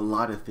else. A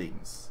lot of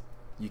things.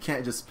 You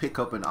can't just pick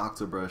up an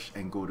Octobrush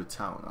and go to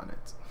town on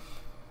it.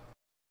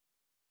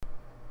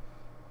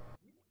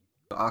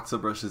 The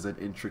Octobrush is an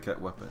intricate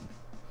weapon.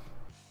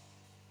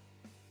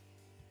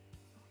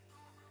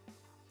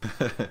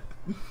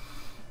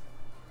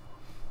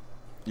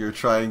 You're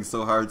trying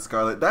so hard,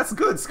 Scarlet. That's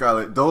good,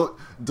 Scarlet. Don't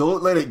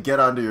let it get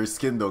under your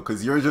skin though,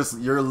 because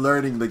you're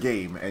learning the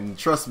game, and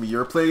trust me,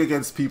 you're playing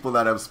against people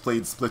that have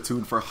played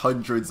Splatoon for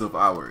hundreds of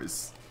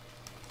hours.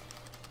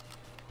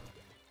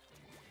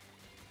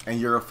 And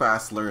you're a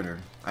fast learner.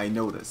 I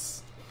know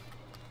this.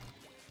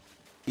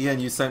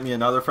 Ian, you sent me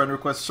another friend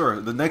request? Sure.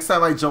 The next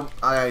time I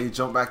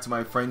jump back to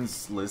my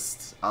friends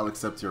list, I'll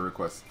accept your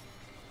request.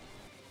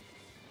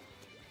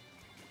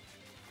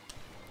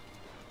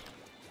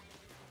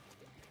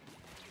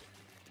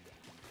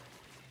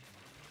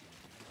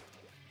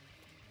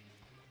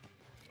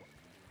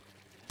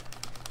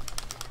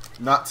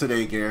 Not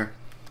today, Gare.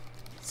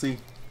 See?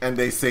 And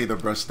they say the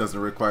brush doesn't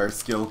require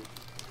skill.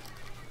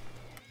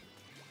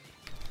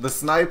 The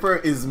sniper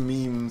is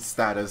meme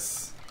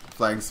status,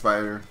 Flying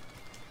Spider.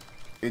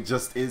 It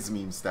just is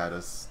meme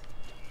status.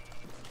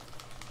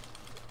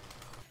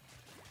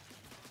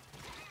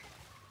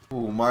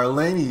 Ooh,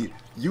 Marlene,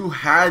 you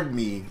had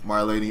me,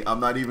 Marlene. I'm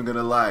not even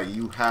gonna lie,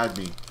 you had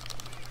me.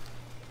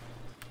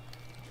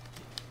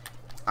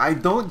 I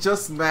don't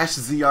just mash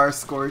ZR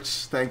Scorch,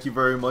 thank you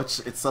very much.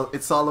 It's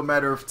all a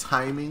matter of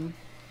timing.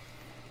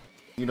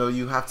 You know,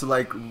 you have to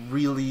like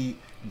really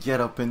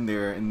get up in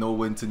there and know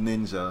when to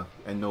ninja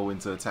and know when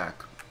to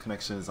attack.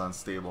 Connection is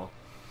unstable.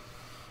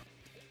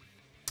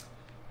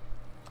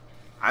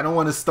 I don't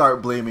want to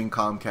start blaming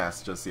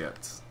Comcast just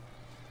yet.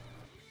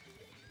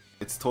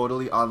 It's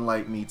totally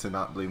unlike me to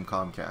not blame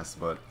Comcast,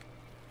 but...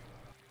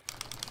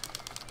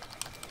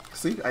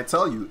 See, I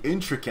tell you,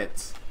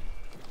 intricate.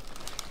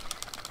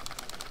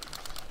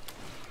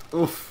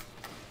 Oof.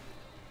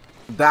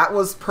 That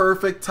was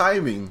perfect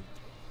timing.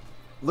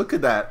 Look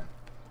at that.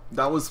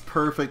 That was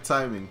perfect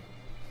timing.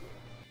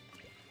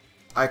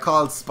 I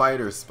called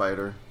Spider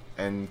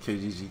and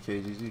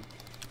KGG.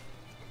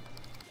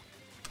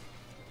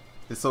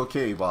 It's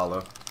okay,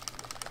 Bala.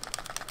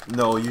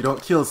 No, you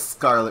don't kill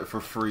Scarlet for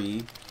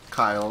free,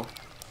 Kyle.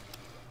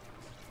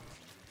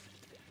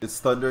 It's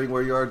thundering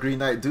where you are, Green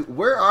Knight.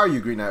 Where are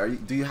you, Green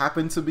Knight? Do you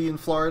happen to be in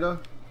Florida?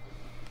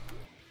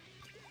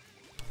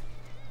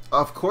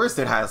 Of course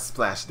it has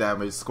splash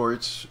damage,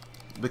 Scorch,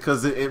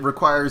 because it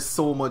requires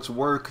so much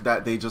work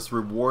that they just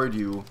reward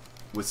you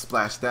with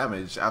splash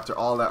damage after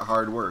all that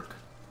hard work.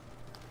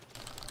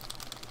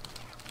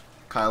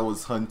 Kyle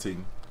was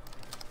hunting.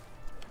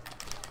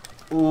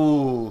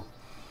 Ooh.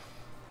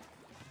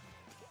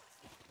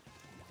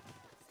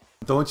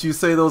 Don't you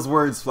say those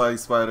words, Flying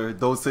Spider.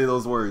 Don't say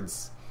those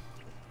words.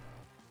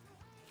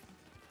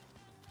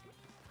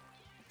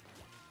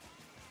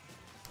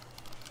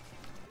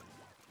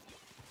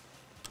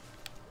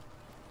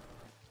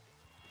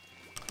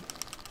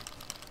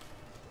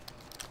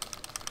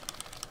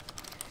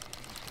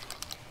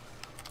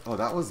 Oh,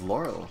 that was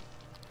Laurel.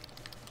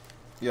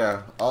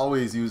 Yeah,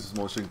 always use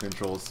motion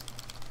controls.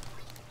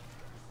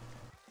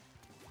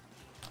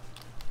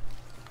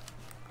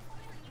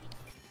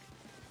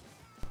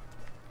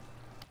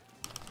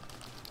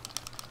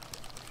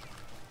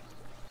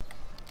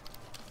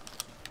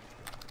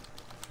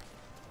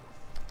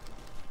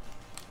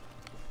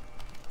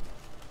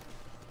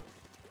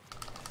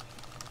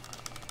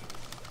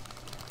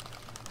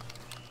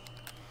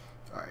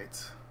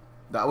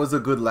 That was a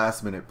good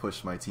last minute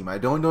push, my team. I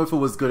don't know if it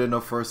was good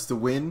enough for us to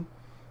win,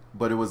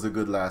 but it was a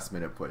good last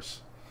minute push.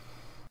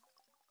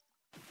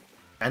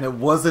 And it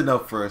was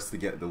enough for us to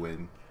get the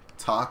win.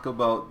 Talk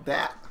about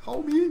that,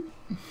 homie.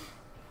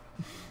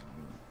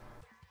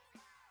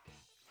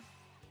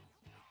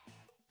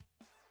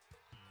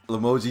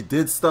 Emoji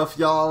did stuff,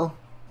 y'all.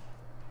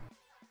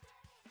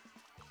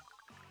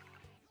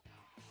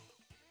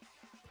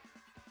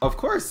 Of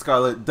course,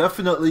 Scarlet.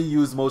 Definitely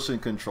use motion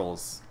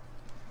controls.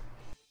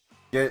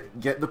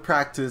 Get the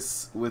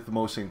practice with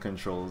motion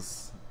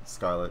controls,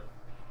 Scarlet.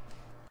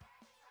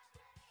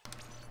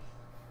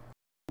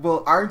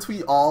 Well, aren't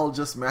we all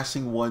just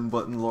mashing one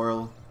button,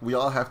 Laurel? We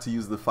all have to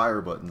use the fire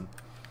button.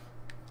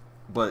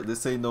 But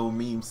this ain't no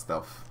meme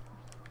stuff.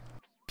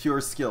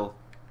 Pure skill.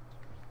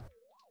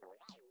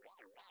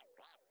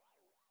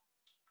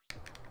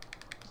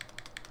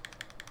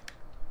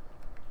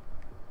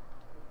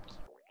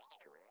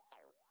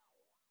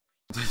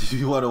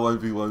 You want a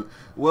 1v1?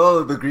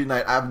 Well, the Green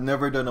Knight, I've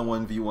never done a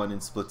 1v1 in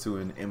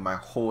Splatoon in my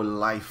whole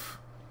life.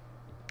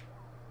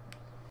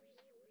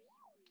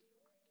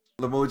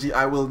 Lemoji,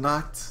 I will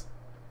not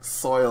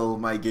soil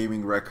my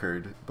gaming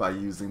record by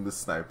using the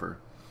sniper.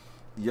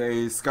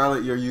 Yay,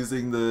 Scarlet, you're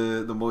using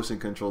the motion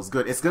controls.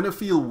 Good. It's gonna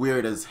feel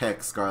weird as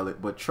heck,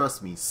 Scarlet, but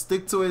trust me,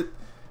 stick to it,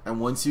 and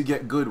once you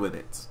get good with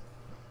it,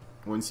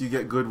 once you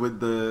get good with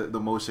the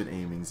motion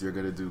aimings, you're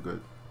gonna do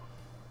good.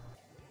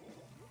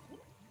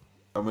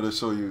 I'm gonna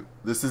show you.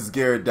 This is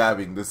Garrett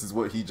dabbing. This is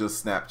what he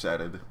just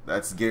Snapchatted.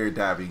 That's Garrett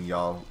dabbing,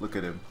 y'all. Look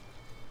at him.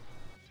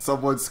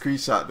 Someone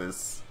screenshot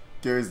this.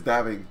 Garrett's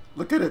dabbing.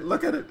 Look at it.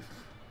 Look at it.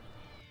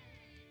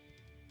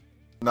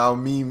 Now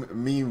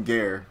meme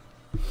Gare.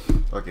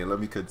 Okay, let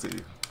me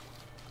continue.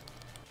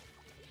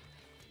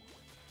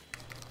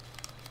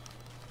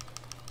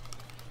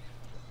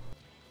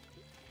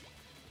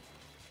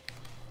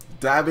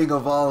 Dabbing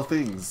of all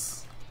things.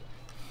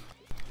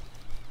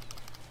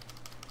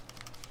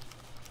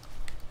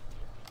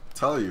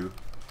 Tell you.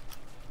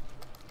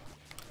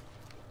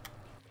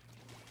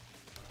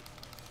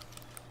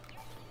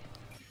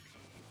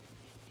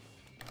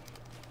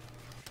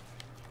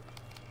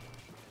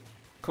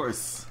 Of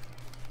course.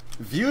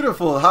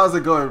 Beautiful. How's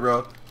it going,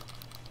 bro?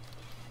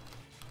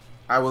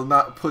 I will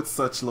not put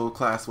such low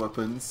class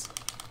weapons.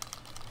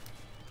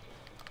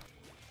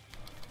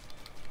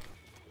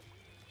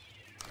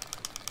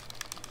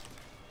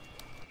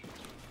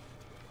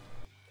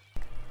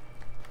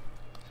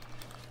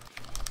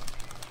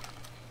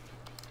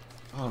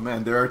 Oh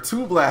man, there are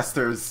 2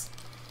 blasters.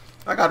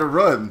 I gotta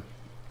run.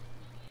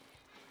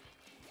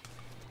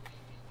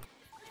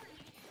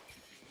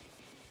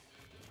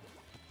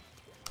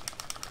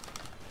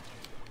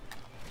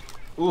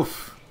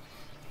 Oof.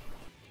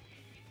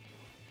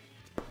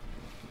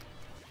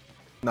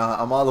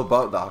 Nah, I'm all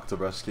about the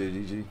Octobrush,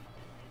 KGG.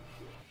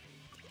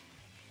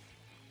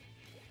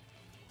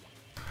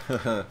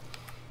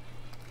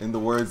 In the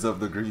words of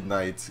the Green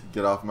Knight,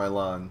 get off my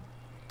lawn.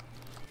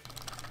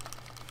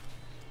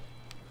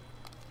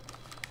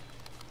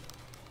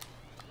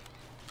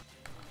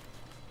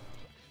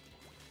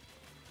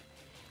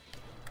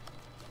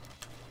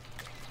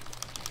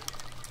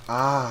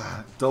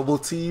 Ah, double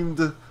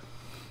teamed.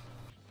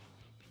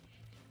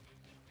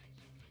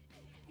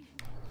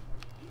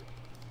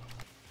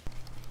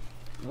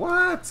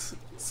 What?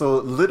 So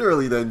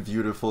literally then,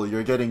 beautiful,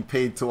 you're getting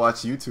paid to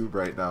watch YouTube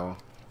right now.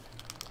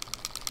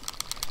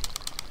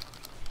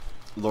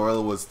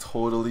 Laurel was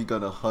totally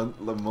gonna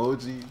hunt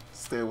Lemoji.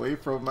 Stay away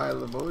from my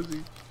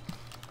Lemoji.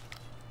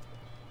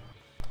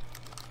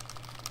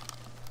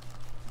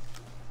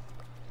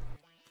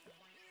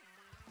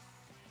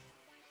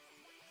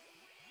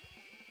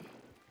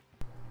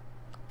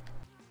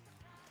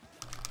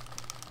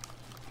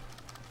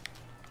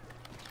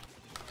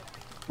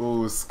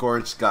 Ooh,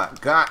 Scorch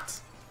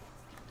got.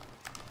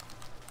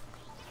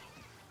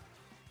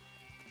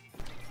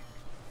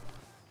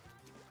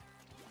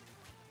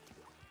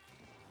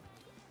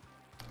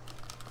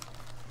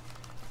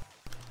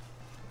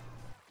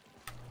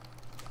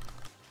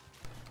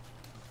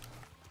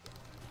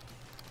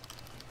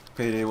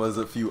 Payday was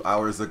a few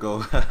hours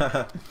ago.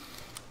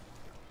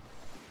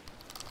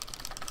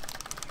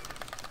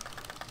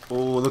 Oh,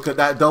 look at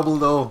that double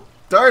though.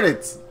 Darn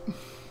it!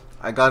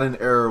 I got an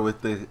error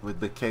with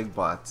the keg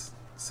bot. It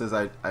says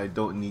I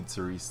don't need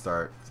to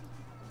restart.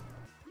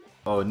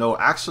 Oh no,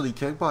 actually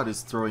Kegbot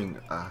is throwing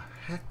a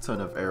heck ton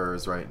of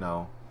errors right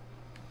now.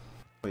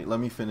 Wait,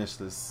 let me finish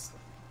this.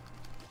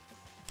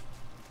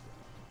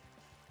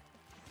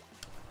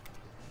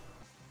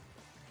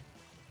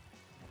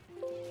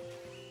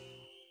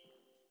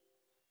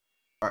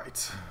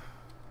 Alright.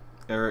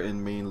 Error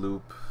in main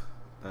loop.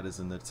 That is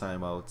in the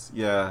timeout.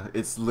 Yeah,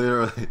 it's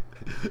literally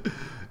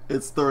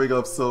it's throwing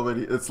up so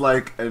many. It's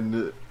like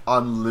an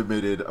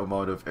unlimited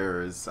amount of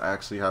errors. I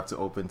actually have to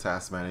open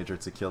Task Manager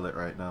to kill it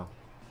right now.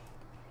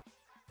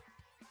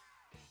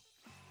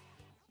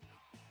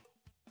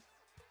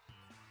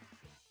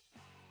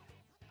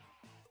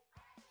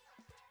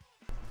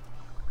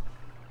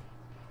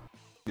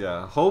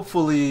 Yeah,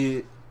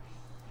 hopefully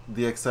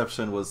the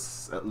exception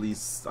was at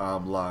least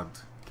logged,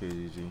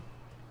 KGG.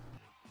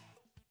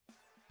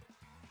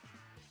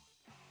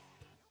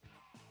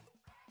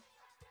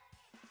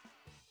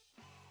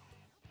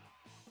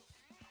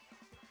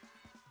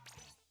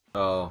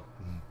 Oh.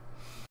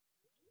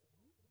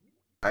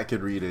 I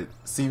can read it.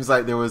 Seems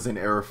like there was an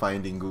error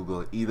finding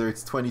Google. Either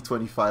it's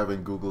 2025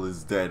 and Google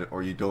is dead,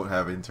 or you don't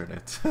have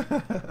internet.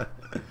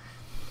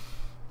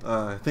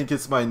 I think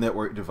it's my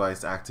network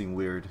device acting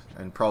weird,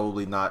 and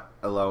probably not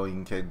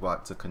allowing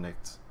Kegbot to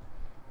connect.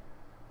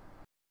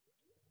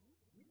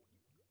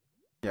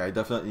 Yeah, I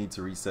definitely need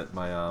to reset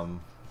my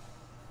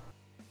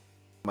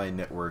my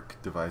network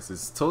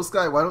devices. Toast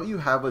Guy, why don't you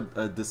have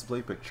a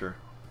display picture?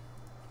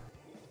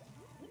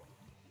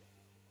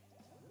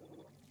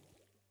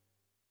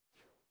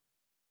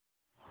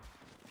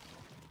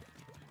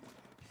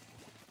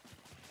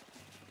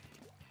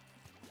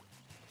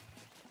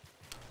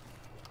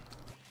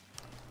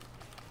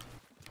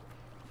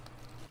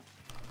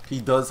 He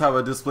does have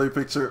a display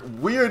picture.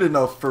 Weird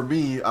enough for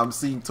me, I'm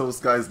seeing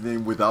Toast Guy's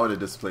name without a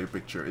display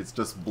picture. It's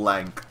just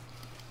blank.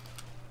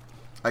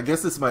 I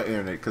guess it's my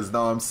internet, because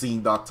now I'm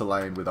seeing Dr.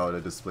 Lion without a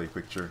display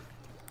picture.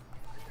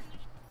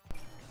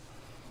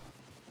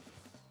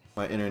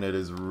 My internet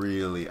is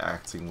really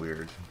acting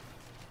weird.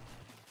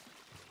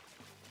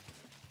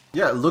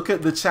 Yeah, look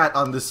at the chat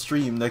on the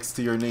stream next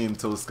to your name,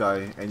 Toast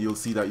Guy, and you'll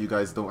see that you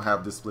guys don't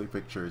have display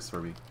pictures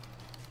for me.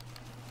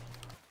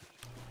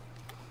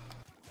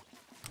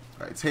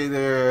 Alright, hey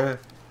there.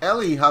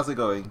 Ellie, how's it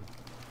going?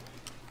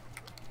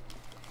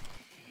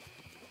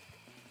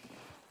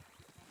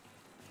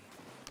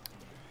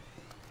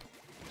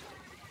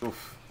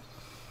 Oof.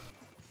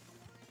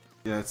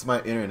 Yeah, it's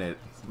my internet.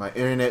 My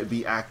internet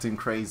be acting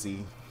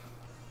crazy.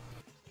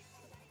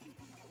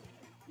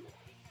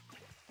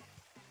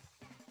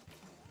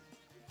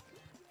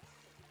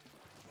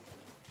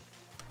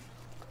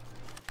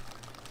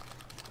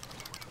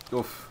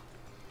 Oof.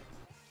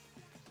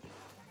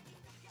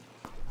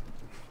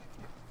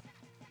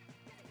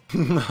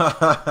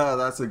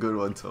 That's a good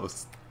one,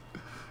 Toast.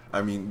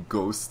 I mean,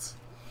 Ghost.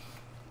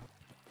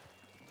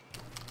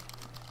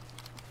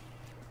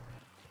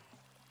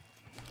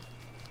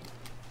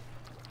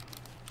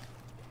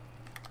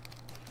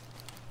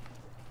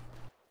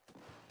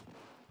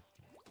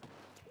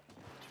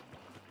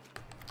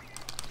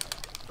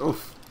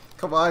 Oof.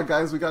 Come on,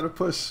 guys, we gotta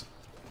push.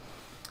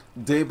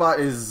 Daybot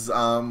is,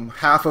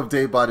 half of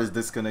Daybot is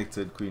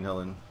disconnected, Queen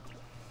Helen.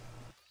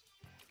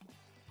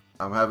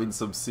 I'm having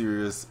some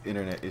serious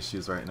internet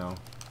issues right now.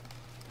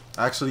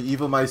 Actually,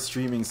 even my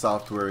streaming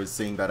software is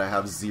saying that I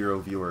have 0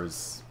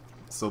 viewers.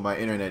 So my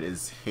internet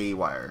is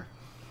haywire.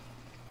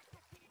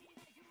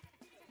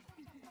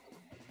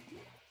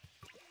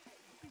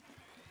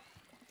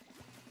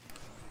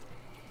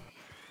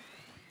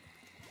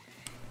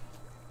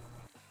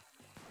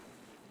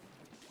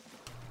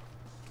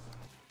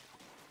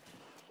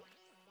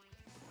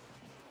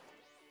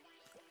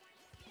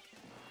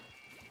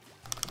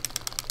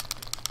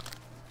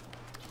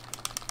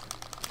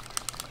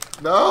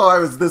 No, I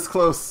was this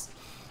close.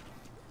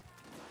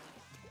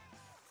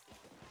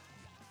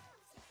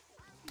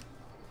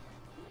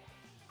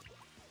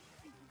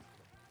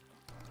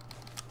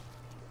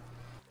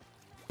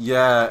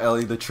 Yeah,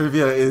 Ellie, the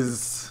trivia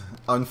is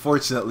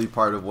unfortunately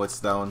part of what's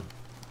down.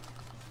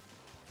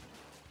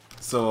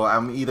 So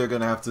I'm either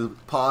gonna have to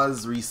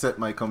pause, reset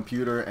my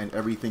computer, and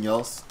everything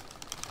else.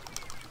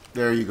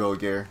 There you go,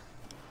 Gare.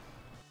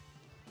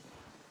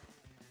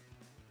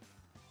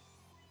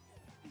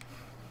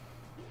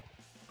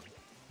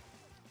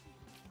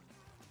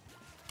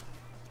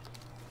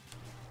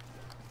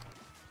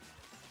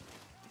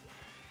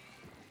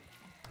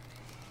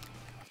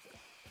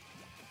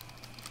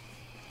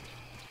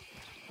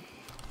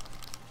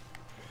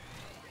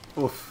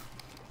 Oof.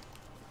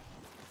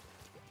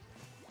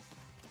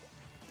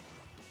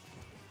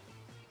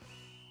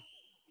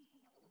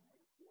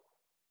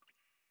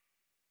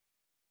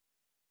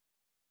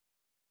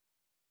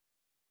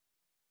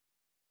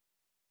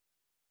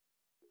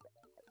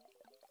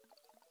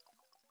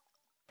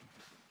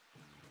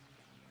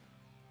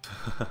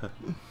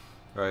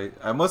 Right,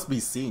 I must be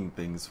seeing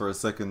things. For a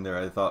second there,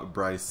 I thought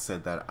Bryce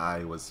said that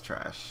I was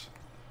trash.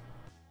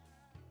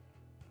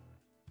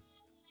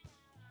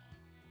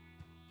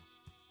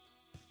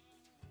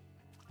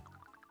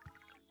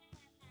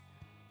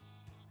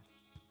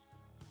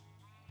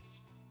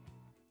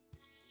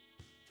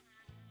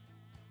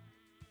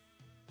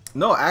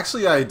 No,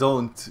 actually I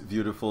don't,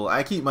 beautiful.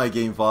 I keep my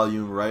game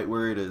volume right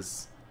where it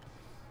is.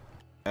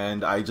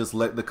 And I just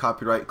let the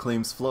copyright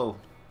claims flow.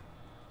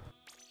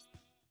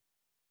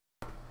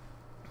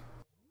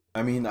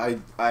 I mean,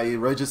 I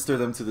register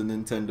them to the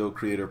Nintendo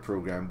Creator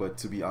Program, but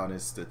to be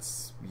honest,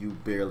 it's you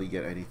barely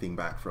get anything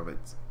back from it.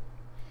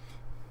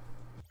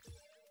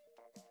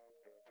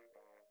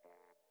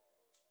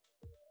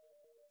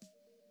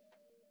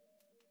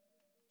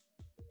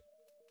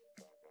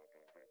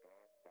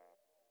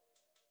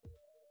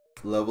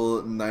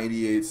 Level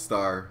 98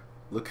 star.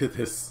 Look at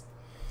this.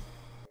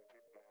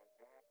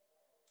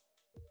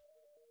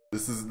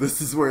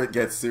 This is where it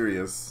gets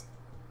serious.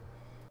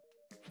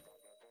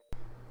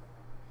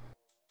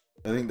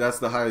 I think that's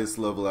the highest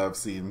level I've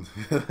seen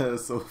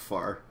so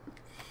far.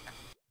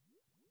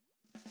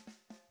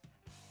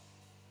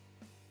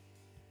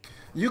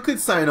 You could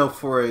sign up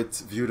for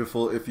it,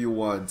 beautiful, if you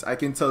want. I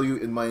can tell you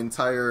in my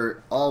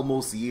entire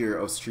almost year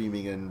of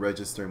streaming and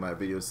registering my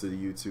videos to the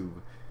YouTube,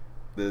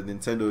 the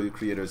Nintendo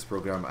Creators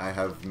Program, I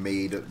have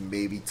made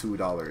maybe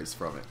 $2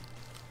 from it.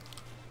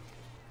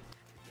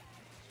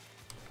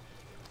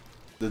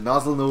 The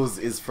nozzle nose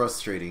is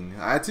frustrating.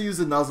 I had to use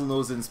the nozzle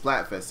nose in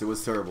Splatfest. It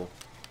was terrible.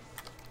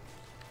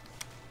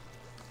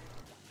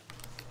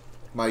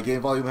 My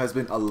game volume has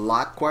been a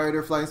lot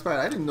quieter, Flying Spider.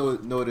 I didn't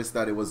notice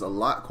that it was a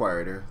lot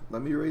quieter.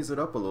 Let me raise it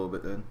up a little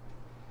bit then.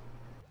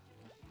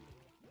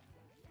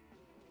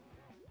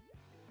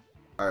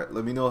 Alright,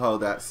 let me know how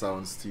that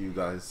sounds to you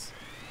guys.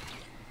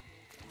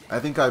 I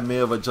think I may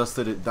have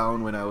adjusted it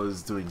down when I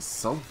was doing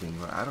something,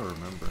 but I don't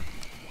remember.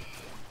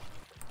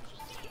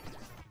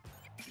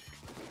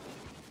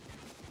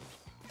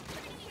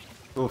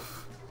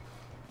 Oof.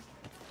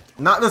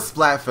 Not the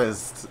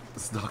Splatfest,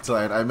 Dr.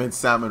 Lion. I meant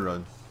Salmon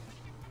Run.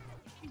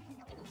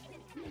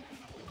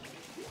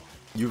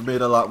 You've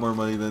made a lot more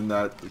money than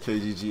that,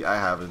 KGG. I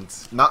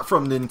haven't. Not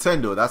from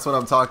Nintendo. That's what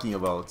I'm talking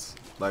about.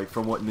 Like,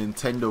 from what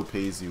Nintendo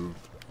pays you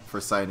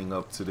for signing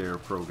up to their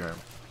program.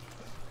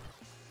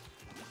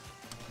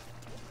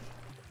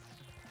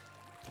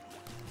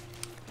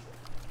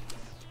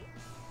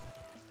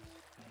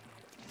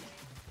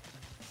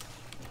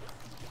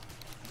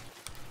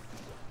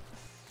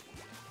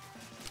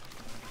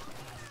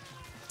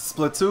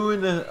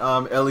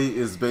 Splatoon, Ellie,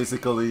 is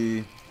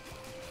basically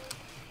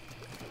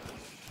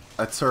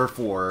a turf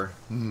war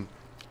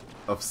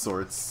of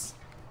sorts.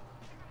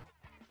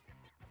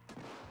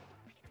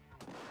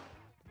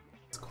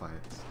 It's quiet.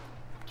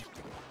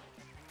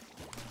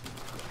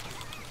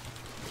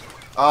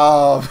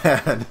 Oh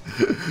man,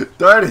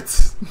 darn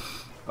it!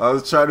 I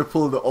was trying to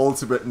pull the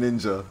ultimate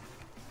ninja.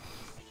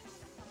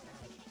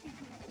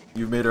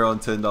 You've made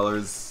around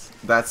 $10.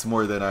 That's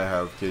more than I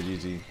have,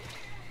 KGG.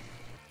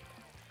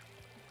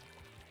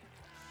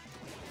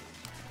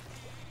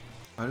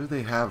 Why do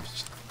they have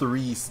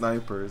 3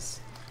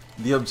 snipers?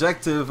 The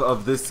objective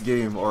of this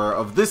game, or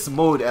of this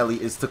mode, Ellie,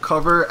 is to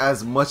cover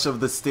as much of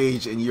the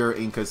stage in your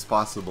ink as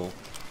possible.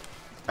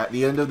 At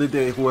the end of the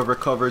day, whoever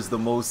covers the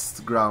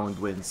most ground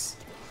wins.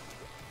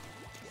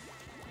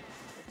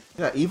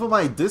 Yeah, even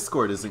my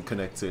Discord isn't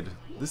connected.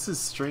 This is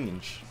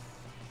strange.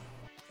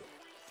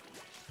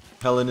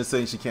 Helen is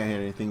saying she can't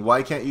hear anything.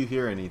 Why can't you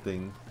hear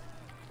anything?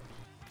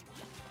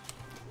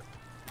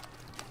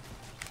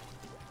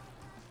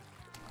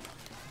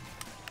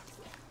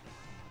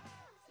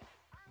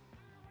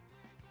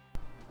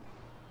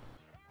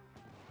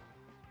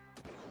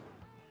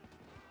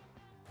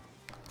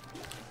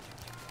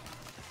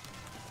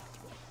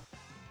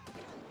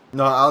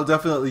 No, I'll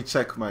definitely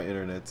check my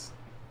internet.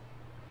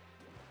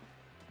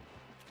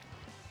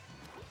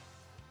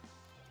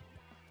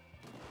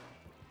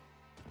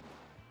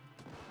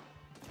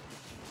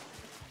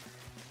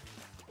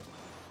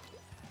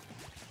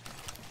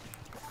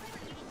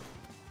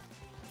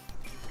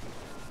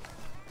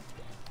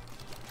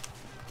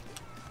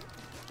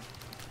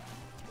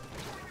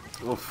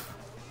 Oof.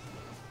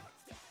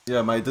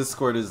 Yeah, my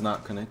Discord is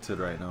not connected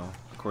right now,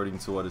 according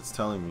to what it's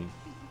telling me.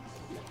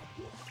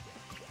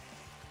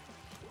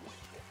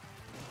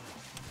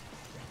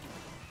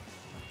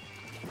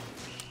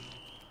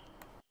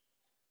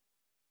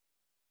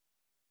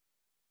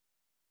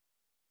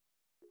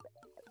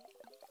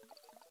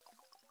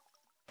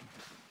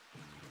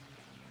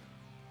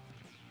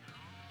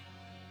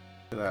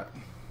 Look at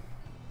that.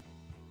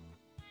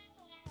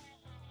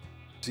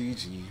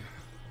 GG.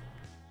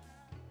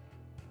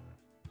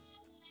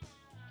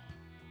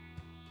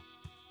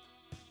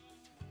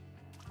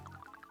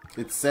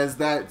 It says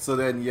that, so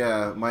then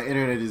yeah, my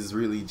internet is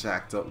really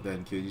jacked up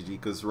then, KGG,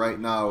 because right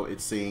now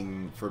it's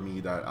saying for me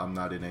that I'm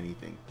not in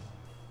anything.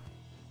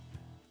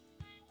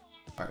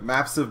 Alright,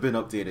 maps have been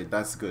updated,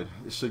 that's good.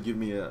 It should give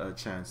me a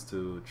chance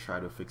to try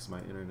to fix my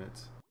internet.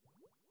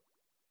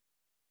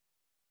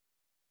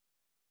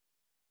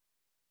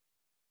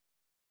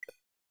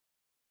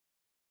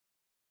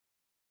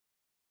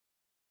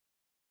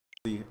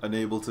 See,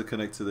 unable to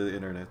connect to the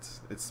internet.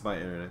 It's my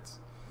internet.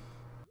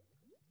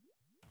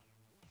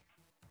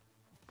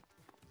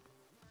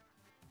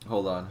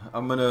 Hold on,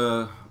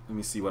 let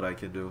me see what I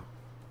can do.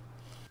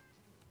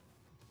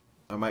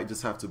 I might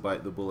just have to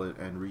bite the bullet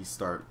and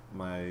restart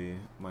my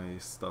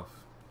stuff.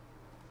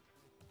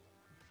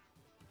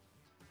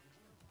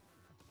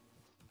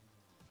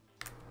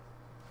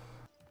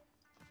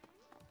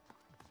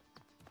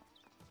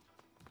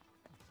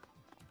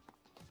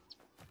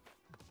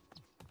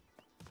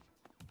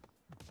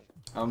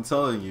 I'm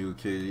telling you,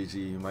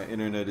 KDG, my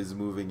internet is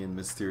moving in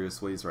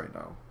mysterious ways right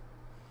now.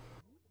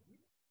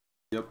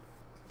 Yep.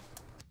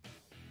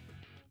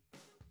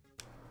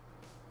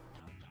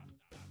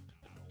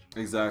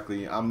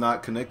 Exactly. I'm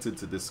not connected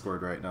to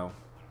Discord right now.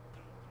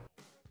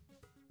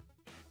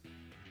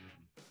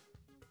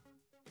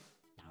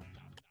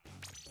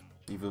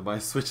 Even my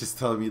Switch is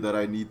telling me that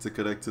I need to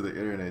connect to the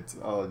internet.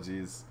 Oh,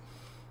 jeez.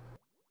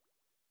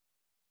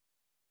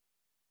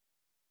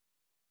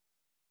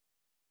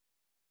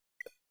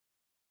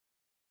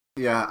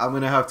 Yeah, I'm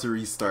gonna have to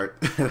restart.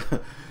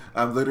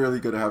 I'm literally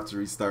gonna have to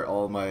restart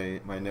all my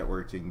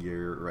networking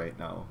gear right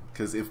now.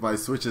 Because if my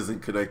Switch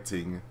isn't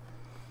connecting,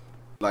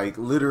 like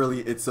literally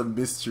it's a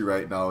mystery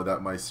right now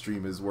that my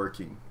stream is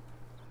working.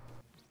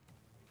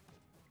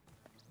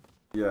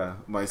 Yeah,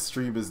 my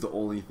stream is the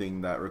only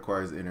thing that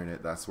requires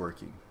internet that's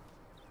working.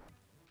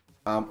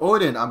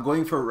 Odin, I'm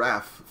going for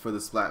RAF for the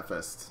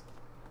Splatfest.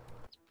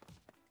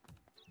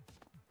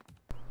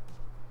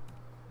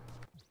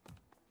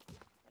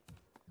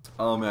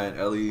 Oh man,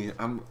 Ellie,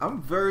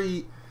 I'm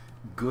very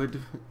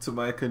good to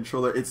my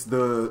controller. It's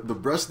the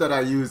brush that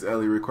I use,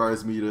 Ellie,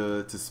 requires me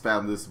to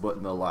spam this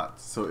button a lot.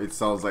 So it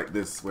sounds like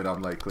this when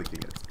I'm like clicking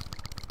it.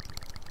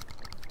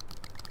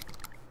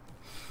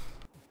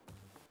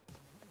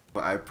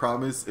 But I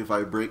promise if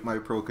I break my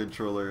Pro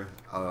controller,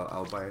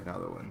 I'll buy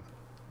another one.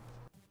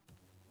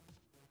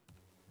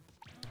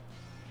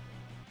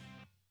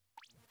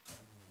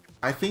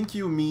 I think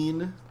you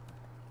mean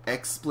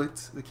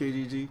XSplit, the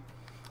KGG.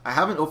 I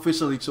haven't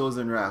officially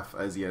chosen RAF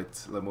as yet,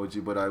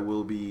 Lemoji, but I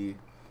will be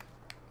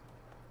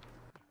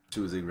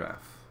choosing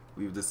RAF.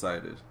 We've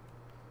decided.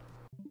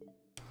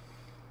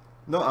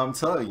 No, I'm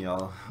telling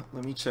y'all.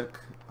 Let me check.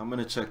 I'm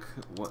gonna check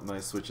what my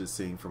Switch is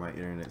saying for my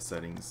internet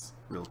settings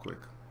real quick.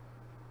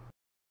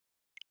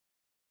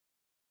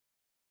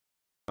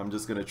 I'm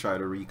just gonna try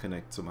to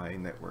reconnect to my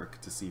network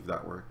to see if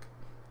that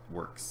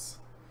works.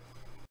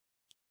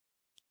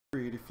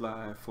 Free to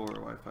fly for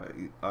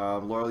Wi-Fi.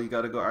 Laurel, you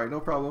gotta go. Alright,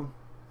 no problem.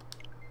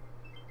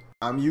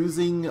 I'm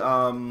using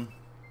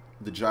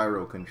the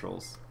gyro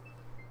controls.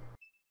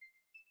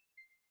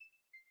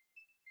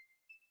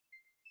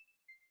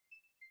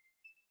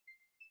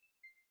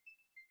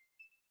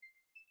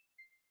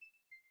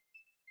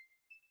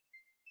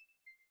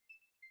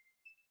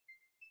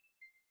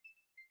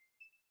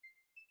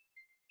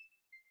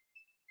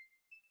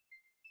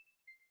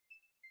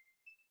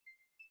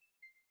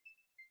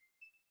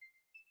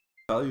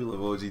 Tell you,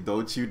 Lemoji,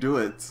 don't you do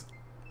it.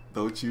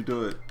 Don't you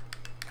do it.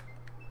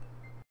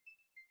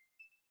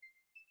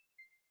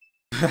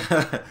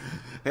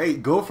 Hey,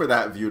 go for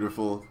that,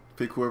 beautiful.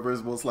 Pick whoever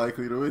is most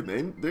likely to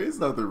win. There is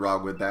nothing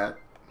wrong with that.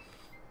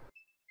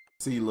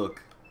 See,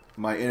 look.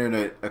 My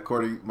internet,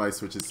 according to my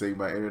Switch is saying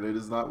my internet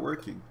is not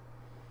working.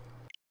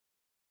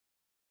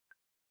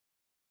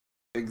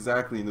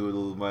 Exactly,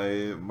 Noodle.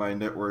 My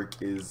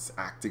network is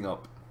acting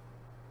up.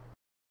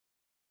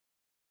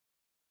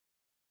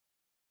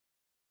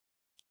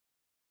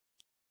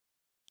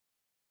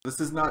 This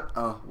is not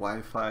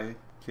Wi-Fi,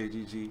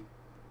 KGG.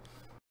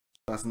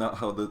 That's not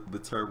how the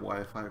term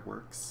Wi-Fi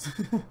works.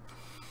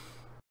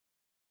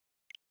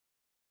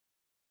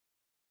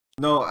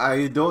 No,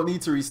 I don't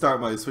need to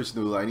restart my Switch,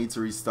 Noodle. I need to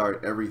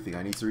restart everything.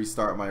 I need to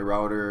restart my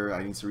router,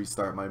 I need to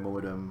restart my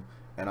modem,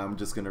 and I'm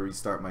just gonna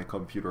restart my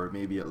computer, or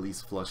maybe at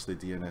least flush the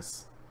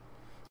DNS.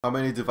 How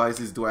many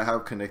devices do I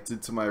have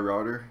connected to my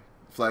router?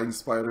 Flying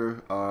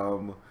Spider,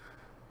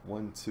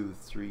 1, 2,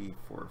 3,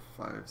 4,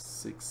 5,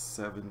 6,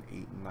 7,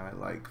 8, 9,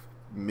 like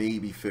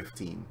maybe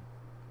 15.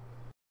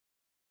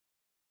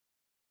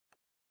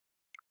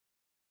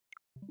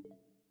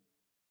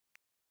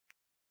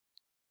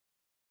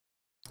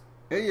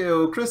 Hey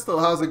yo, Crystal,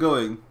 how's it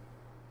going?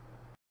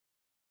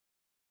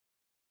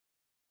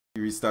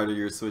 You restarted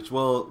your Switch.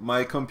 Well,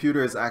 my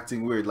computer is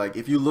acting weird. Like,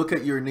 if you look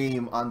at your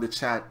name on the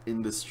chat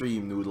in the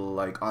stream, Noodle,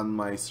 like on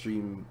my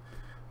stream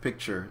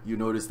picture, you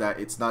notice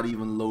that it's not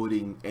even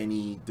loading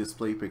any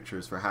display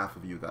pictures for half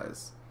of you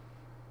guys.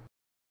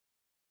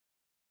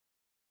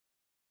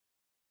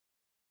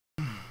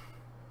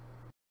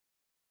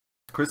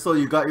 Crystal,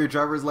 you got your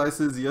driver's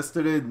license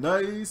yesterday?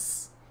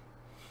 Nice!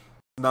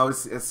 Now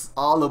it's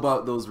all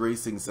about those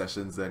racing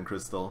sessions then,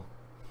 Crystal.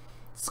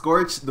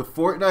 Scorch, the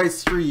Fortnite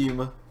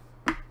stream.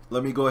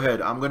 Let me go ahead.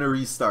 I'm gonna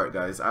restart,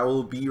 guys. I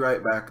will be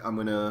right back. I'm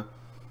gonna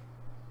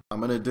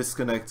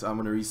disconnect. I'm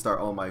gonna restart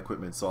all my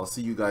equipment. So I'll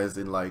see you guys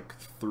in like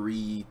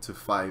 3 to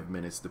 5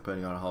 minutes,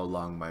 depending on how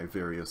long my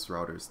various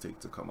routers take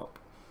to come up.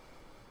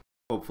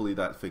 Hopefully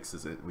that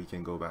fixes it. We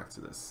can go back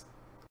to this.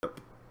 Yep.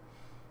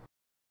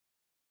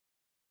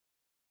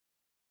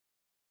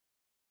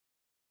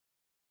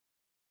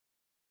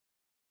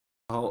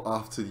 How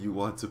often do you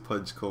want to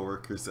punch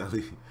coworkers,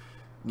 Ellie?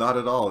 Not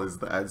at all is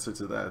the answer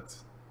to that.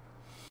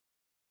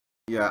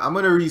 Yeah, I'm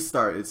gonna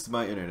restart. It's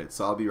my internet,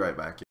 so I'll be right back.